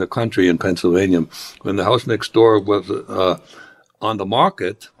lived in the country in Pennsylvania, when the house next door was on the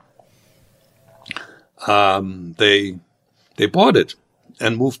market, they bought it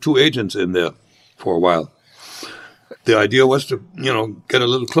and moved 2 agents in there for a while. The idea was to, get a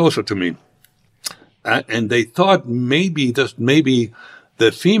little closer to me. And they thought maybe, just maybe,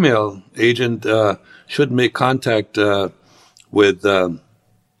 the female agent should make contact with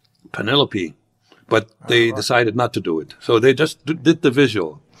Penelope, but they decided not to do it. So they just did the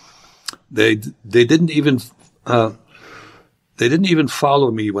visual. They didn't even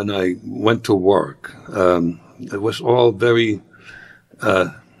follow me when I went to work. It was all very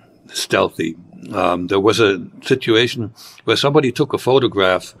stealthy. There was a situation where somebody took a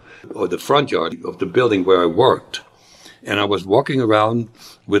photograph of the front yard of the building where I worked, and I was walking around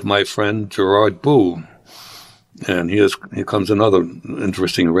with my friend Gerard Boo. And here comes another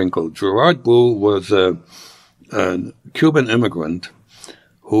interesting wrinkle. Gerard Boo was a Cuban immigrant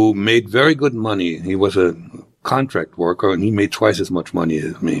who made very good money. He was a contract worker, and he made twice as much money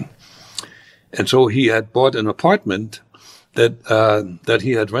as me. And so he had bought an apartment that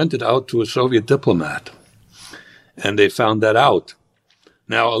he had rented out to a Soviet diplomat. And they found that out.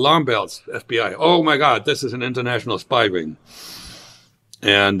 Now, alarm bells, FBI. Oh, my God, this is an international spy ring.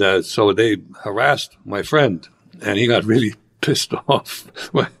 And so they harassed my friend, and he got really pissed off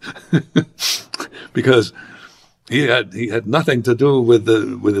because he had nothing to do with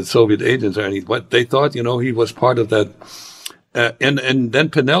the Soviet agents or anything. What they thought, he was part of that. And then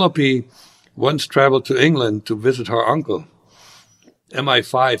Penelope once traveled to England to visit her uncle.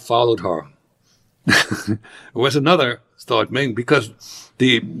 MI5 followed her. It was another thought, because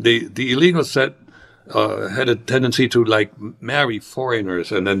the illegal set had a tendency to marry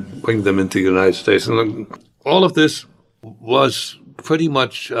foreigners and then bring them into the United States. And all of this was pretty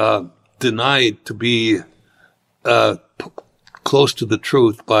much denied to be close to the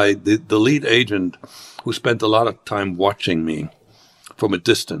truth by the lead agent, who spent a lot of time watching me from a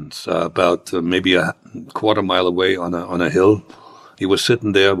distance, about maybe a quarter mile away on a hill. He was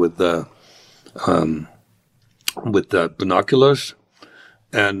sitting there with binoculars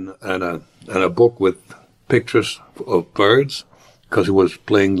and a book with pictures of birds, because he was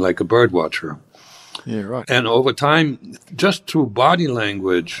playing like a bird watcher. Yeah, right. And over time, just through body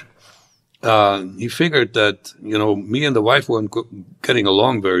language, he figured that me and the wife weren't getting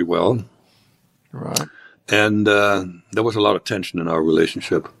along very well. Right. And there was a lot of tension in our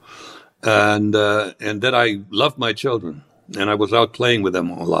relationship, and that I loved my children, and I was out playing with them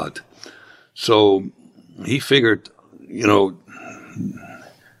a lot. So he figured,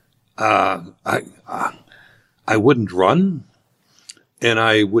 I wouldn't run, and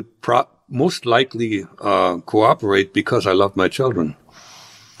I would most likely cooperate because I loved my children.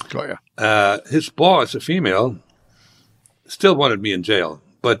 Got ya. His boss, a female, still wanted me in jail,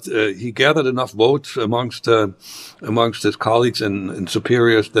 but he gathered enough votes amongst his colleagues and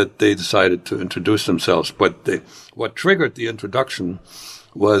superiors that they decided to introduce themselves. But what triggered the introduction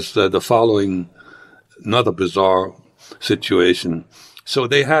was the following, another bizarre situation. So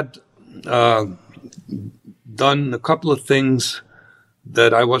they had done a couple of things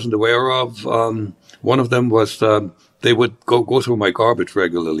that I wasn't aware of. One of them was they would go through my garbage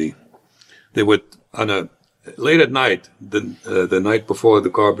regularly. They would, late at night, the night before the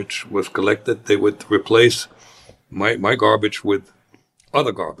garbage was collected, they would replace my garbage with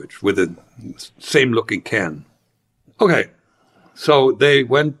other garbage, with the same looking can. Okay, so they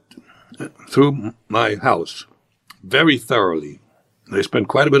went through my house very thoroughly. They spent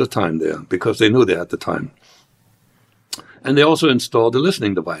quite a bit of time there because they knew they had the time. And they also installed a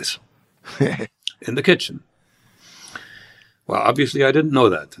listening device in the kitchen. Well, obviously I didn't know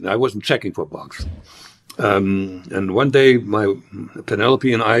that. I wasn't checking for bugs. And one day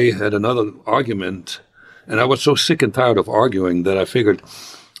Penelope and I had another argument, and I was so sick and tired of arguing that I figured,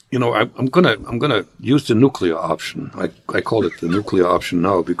 I'm gonna use the nuclear option. I call it the nuclear option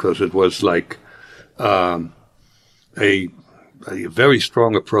now because it was like a very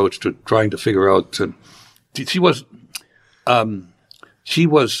strong approach to trying to figure out. She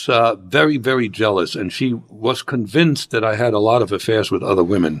was very, very jealous, and she was convinced that I had a lot of affairs with other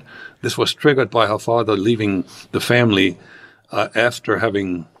women. This was triggered by her father leaving the family after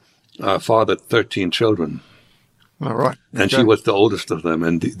having fathered 13 children. All right. And she was the oldest of them,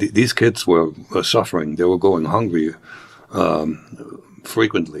 and these kids were suffering. They were going hungry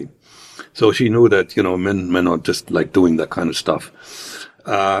frequently. So she knew that, men are just like doing that kind of stuff.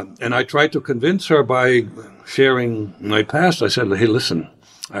 And I tried to convince her by sharing my past. I said, "Hey, listen,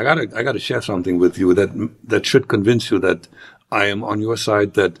 I gotta share something with you that should convince you that I am on your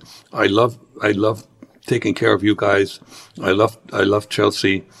side. That I love taking care of you guys. I love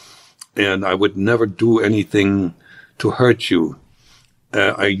Chelsea, and I would never do anything to hurt you.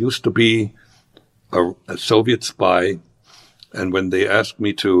 I used to be a Soviet spy. And when they asked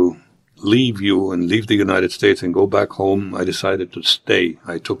me to leave you and leave the United States and go back home, I decided to stay.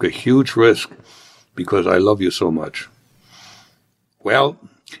 I took a huge risk because I love you so much. Well,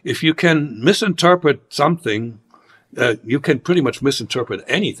 if you can misinterpret something, you can pretty much misinterpret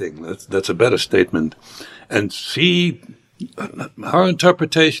anything. That's a better statement. And her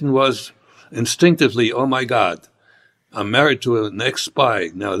interpretation was instinctively, oh my God, I'm married to an ex-spy.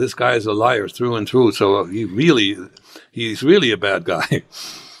 Now, this guy is a liar through and through, so he's really a bad guy.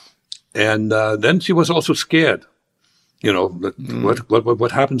 And then she was also scared.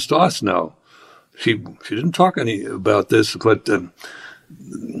 What happens to us now? She didn't talk any about this, but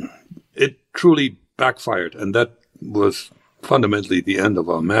it truly backfired, and that was fundamentally the end of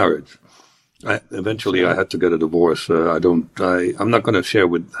our marriage. Eventually, I had to get a divorce. I'm not going to share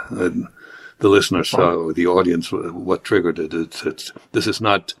with the listeners or the audience what triggered it. This is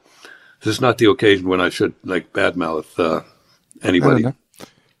not the occasion when I should badmouth anybody.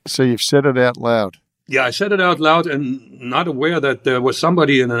 So you've said it out loud. Yeah, I said it out loud and not aware that there was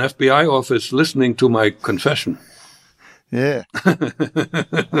somebody in an FBI office listening to my confession. Yeah.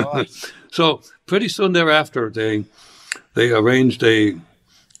 Right. So pretty soon thereafter, they arranged a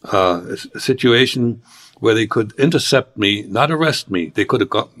situation where they could intercept me, not arrest me. They could have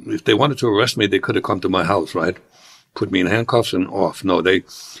if they wanted to arrest me, they could have come to my house, right? Put me in handcuffs and off. No, they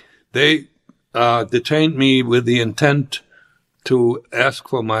detained me with the intent to ask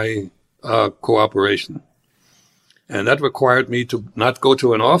for my cooperation. And that required me to not go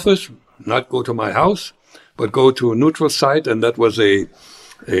to an office, not go to my house, but go to a neutral site, and that was a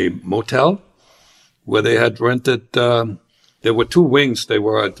motel where they had rented. There were two wings. They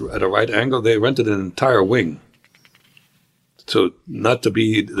were at a right angle. They rented an entire wing, so not to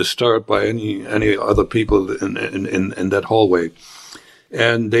be disturbed by any other people in that hallway.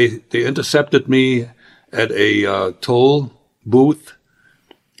 And they intercepted me at a toll booth,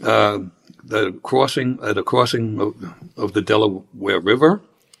 at a crossing of the Delaware River.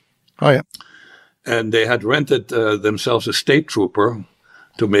 Oh yeah. And they had rented themselves a state trooper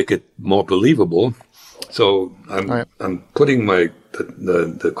to make it more believable. So I'm putting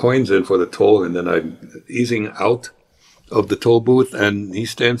the coins in for the toll, and then I'm easing out of the toll booth, and he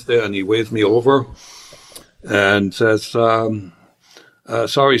stands there and he waves me over and says,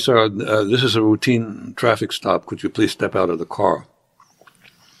 sorry, sir, this is a routine traffic stop. Could you please step out of the car?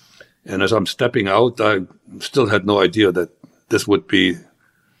 And as I'm stepping out, I still had no idea that this would be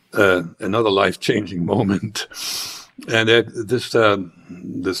another life-changing moment. And the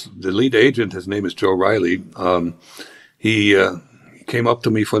lead agent, his name is Joe Riley. He came up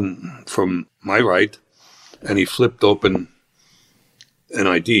to me from my right, and he flipped open an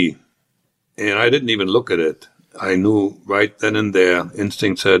ID, and I didn't even look at it. I knew right then and there.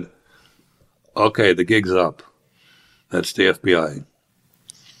 Instinct said, "Okay, the gig's up. That's the FBI."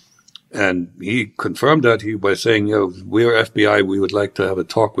 And he confirmed that by saying, "We're FBI. We would like to have a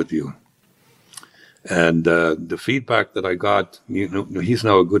talk with you." And the feedback that I got, he's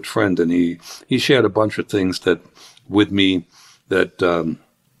now a good friend, and he shared a bunch of things with me that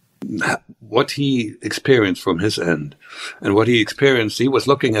what he experienced from his end, and what he experienced, he was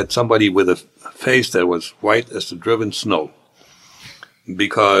looking at somebody with a face that was white as the driven snow,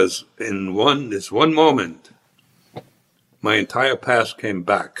 because in this one moment, my entire past came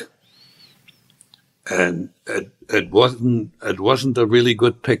back. And it wasn't a really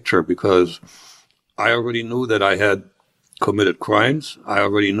good picture, because I already knew that I had committed crimes. I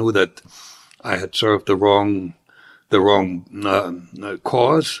already knew that I had served the wrong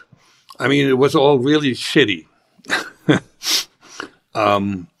cause. I mean, it was all really shitty.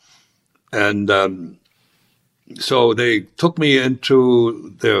 So they took me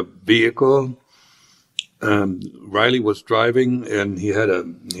into their vehicle. Riley was driving, and he had a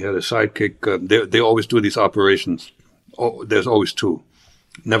sidekick. They always do these operations. Oh, there's always two,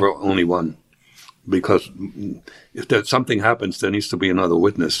 never only one, because if something happens, there needs to be another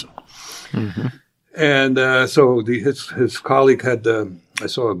witness. Mm-hmm. And so his colleague had. I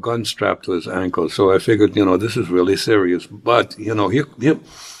saw a gun strapped to his ankle, so I figured, this is really serious. But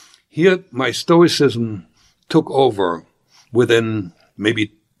here my stoicism took over within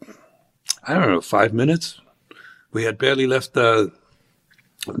maybe, I don't know, 5 minutes. We had barely left the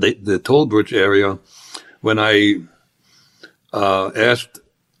toll bridge area when I asked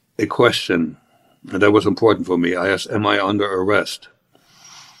a question, and that was important for me. I asked, "Am I under arrest?"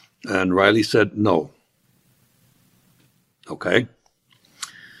 And Riley said, "No." Okay.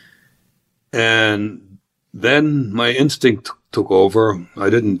 And then my instinct took over. I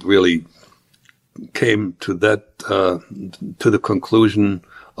didn't really came to the conclusion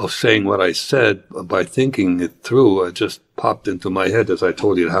of saying what I said by thinking it through. It just popped into my head, as I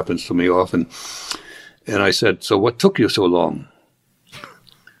told you, it happens to me often. And I said, "So what took you so long?"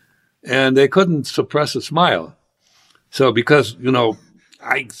 And they couldn't suppress a smile. So because,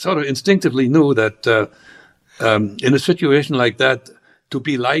 I sort of instinctively knew that in a situation like that, to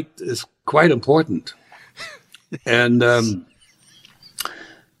be liked is quite important. And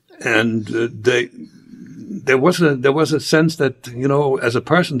there was a sense that, as a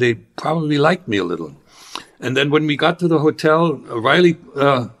person, they probably liked me a little. And then when we got to the hotel, Riley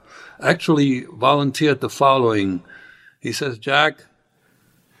actually volunteered the following. He says, "Jack,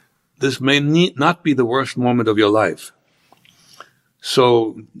 this may not be the worst moment of your life."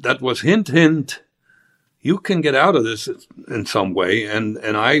 So that was hint, hint. You can get out of this in some way. And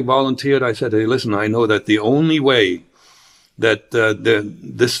I volunteered. I said, "Hey, listen, I know that the only way that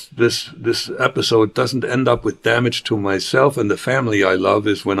this episode doesn't end up with damage to myself and the family I love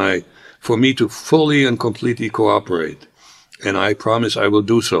is for me to fully and completely cooperate. And I promise I will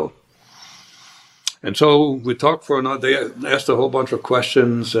do so." And so we talked for another, they asked a whole bunch of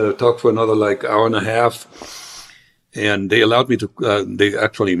questions, talked for another hour and a half. And they allowed me to, they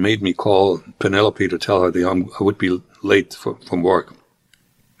actually made me call Penelope to tell her I would be late from work.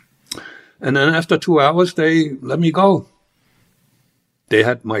 And then after 2 hours, they let me go. They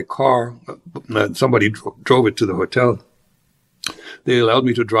had my car, somebody drove it to the hotel. They allowed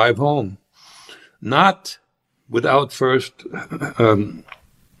me to drive home, not without first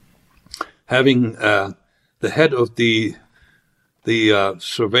having the head of the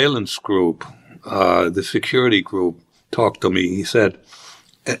surveillance group, the security group, talk to me. He said,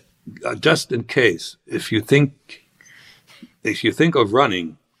 "Just in case, if you think of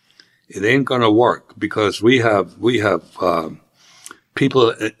running, it ain't gonna work because we have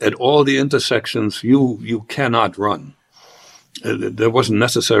people at all the intersections. You cannot run." That wasn't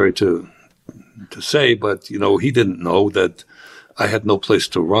necessary to say, but he didn't know that I had no place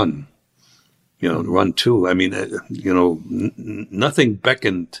to run. Run to. I mean, nothing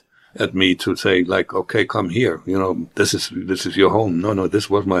beckoned at me to say "Okay, come here. This is your home." No, this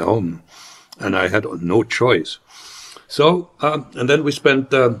was my home, and I had no choice. So, and then we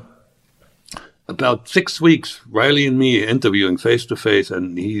spent about 6 weeks, Riley and me, interviewing face to face,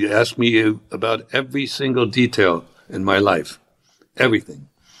 and he asked me about every single detail in my life, everything.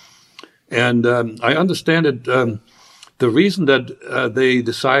 And I understand it. The reason that they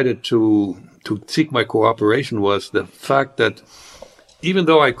decided to seek my cooperation was the fact that even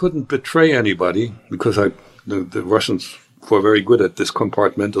though I couldn't betray anybody, because the Russians were very good at this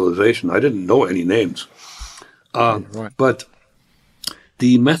compartmentalization, I didn't know any names. Right. But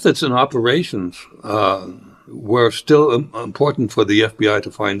the methods and operations were still important for the FBI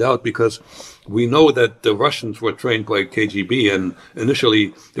to find out, because we know that the Russians were trained by KGB, and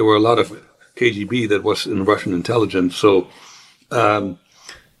initially there were a lot of KGB that was in Russian intelligence. So, and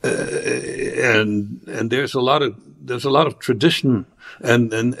there's a lot of tradition,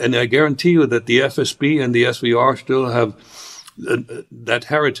 and I guarantee you that the FSB and the SVR still have that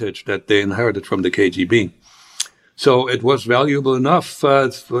heritage that they inherited from the KGB. So it was valuable enough,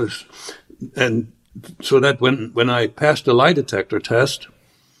 and so that when I passed the lie detector test,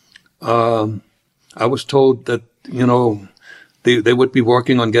 I was told that they would be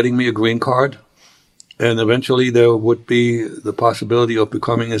working on getting me a green card, and eventually there would be the possibility of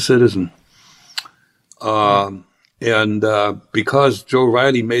becoming a citizen. And because Joe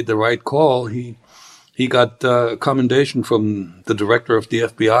Riley made the right call, he got a commendation from the director of the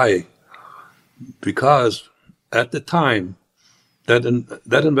FBI, because at the time, that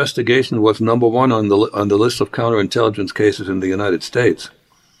investigation was number one on the list of counterintelligence cases in the United States.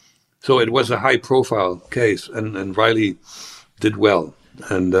 So it was a high-profile case, and Riley did well,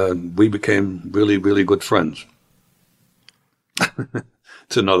 and we became really, really good friends.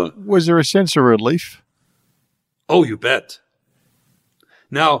 It's another. Was there a sense of relief? Oh, you bet.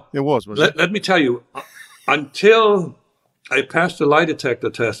 Now, it was. Let me tell you, until I passed the lie detector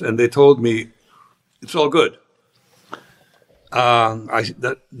test, and they told me it's all good.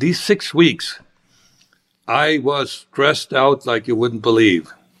 These 6 weeks, I was stressed out like you wouldn't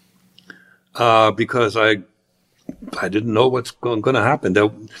believe, because I didn't know what's going to happen.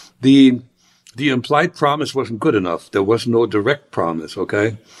 The implied promise wasn't good enough. There was no direct promise,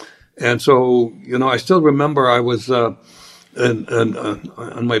 okay? And so, I still remember I was on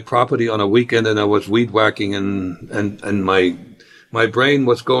my property on a weekend, and I was weed whacking, and my brain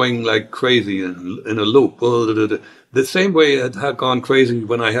was going like crazy in a loop. The same way it had gone crazy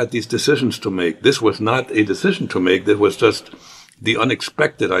when I had these decisions to make. This was not a decision to make. That was just the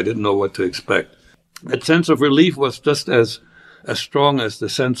unexpected. I didn't know what to expect. that sense of relief was just as strong as the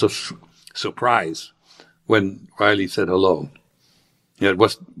sense of surprise when Riley said hello. Yeah, it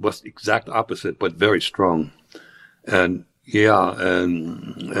was the exact opposite, but very strong. And yeah,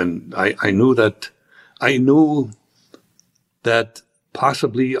 and I knew that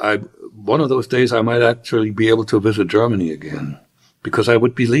possibly one of those days I might actually be able to visit Germany again, because I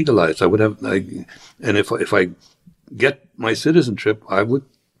would be legalized. I would have, and if I get my citizenship, I would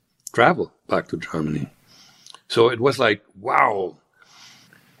travel back to Germany. So it was like, wow.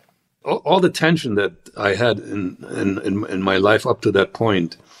 All the tension that I had in my life up to that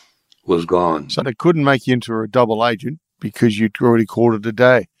point was gone. So they couldn't make you into a double agent because you'd already called it a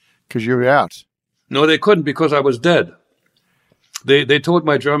day, because you were out. No, they couldn't, because I was dead. They told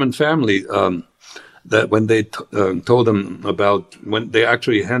my German family that when they told them about, when they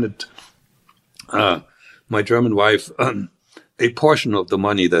actually handed my German wife a portion of the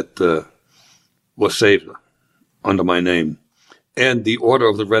money that was saved under my name. And the Order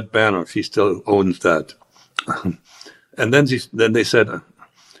of the Red Banner, she still owns that. And then they said,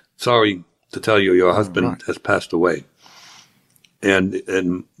 sorry to tell you, your husband has passed away. And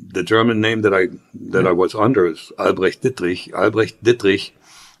the German name that I was under is Albrecht Dittrich. Albrecht Dittrich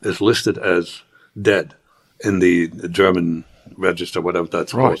is listed as dead in the German register, whatever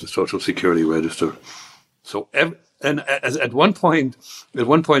that's called, the Social Security register. So, at one point,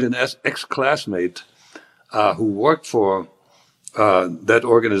 an ex-classmate who worked for that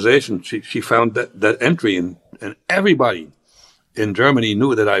organization, she found that entry, and everybody in Germany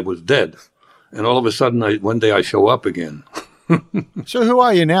knew that I was dead. And all of a sudden, one day I show up again. So who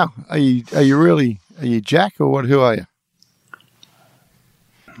are you now? Are you Jack, or what? Who are you?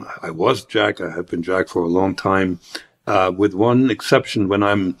 I was Jack. I have been Jack for a long time, with one exception. When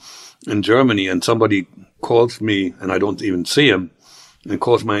I'm in Germany and somebody calls me and I don't even see him and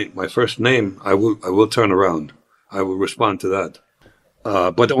calls my first name, I will turn around. I will respond to that,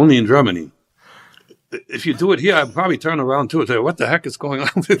 but only in Germany. If you do it here, I'd probably turn around too and say, "What the heck is going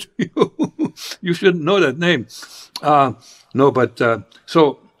on with you? You shouldn't know that name." No, but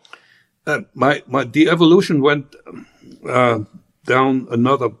so the evolution went down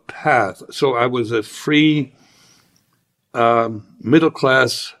another path. So I was a free, middle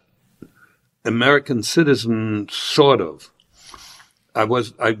class American citizen, sort of. I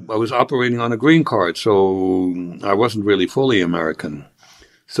was operating on a green card, so I wasn't really fully American.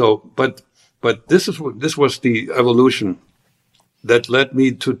 So, but this was the evolution that led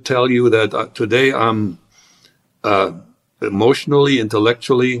me to tell you that today I'm emotionally,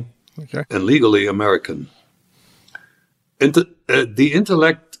 intellectually, and legally American. The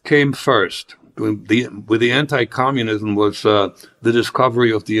intellect came first. With the anti-communism was the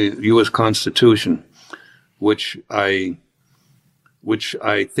discovery of the U.S. Constitution, which I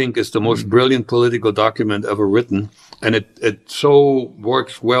think is the most brilliant political document ever written, and it so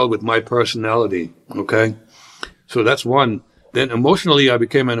works well with my personality. Okay, so that's one. Then emotionally, I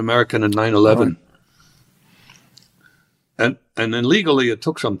became an American in 9/11. And then legally, it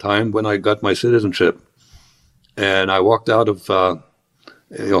took some time when I got my citizenship. And I walked out of a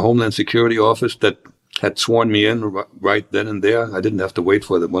Homeland Security office that had sworn me in right then and there. I didn't have to wait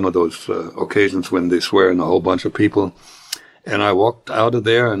for one of those occasions when they swear in a whole bunch of people. And I walked out of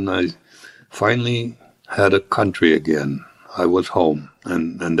there, and I finally had a country again. I was home,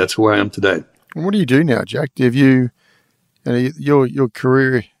 and that's where I am today. And what do you do now, Jack? Your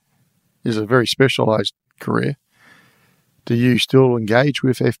career is a very specialized career. Do you still engage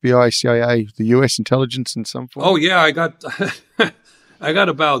with FBI, CIA, the U.S. intelligence in some form? Oh yeah, I got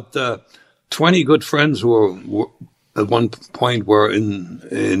about 20 good friends who at one point were in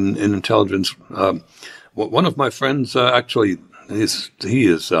intelligence. One of my friends actually he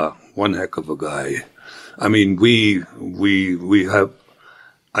is one heck of a guy. I mean, we have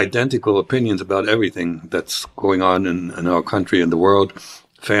identical opinions about everything that's going on in our country and the world,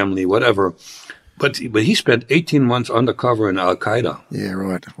 family, whatever. But he spent 18 months undercover in Al-Qaeda. Yeah,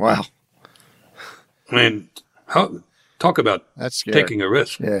 right. Wow. I mean, talk about taking a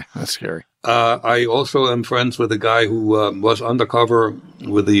risk. Yeah, that's scary. I also am friends with a guy who was undercover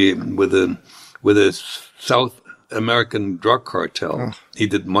with a South American drug cartel. Oh. He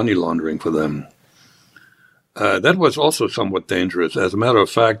did money laundering for them. That was also somewhat dangerous. As a matter of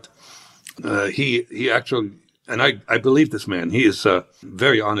fact, he actually... And I believe this man. He is a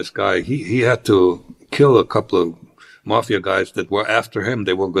very honest guy. He had to kill a couple of mafia guys that were after him.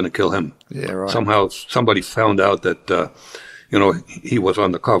 They weren't going to kill him. Yeah, right. Somehow somebody found out that, he was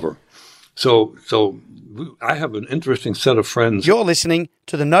undercover. So I have an interesting set of friends. You're listening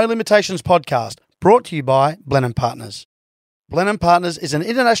to the No Limitations podcast, brought to you by Blenheim Partners. Blenheim Partners is an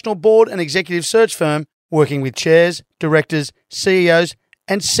international board and executive search firm working with chairs, directors, CEOs,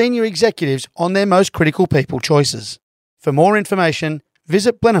 and senior executives on their most critical people choices. For more information,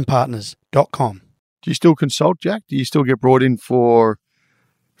 visit blenheimpartners.com. Do you still consult, Jack? Do you still get brought in from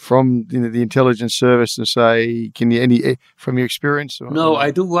the intelligence service to say, can you from your experience? Or, no,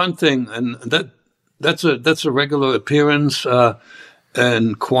 I do one thing, and that's a regular appearance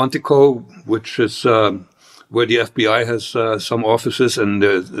in Quantico, which is where the FBI has some offices, and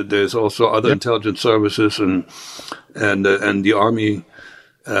there's also other intelligence services and the Army,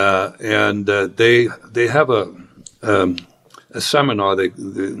 and they have a seminar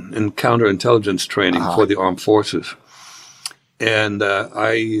in counterintelligence training for the armed forces. And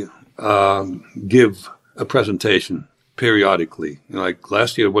I give a presentation periodically. Like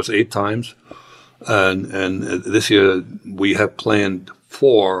last year it was 8 times, and this year we have planned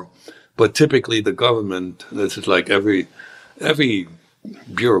 4. But typically the government, this is like every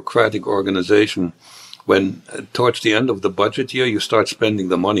bureaucratic organization, when towards the end of the budget year you start spending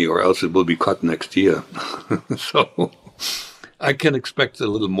the money, or else it will be cut next year. So I can expect a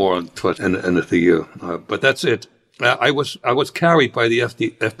little more towards the end of the year, but that's it. I was carried by the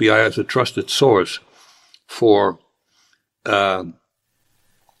FBI as a trusted source for until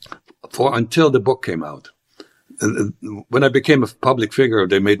the book came out. And when I became a public figure,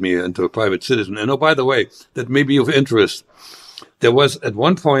 they made me into a private citizen. And oh, by the way, that may be of interest. There was at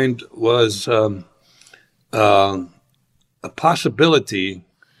one point a possibility.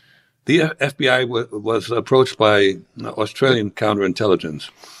 The FBI was approached by Australian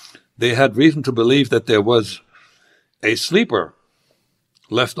counterintelligence. They had reason to believe that there was a sleeper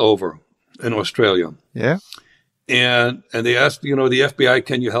left over in Australia. Yeah. And they asked, the FBI,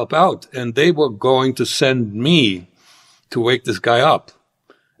 can you help out? And they were going to send me to wake this guy up.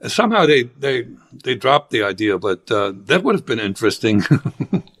 And somehow they dropped the idea, but that would have been interesting.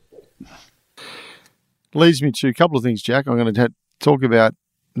 Leads me to a couple of things, Jack. I'm going to talk about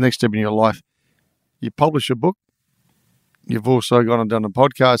the next step in your life. You publish a book. You've also gone and done a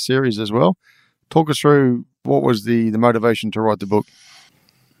podcast series as well. Talk us through what was the motivation to write the book.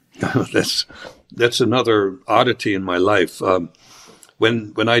 That's another oddity in my life.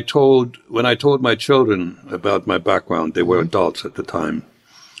 When I told my children about my background, they were adults at the time.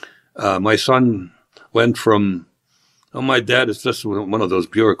 My son went from, my dad is just one of those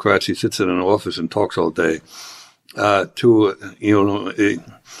bureaucrats. He sits in an office and talks all day, to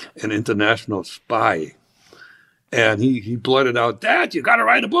an international spy, and he blurted out, "Dad, you got to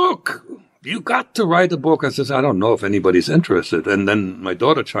write a book. You got to write a book." I says, "I don't know if anybody's interested." And then my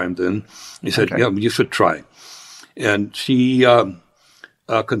daughter chimed in. He said, "Yeah, you should try." And she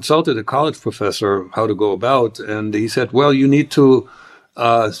consulted a college professor how to go about, and he said, "Well, you need to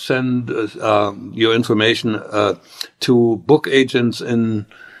send your information to book agents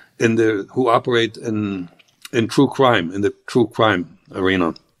who operate in true crime, in the true crime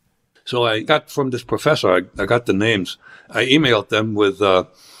arena." So I got from this professor, I got the names. I emailed them with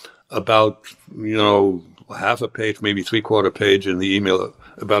about, half a page, maybe 3/4 page in the email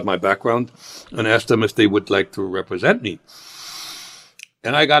about my background, and asked them if they would like to represent me.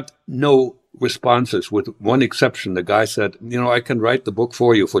 And I got no responses, with one exception. The guy said, "I can write the book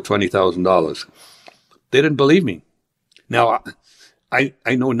for you for $20,000. They didn't believe me. Now,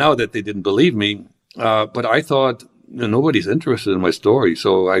 I know now that they didn't believe me, but I thought nobody's interested in my story,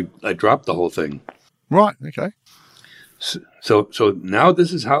 so I dropped the whole thing. Right. Okay. So now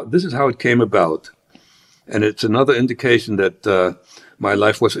this is how it came about, and it's another indication that my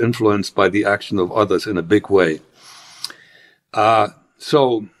life was influenced by the action of others in a big way.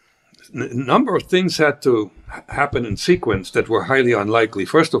 So a number of things had to happen in sequence that were highly unlikely.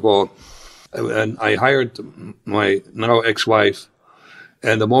 First of all, and I hired my now ex-wife,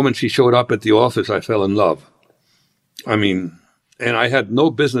 and the moment she showed up at the office, I fell in love. And I had no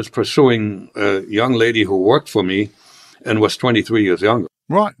business pursuing a young lady who worked for me and was 23 years younger.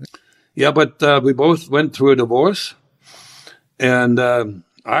 Right. Yeah, but we both went through a divorce, and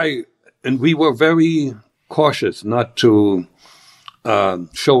we were very cautious not to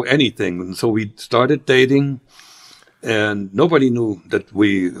show anything. And so we started dating, and nobody knew that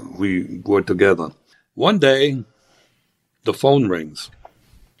we were together. One day, the phone rings,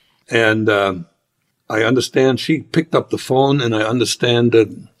 and I understand she picked up the phone, and I understand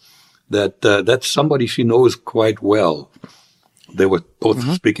that that's somebody she knows quite well. They were both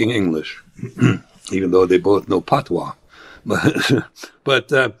speaking English, even though they both know patois.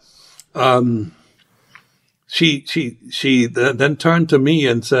 But she then turned to me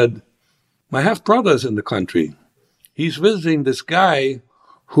and said, "My half brother's in the country. He's visiting this guy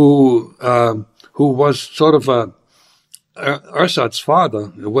who was sort of Arsad's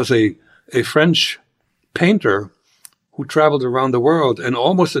father was a French painter who traveled around the world and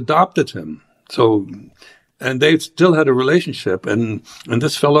almost adopted him. So, and they still had a relationship. And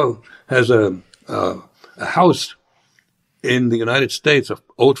this fellow has a house in the United States, an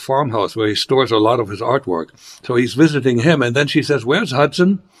old farmhouse where he stores a lot of his artwork. So he's visiting him. And then she says, "Where's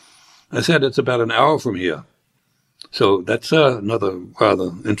Hudson?" I said, "It's about an hour from here." So that's another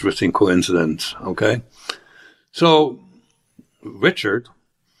rather interesting coincidence. Okay. So Richard,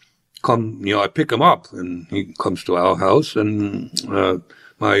 I pick him up, and he comes to our house, and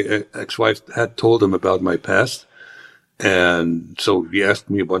my ex-wife had told him about my past, and so he asked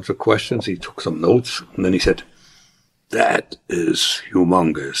me a bunch of questions. He took some notes, and then he said, "That is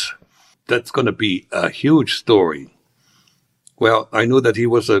humongous. That's going to be a huge story." Well, I knew that he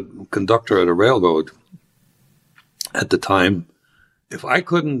was a conductor at a railroad at the time. If I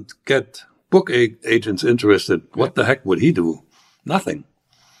couldn't get book agents interested, what the heck would he do? Nothing.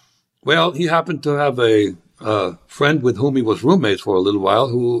 Well, he happened to have a friend with whom he was roommates for a little while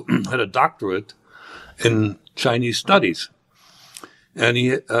who had a doctorate in Chinese studies. And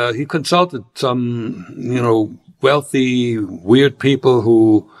he consulted some, wealthy, weird people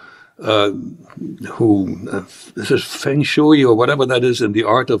who this is feng shui or whatever that is in the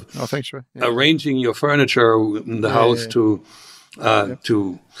art of feng shui. Yeah. Arranging your furniture in the house to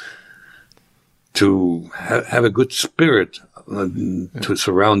have a good spirit to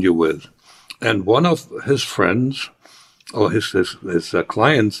surround you with. And one of his friends, or his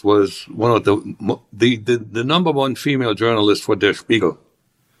clients, was one of the number one female journalist for Der Spiegel.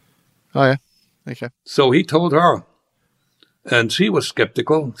 Oh, yeah. Okay. So he told her, and she was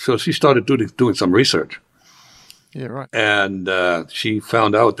skeptical, so she started doing some research. Yeah, right. And she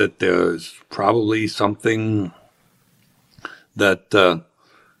found out that there's probably something that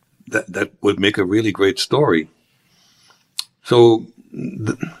would make a really great story. So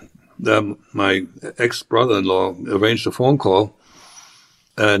my ex-brother-in-law arranged a phone call,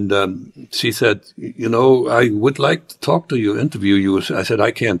 and she said, "I would like to talk to you, interview you." I said,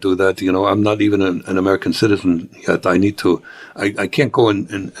 "I can't do that. I'm not even an American citizen yet. I need to. I can't go in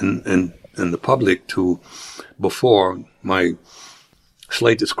the public before my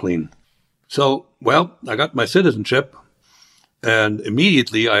slate is clean." So, well, I got my citizenship. And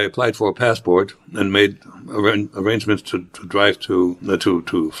immediately I applied for a passport and made arrangements to drive to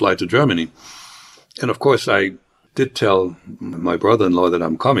fly to Germany. And of course I did tell my brother-in-law that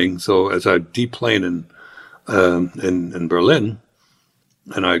I'm coming. So as I deplane in Berlin,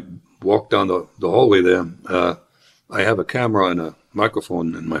 and I walk down the hallway there, I have a camera and a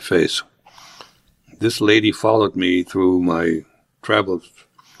microphone in my face. This lady followed me through my travels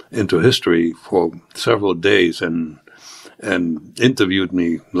into history for several days and interviewed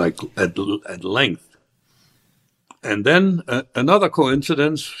me at length. And then another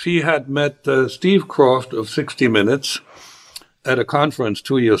coincidence, she had met Steve Croft of 60 Minutes at a conference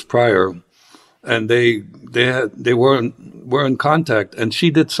 2 years prior, and they were in contact, and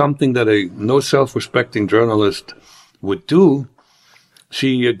she did something that no self-respecting journalist would do.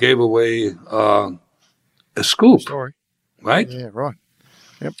 She gave away a scoop. Story. Right? Yeah, right.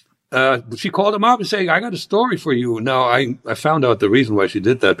 Yep. She called him up and saying, "I got a story for you." Now, I found out the reason why she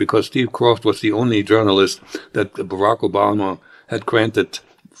did that, because Steve Croft was the only journalist that Barack Obama had granted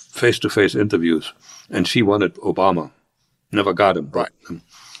face-to-face interviews, and she wanted Obama. Never got him. Right.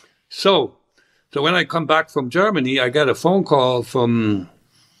 So when I come back from Germany, I get a phone call from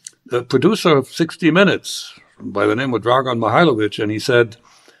the producer of 60 Minutes by the name of Dragan Mihailovic, and he said,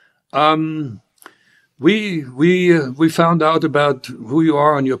 We found out about who you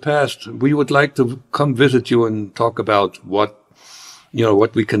are and your past. We would like to come visit you and talk about what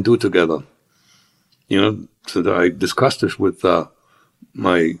we can do together. So that I discussed this with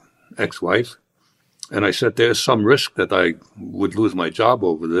my ex-wife, and I said there's some risk that I would lose my job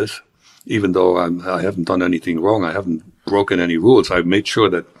over this, even though I haven't done anything wrong. I haven't broken any rules. I've made sure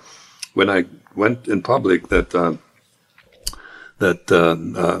that when I went in public that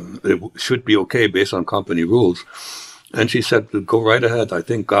it should be okay based on company rules. And she said, "Go right ahead. I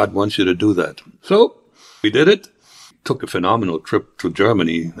think God wants you to do that." So we did it. Took a phenomenal trip to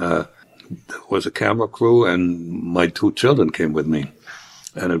Germany. There was a camera crew, and my 2 children came with me.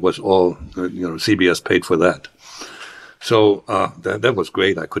 And it was all, CBS paid for that. So that was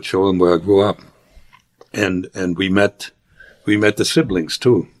great. I could show them where I grew up. And we met the siblings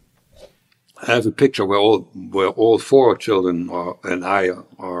too. I have a picture where all 4 children and I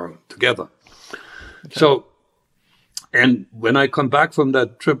are together. Okay. So, and when I come back from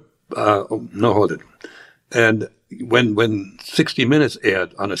that trip, hold it. And when 60 Minutes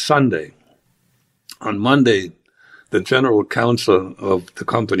aired on a Sunday, on Monday, the general counsel of the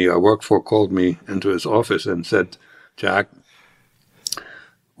company I worked for called me into his office and said, Jack,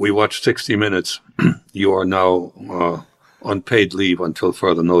 we watched 60 Minutes. You are now on paid leave until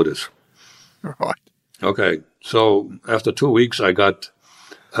further notice. Right. Okay. So after 2 weeks, I got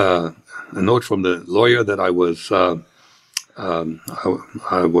a note from the lawyer that I was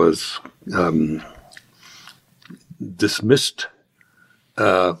dismissed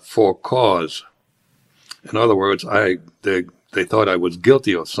for cause. In other words, they thought I was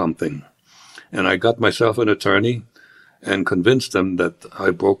guilty of something, and I got myself an attorney and convinced them that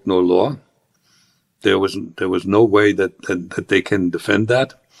I broke no law. There was no way that they can defend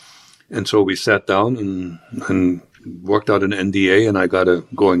that, and so we sat down and worked out an NDA, and I got a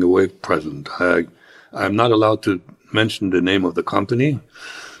going away present. I'm not allowed to mention the name of the company.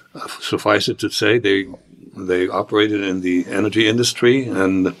 Suffice it to say, they operated in the energy industry,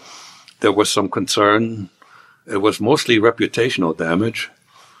 and there was some concern. It was mostly reputational damage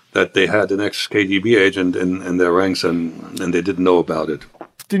that they had an ex-KGB agent in their ranks, and they didn't know about it.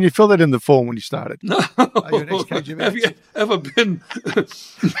 Didn't you fill that in the form when you started? No. Are you an ex-KGB Have you ever been?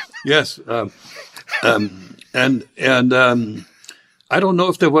 Yes. And I don't know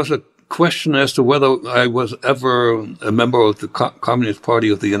if there was a question as to whether I was ever a member of the Communist Party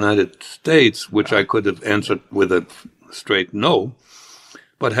of the United States, which I could have answered with a straight no.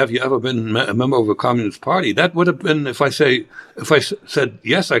 But have you ever been a member of a Communist Party? That would have been if I said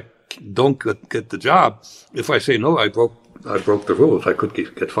yes, I don't get the job. If I say no, I broke the rules. I could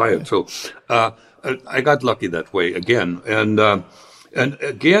get fired. So I got lucky that way again. And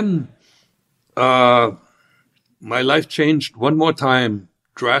again, my life changed one more time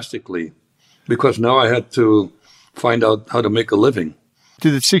drastically because now I had to find out how to make a living.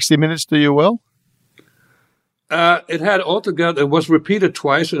 Did the 60 Minutes do you well? It had altogether, it was repeated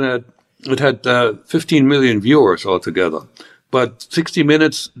twice, and it had 15 million viewers altogether. But 60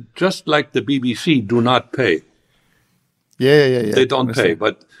 Minutes, just like the BBC, do not pay. Yeah. They don't pay,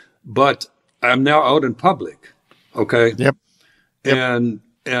 but I'm now out in public, okay? Yep. And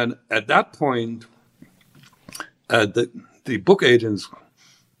at that point, the book agents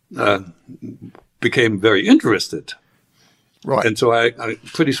became very interested. Right. And so I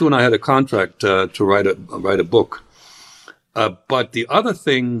pretty soon I had a contract to write a book. But the other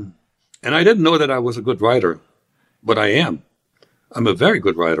thing, and I didn't know that I was a good writer, but I am. I'm a very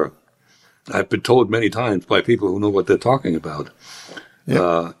good writer. I've been told many times by people who know what they're talking about.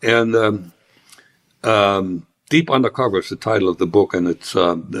 Yep. Deep Undercover is the title of the book, and it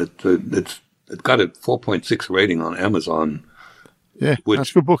got a 4.6 rating on Amazon. Yeah, that's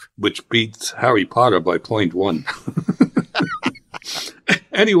a good book. Which beats Harry Potter by 0.1.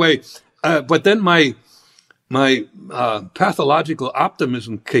 Anyway, but then my pathological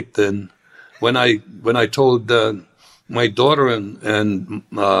optimism kicked in when I told my daughter and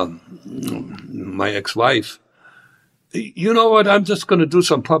my ex-wife, you know what, I'm just going to do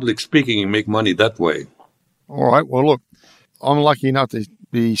some public speaking and make money that way. All right. Well, look, I'm lucky enough to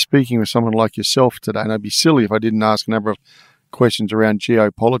be speaking with someone like yourself today, and I'd be silly if I didn't ask a number of questions around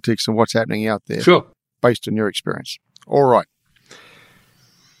geopolitics and what's happening out there. Sure. Based on your experience. All right.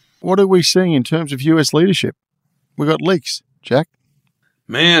 What are we seeing in terms of U.S. leadership? We got leaks, Jack.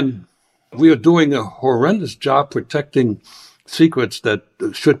 Man, we are doing a horrendous job protecting secrets that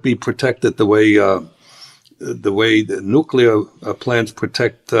should be protected the way the nuclear plants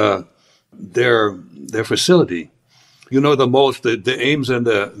protect their facility. You know, the Ames and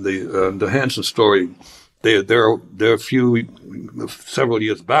the Hansen story. They're a several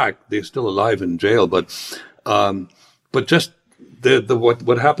years back. They're still alive in jail, but just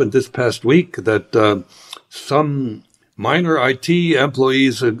what happened this past week that some minor IT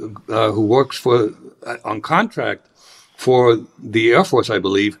employees who works on contract for the Air Force, I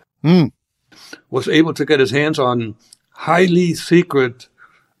believe, was able to get his hands on highly secret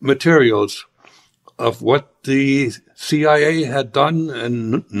materials of what the CIA had done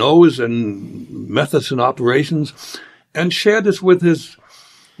and knows and methods and operations, and shared this with his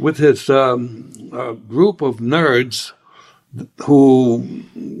group of nerds who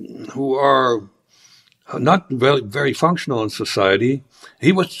are not very, very functional in society.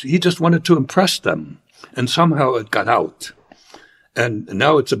 He just wanted to impress them, and somehow it got out, and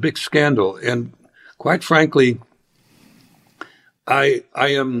now it's a big scandal. And quite frankly, I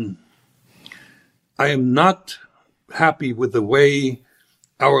am not happy with the way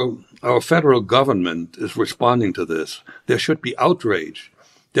our federal government is responding to this. There should be outrage.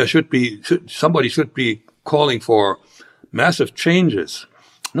 Somebody should be calling for massive changes.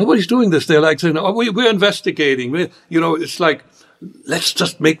 Nobody's doing this. They're like saying, "Oh, we're investigating." It's like, let's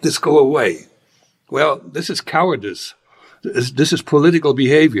just make this go away. Well, this is cowardice. This is political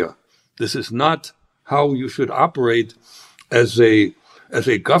behavior. This is not how you should operate as a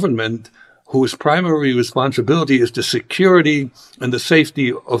government whose primary responsibility is the security and the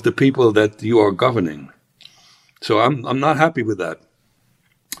safety of the people that you are governing. So I'm not happy with that,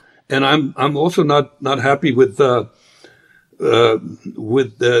 and I'm also not happy with the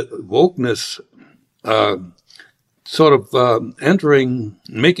wokeness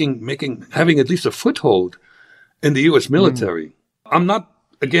having at least a foothold in the U.S. military. I'm not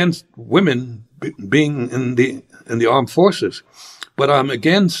against women being in the armed forces, but I'm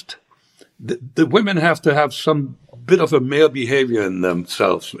against the women have to have some bit of a male behavior in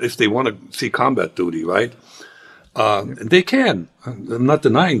themselves if they want to see combat duty, right? And they can. I'm not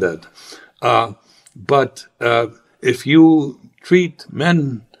denying that. But if you treat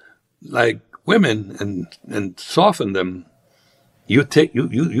men like women and soften them, you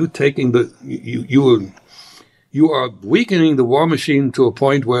are weakening the war machine to a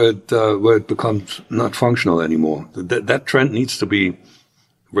point where it becomes not functional anymore. That trend needs to be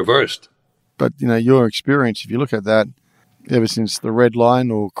reversed. But your experience, if you look at that, ever since the Red Line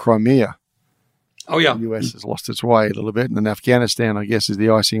or Crimea, oh yeah, the US has lost its way a little bit, and then Afghanistan, I guess, is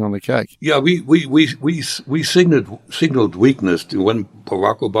the icing on the cake. Yeah, we signaled weakness when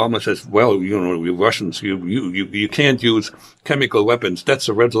Barack Obama says, "Well, you Russians, you can't use chemical weapons. That's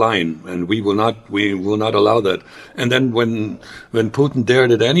a red line, and we will not allow that." And then when Putin dared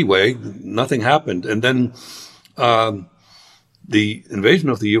it anyway, nothing happened. And then the invasion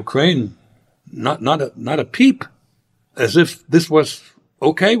of the Ukraine, not a peep, as if this was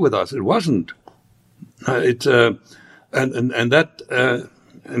okay with us. It wasn't. And that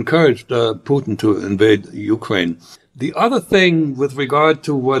encouraged Putin to invade Ukraine. The other thing with regard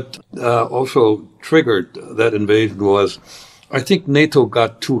to what also triggered that invasion was, I think NATO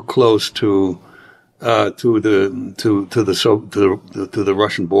got too close to the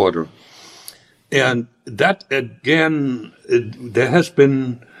Russian border, and that again, there has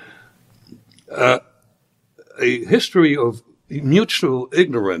been a history of mutual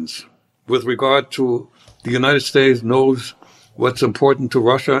ignorance with regard to the United States knows what's important to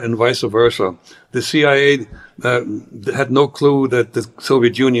Russia and vice versa. The CIA had no clue that the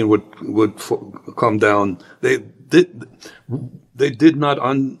Soviet Union would come down. They did not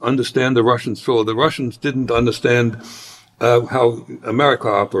understand the Russians, so the Russians didn't understand how America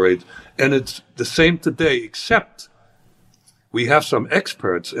operates. And it's the same today, except we have some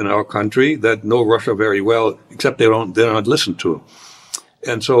experts in our country that know Russia very well, except they're not listened to.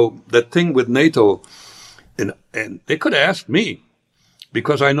 And so that thing with NATO, and they could have asked me,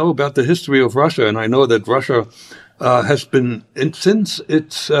 because I know about the history of Russia, and I know that Russia has been, since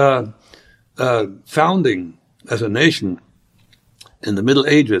its founding as a nation in the Middle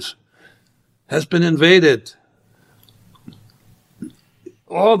Ages, has been invaded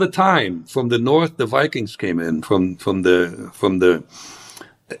all the time. From the north, the Vikings came in. From the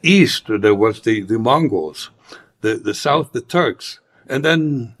east, there was the Mongols. The south, the Turks. And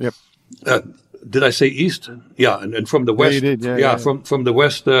then, did I say east? Yeah, and from the west, yeah, you did. From the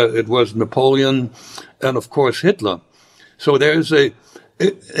west, it was Napoleon, and of course Hitler. So there is the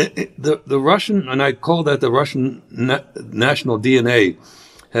Russian, and I call that the Russian national DNA,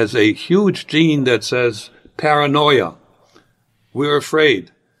 has a huge gene that says paranoia. We're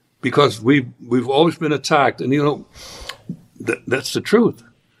afraid because we've always been attacked, and that's the truth.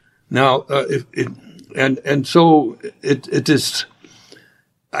 Now, so it is.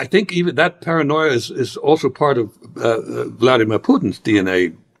 I think even that paranoia is also part of Vladimir Putin's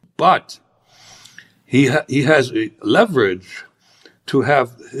DNA, but he has a leverage to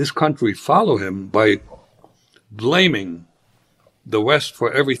have his country follow him by blaming the West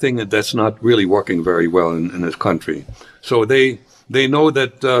for everything that's not really working very well in his country. So they know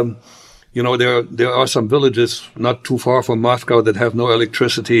that there are some villages not too far from Moscow that have no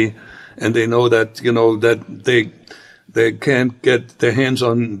electricity, and they know that that they can't get their hands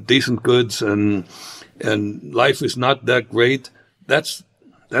on decent goods, and life is not that great. That's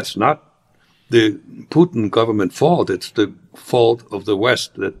not the Putin government fault. It's the fault of the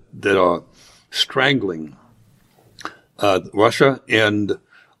West that are strangling Russia and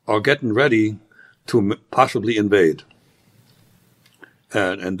are getting ready to possibly invade.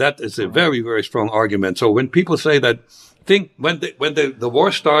 And that is a very, very strong argument. So when people say that, when the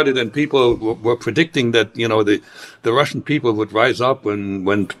war started and people were predicting that the Russian people would rise up when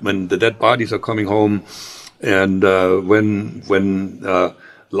the dead bodies are coming home, and when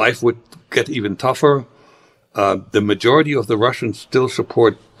life would get even tougher, the majority of the Russians still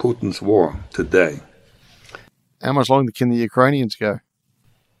support Putin's war today. How much longer can the Ukrainians go?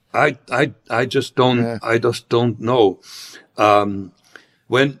 I just don't. Yeah. I just don't know.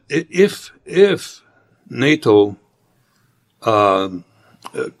 If NATO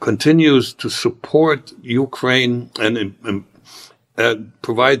continues to support Ukraine and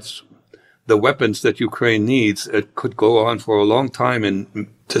provides the weapons that Ukraine needs, it could go on for a long time, and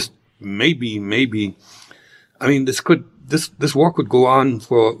just maybe. I mean, this war could go on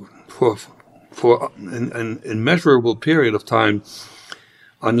for an immeasurable period of time,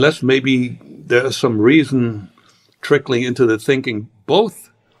 unless maybe there's some reason trickling into the thinking both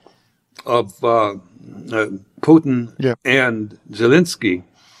of Putin and Zelensky,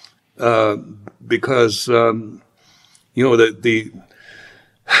 because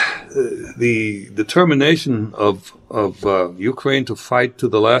the determination of Ukraine to fight to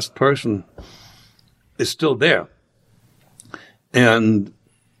the last person is still there, and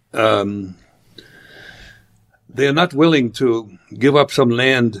they're not willing to give up some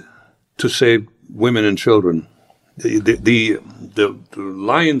land to save women and children. The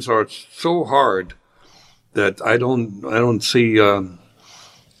lines are so hard that I don't see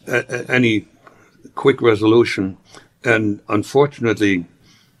any quick resolution, and unfortunately,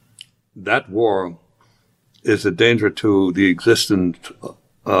 that war is a danger to the existence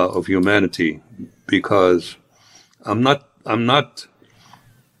of humanity, because I'm not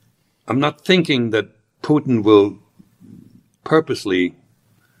thinking that Putin will purposely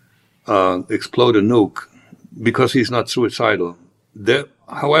explode a nuke, because he's not suicidal.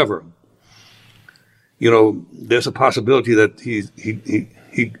 However, there's a possibility that he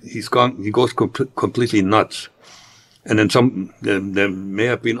goes completely nuts, and then there may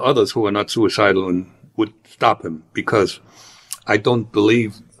have been others who are not suicidal and would stop him, because I don't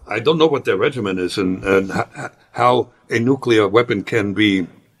know what their regimen is, and how a nuclear weapon can be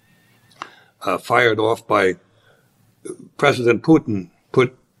fired off by President Putin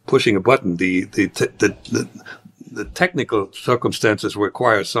pushing a button. The technical circumstances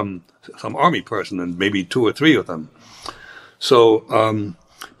require some army person, and maybe 2 or 3 of them. So,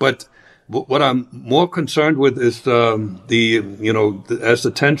 but what I'm more concerned with is as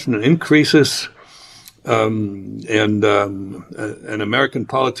the tension increases, and American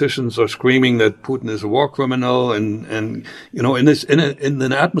politicians are screaming that Putin is a war criminal, and in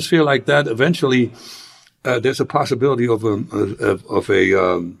an atmosphere like that, eventually there's a possibility of a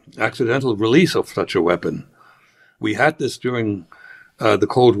accidental release of such a weapon. We had this during the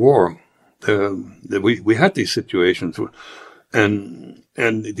Cold War. We had these situations, and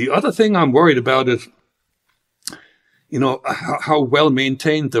the other thing I'm worried about is, how well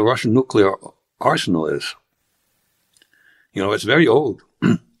maintained the Russian nuclear arsenal is. It's very old,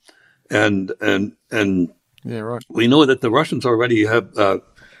 and yeah, right. We know that the Russians already have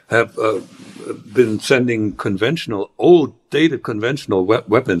been sending dated conventional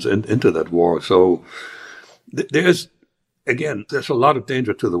weapons into that war. So there's a lot of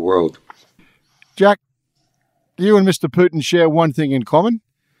danger to the world. Jack, you and Mr. Putin share one thing in common.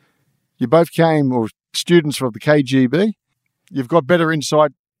 You both were students of the KGB. You've got better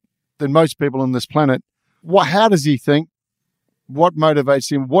insight than most people on this planet. How does he think? What motivates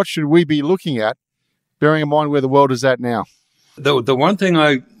him? What should we be looking at, bearing in mind where the world is at now? The one thing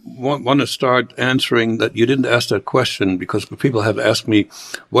I want to start answering, that you didn't ask that question, because people have asked me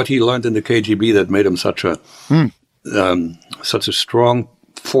what he learned in the KGB that made him such a strong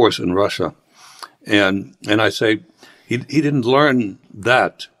force in Russia, and I say he didn't learn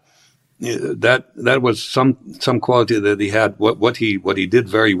that. That was some quality that he had. What he did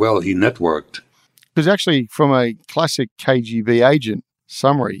very well, he networked. Because actually, from a classic KGB agent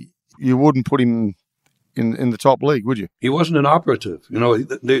summary, you wouldn't put him in the top league, would you? He wasn't an operative.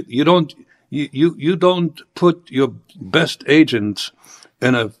 You don't put your best agents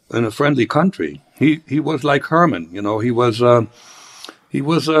in a friendly country. He was like Herman. He was a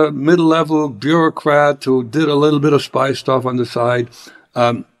middle-level bureaucrat who did a little bit of spy stuff on the side,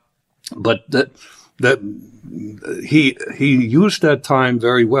 but he used that time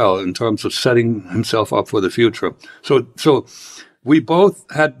very well in terms of setting himself up for the future. So we both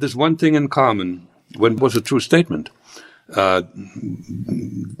had this one thing in common. When it was a true statement, the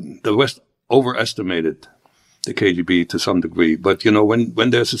West overestimated the KGB to some degree. But when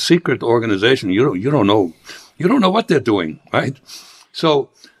there's a secret organization, you don't know what they're doing, right? So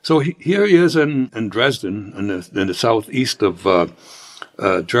here he is in Dresden, in the southeast of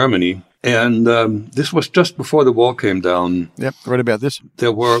Germany, and this was just before the wall came down. Yep, read about this.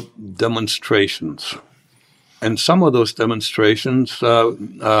 There were demonstrations. And some of those demonstrations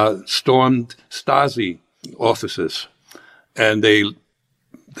stormed Stasi offices, and they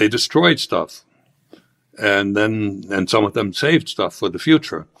destroyed stuff. and some of them saved stuff for the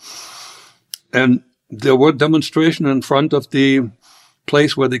future. And there were demonstrations in front of the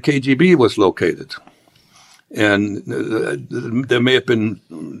place where the KGB was located. And there may have been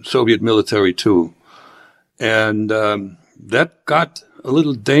Soviet military too. And that got a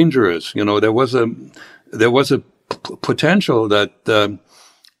little dangerous. There was a potential that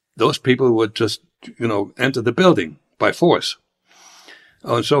those people would just, enter the building by force.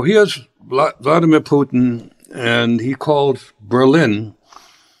 So here's Vladimir Putin, and he called Berlin,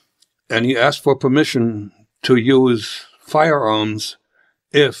 and he asked for permission to use firearms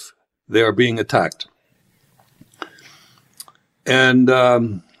if they are being attacked. And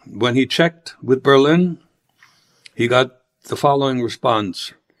when he checked with Berlin, he got the following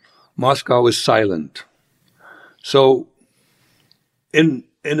response: Moscow is silent. So in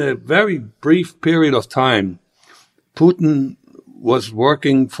a very brief period of time, Putin was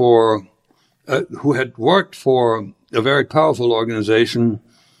working for, who had worked for a very powerful organization,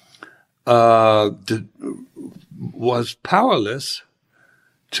 was powerless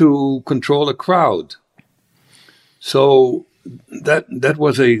to control a crowd. So that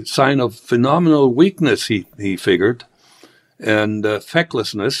was a sign of phenomenal weakness, he figured, and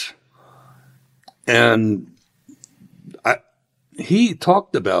fecklessness. And he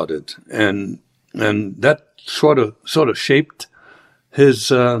talked about it, and that sort of shaped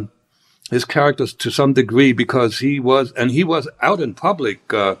his characters to some degree, because he was out in public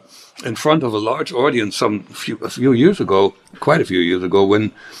in front of a large audience a few years ago, quite a few years ago,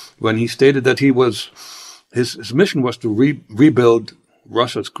 when he stated that his mission was to rebuild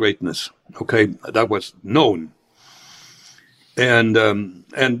Russia's greatness. Okay, that was known, and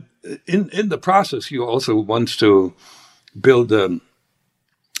in the process, he also wants to build a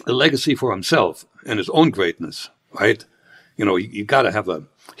legacy for himself and his own greatness. Right? You got to have a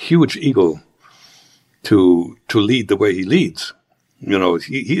huge ego to lead the way he leads.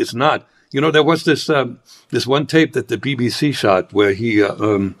 He is not. There was this one tape that the BBC shot where he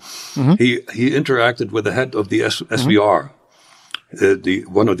interacted with the head of the SVR,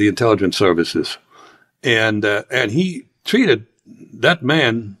 one of the intelligence services, and he treated that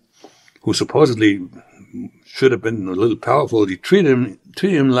man, who supposedly should have been a little powerful. He treated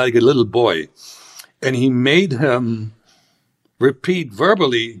him like a little boy, and he made him repeat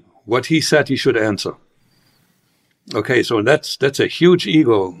verbally what he said he should answer. Okay, so that's a huge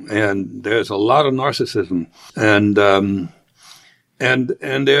ego, and there's a lot of narcissism, and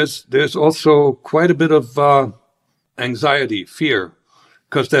there's also quite a bit of anxiety, fear,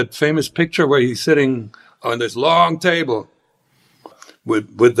 because that famous picture where he's sitting on this long table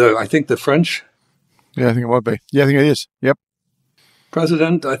with the, I think, the French. Yeah, I think it might be. Yeah, I think it is. Yep.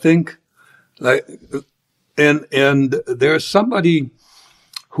 President, I think, and there's somebody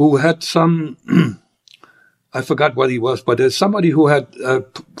who had some. I forgot what he was, but there's somebody who had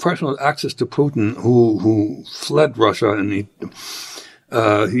personal access to Putin who fled Russia, and he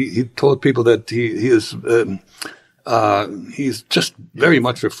told people that he's just very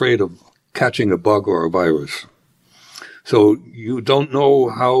much afraid of catching a bug or a virus. So you don't know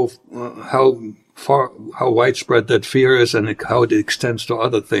how widespread that fear is and how it extends to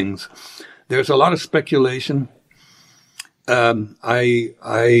other things. There's a lot of speculation. I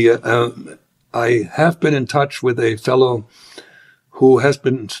have been in touch with a fellow who has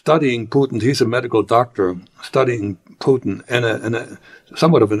been studying Putin. He's a medical doctor studying Putin and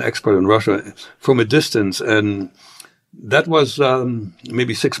somewhat of an expert in Russia from a distance. And that was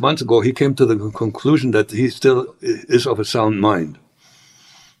maybe 6 months ago. He came to the conclusion that he still is of a sound mind.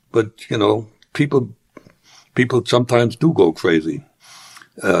 But, people sometimes do go crazy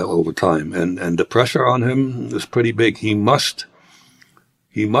over time. And the pressure on him is pretty big. He must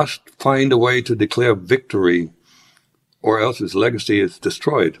find a way to declare victory, or else his legacy is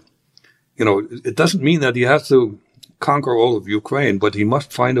destroyed. It doesn't mean that he has to conquer all of Ukraine, but he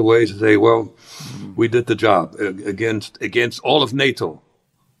must find a way to say, well, we did the job against all of NATO,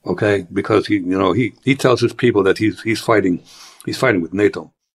 okay? Because he tells his people that he's fighting with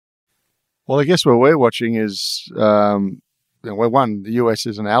NATO. Well, I guess what we're watching is, the US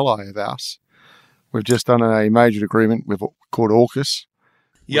is an ally of ours. We've just done a major agreement called AUKUS.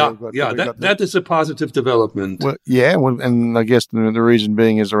 That is a positive development. Well, yeah, and I guess the reason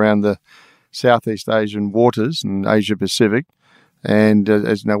being is around the Southeast Asian waters and Asia Pacific, and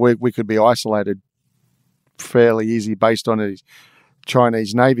as you know, we could be isolated fairly easy based on a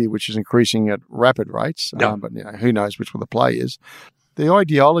Chinese Navy, which is increasing at rapid rates. Yeah. But who knows which the play is. The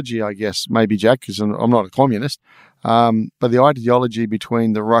ideology, I guess, maybe, Jack, because I'm not a communist, but the ideology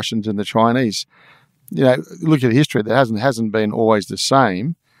between the Russians and the Chinese, look at history. That hasn't been always the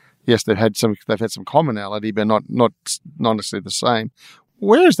same. Yes, they've had some commonality, but not necessarily the same.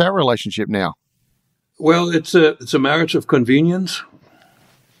 Where is that relationship now? Well, it's a marriage of convenience.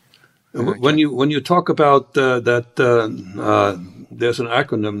 Okay. When you talk about that, there's an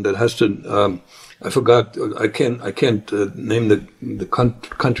acronym that has to. I forgot. I can't name the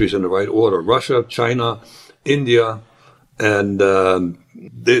countries in the right order. Russia, China, India, and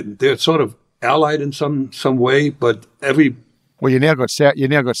they're sort of allied in some way, but every. Well, you now got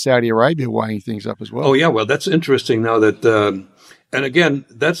Saudi Arabia weighing things up as well. Oh yeah, well that's interesting now that, and again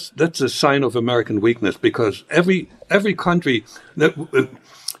that's a sign of American weakness, because every country that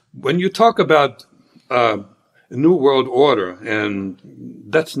when you talk about New World Order, and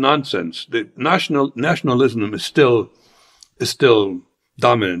that's nonsense. The nationalism is still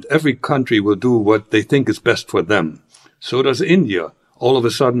dominant. Every country will do what they think is best for them. So does India. All of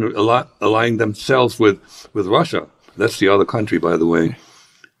a sudden, allying themselves with Russia. That's the other country, by the way.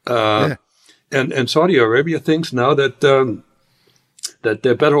 Yeah. And Saudi Arabia thinks now that that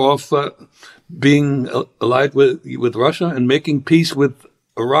they're better off being allied with Russia and making peace with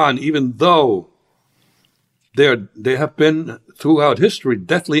Iran, even though they have been throughout history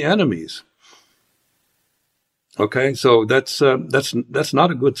deathly enemies. Okay, so that's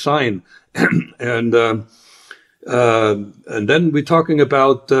not a good sign, and then we're talking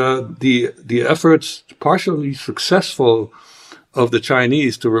about the efforts, partially successful, of the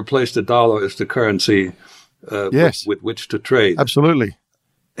Chinese to replace the dollar as the currency yes. with which to trade. Absolutely.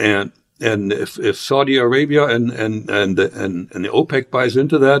 And if Saudi Arabia and the OPEC buys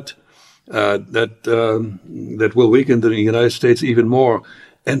into that, that will weaken the United States even more.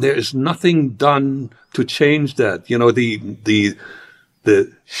 And there is nothing done to change that. You know, the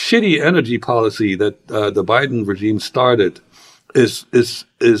shitty energy policy that the Biden regime started is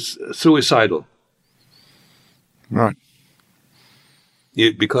suicidal. Right.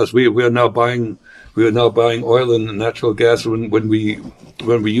 Because we are now buying oil and natural gas when we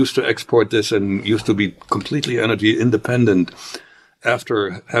used to export this and used to be completely energy independent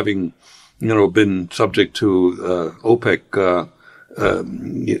after having been subject to OPEC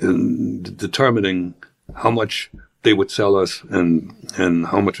determining how much they would sell us and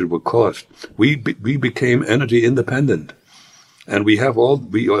how much it would cost. We became energy independent, and we have all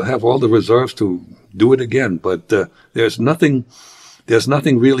the reserves to do it again. But there's nothing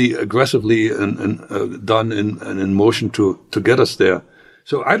really aggressively done in motion to get us there.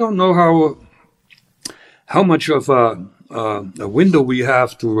 So I don't know how much of a window we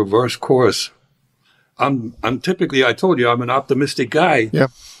have to reverse course. I'm typically, I told you, I'm an optimistic guy. Yeah.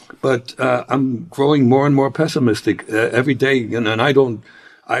 But I'm growing more and more pessimistic every day, and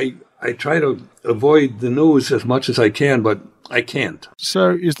I try to avoid the news as much as I can, but I can't.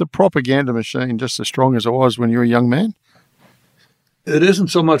 So is the propaganda machine just as strong as it was when you were a young man? It isn't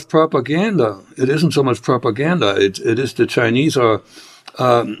so much propaganda. It is the Chinese are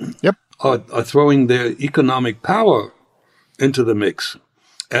throwing their economic power into the mix,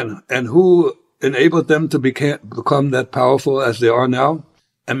 and who enabled them to become that powerful as they are now?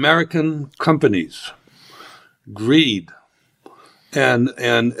 American companies, greed, and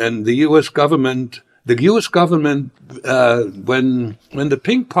the U.S. government. The U.S. government, when the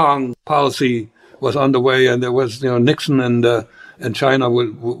ping pong policy was underway, and there was Nixon and China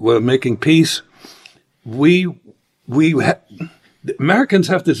were making peace, the Americans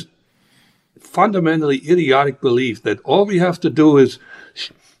have this fundamentally idiotic belief that all we have to do is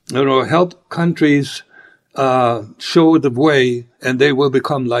help countries show the way, and they will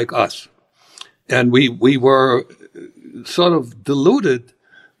become like us. And we were sort of deluded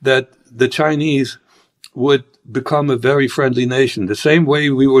that the Chinese would become a very friendly nation. The same way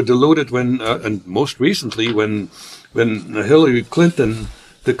we were deluded when, and most recently, when Hillary Clinton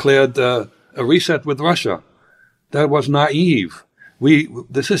declared a reset with Russia. That was naive.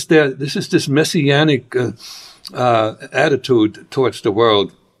 This is this messianic attitude towards the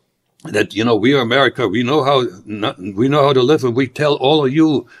world. That we are America, we know how to live, and we tell all of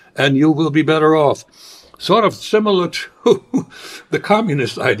you, and you will be better off. Sort of similar to the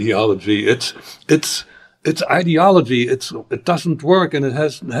communist ideology. It's ideology. It doesn't work, and it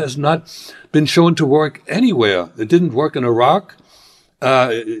has not been shown to work anywhere. It didn't work in Iraq.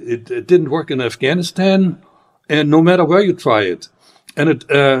 It didn't work in Afghanistan, and no matter where you try it, and it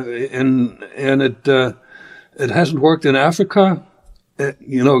hasn't worked in Africa.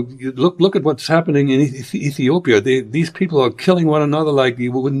 You look at what's happening in Ethiopia. These people are killing one another like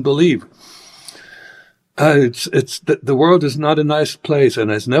you wouldn't believe. The world is not a nice place,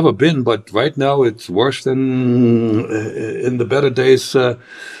 and has never been. But right now, it's worse than in the better days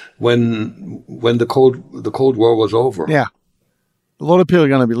when the Cold War was over. Yeah, A lot of people are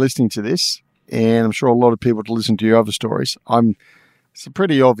going to be listening to this, and I'm sure a lot of people to listen to your other stories. It's a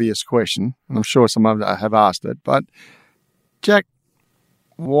pretty obvious question, and I'm sure some of them have asked it. But, Jack,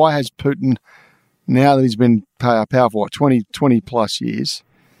 why has Putin, now that he's been powerful, 20 plus years,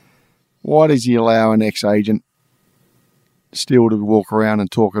 why does he allow an ex-agent still to walk around and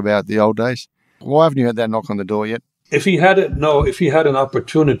talk about the old days? Why haven't you had that knock on the door yet? If he had an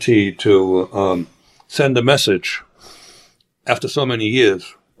opportunity to send a message after so many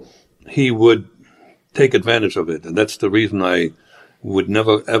years, he would take advantage of it. And that's the reason I would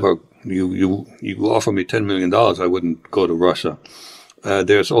never, ever, you offer me $10 million, I wouldn't go to Russia.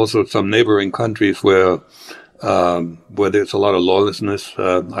 There's also some neighboring countries where there's a lot of lawlessness.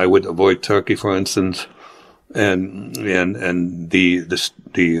 I would avoid Turkey, for instance, and the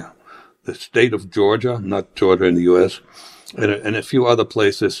state of Georgia, not Georgia in the U.S., and a few other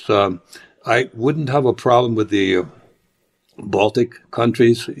places. I wouldn't have a problem with the Baltic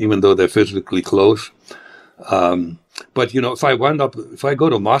countries, even though they're physically close. But, if I go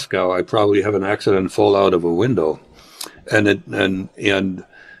to Moscow, I probably have an accident and fall out of a window. And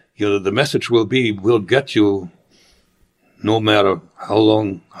the message will be, we'll get you no matter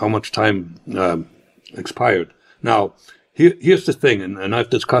how much time expired. Now, here's the thing, and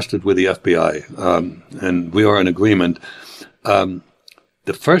I've discussed it with the FBI, and we are in agreement. The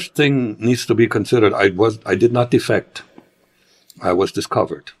first thing needs to be considered, I did not defect. I was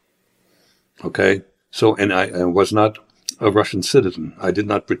discovered. Okay? So, and I was not a Russian citizen. I did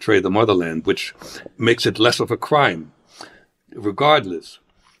not betray the motherland, which makes it less of a crime. Regardless,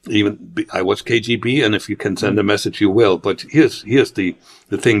 even I was KGB, and if you can send a message, you will. But here's the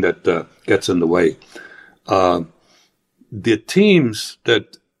thing that gets in the way. The teams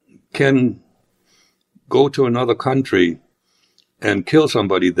that can go to another country and kill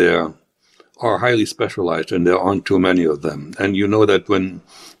somebody there are highly specialized, and there aren't too many of them. And you know that when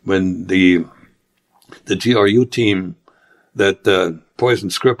the GRU team that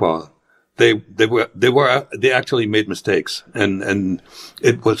poisoned Skripal, they actually made mistakes, and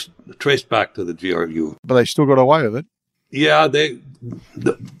it was traced back to the GRU. But they still got away with it. Yeah,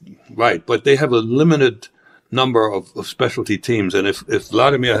 right, but they have a limited number of specialty teams, and if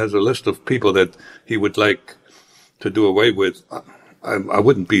Vladimir has a list of people that he would like to do away with, I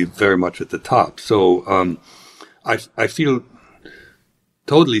wouldn't be very much at the top. So I feel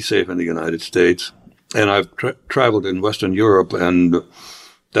totally safe in the United States, and I've traveled in Western Europe, and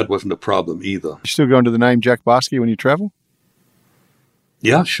that wasn't a problem either. You still go under the name Jack Barsky when you travel?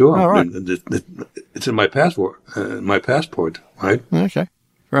 Yeah, sure. All right. It's in my passport, right? Okay,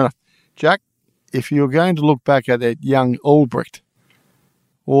 fair enough. Jack, if you're going to look back at that young Albrecht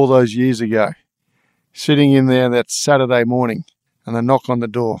all those years ago, sitting in there that Saturday morning and a knock on the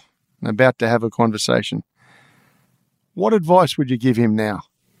door and about to have a conversation, what advice would you give him now?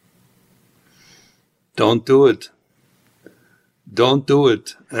 Don't do it. Don't do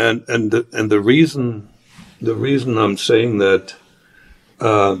it. And the reason I'm saying that,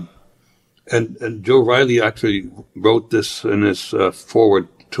 and Joe Riley actually wrote this in his foreword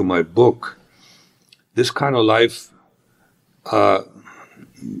to my book. This kind of life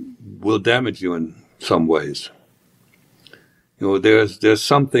will damage you in some ways. There's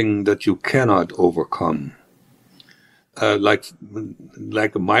something that you cannot overcome. Like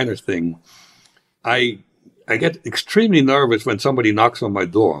a minor thing, I get extremely nervous when somebody knocks on my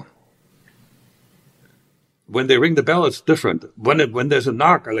door. When they ring the bell, it's different. When there's a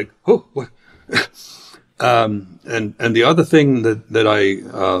knock, I like, oh, what? And the other thing that I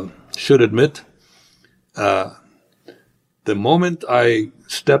should admit, the moment I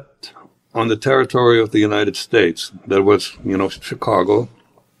stepped on the territory of the United States, that was, Chicago,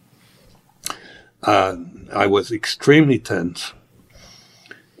 I was extremely tense,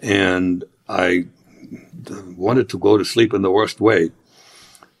 and I wanted to go to sleep in the worst way.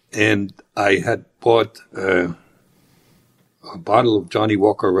 And I had bought a bottle of Johnny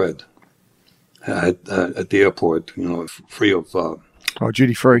Walker Red at the airport, free of...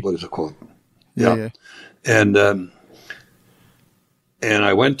 duty free. What is it called? Yeah. And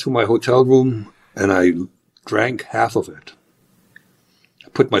I went to my hotel room and I drank half of it. I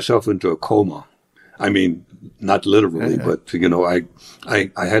put myself into a coma. I mean, not literally, but,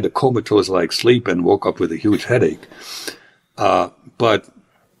 I had a comatose-like sleep and woke up with a huge headache. But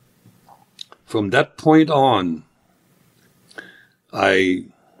from that point on, I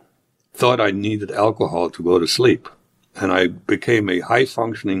thought I needed alcohol to go to sleep. And I became a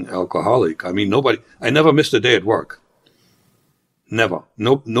high-functioning alcoholic. I mean, I never missed a day at work. Never.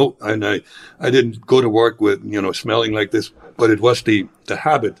 No. And I didn't go to work with, smelling like this, but it was the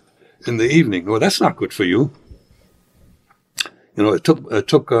habit in the evening. Well, that's not good for you. it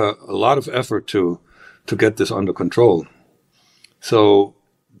took a lot of effort to get this under control. So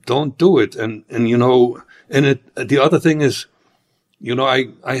don't do it. And the other thing is,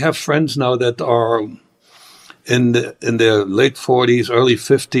 I have friends now that are in their late 40s, early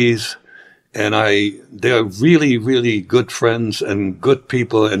 50s, and they're really, really good friends and good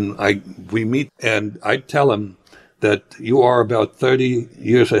people, and we meet, and I tell them that you are about 30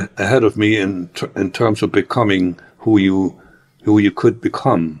 years ahead of me in terms of becoming who you could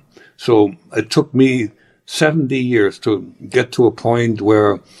become. So it took me 70 years to get to a point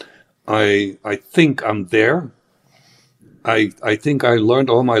where I think I'm there. I think I learned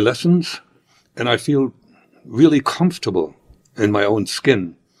all my lessons, and I feel really comfortable in my own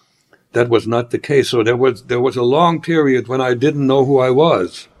skin. That was not the case. So there was a long period when I didn't know who I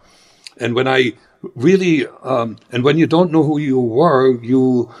was, and when I really and when you don't know who you were,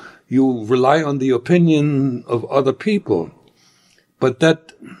 you rely on the opinion of other people. But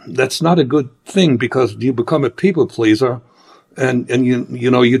that's not a good thing, because you become a people pleaser, and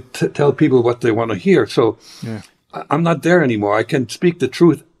you tell people what they want to hear. So yeah. I'm not there anymore. I can speak the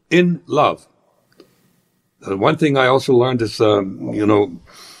truth in love. One thing I also learned is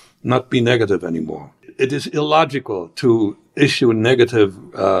not be negative anymore. It is illogical to issue negative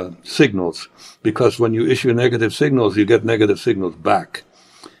signals, because when you issue negative signals, you get negative signals back,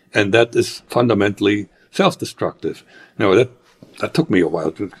 and that is fundamentally self-destructive. Now that took me a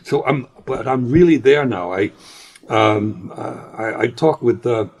while but I'm really there now. I talk with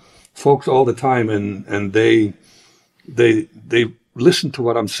folks all the time, and they listen to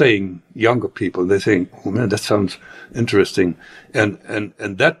what I'm saying. Younger people, they're saying, "Oh man, that sounds interesting," and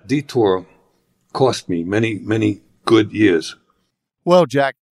that detour cost me many good years. Well,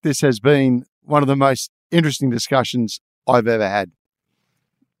 Jack, this has been one of the most interesting discussions I've ever had.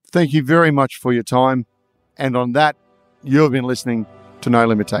 Thank you very much for your time, and on that, you have been listening to No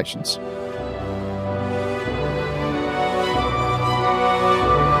Limitations.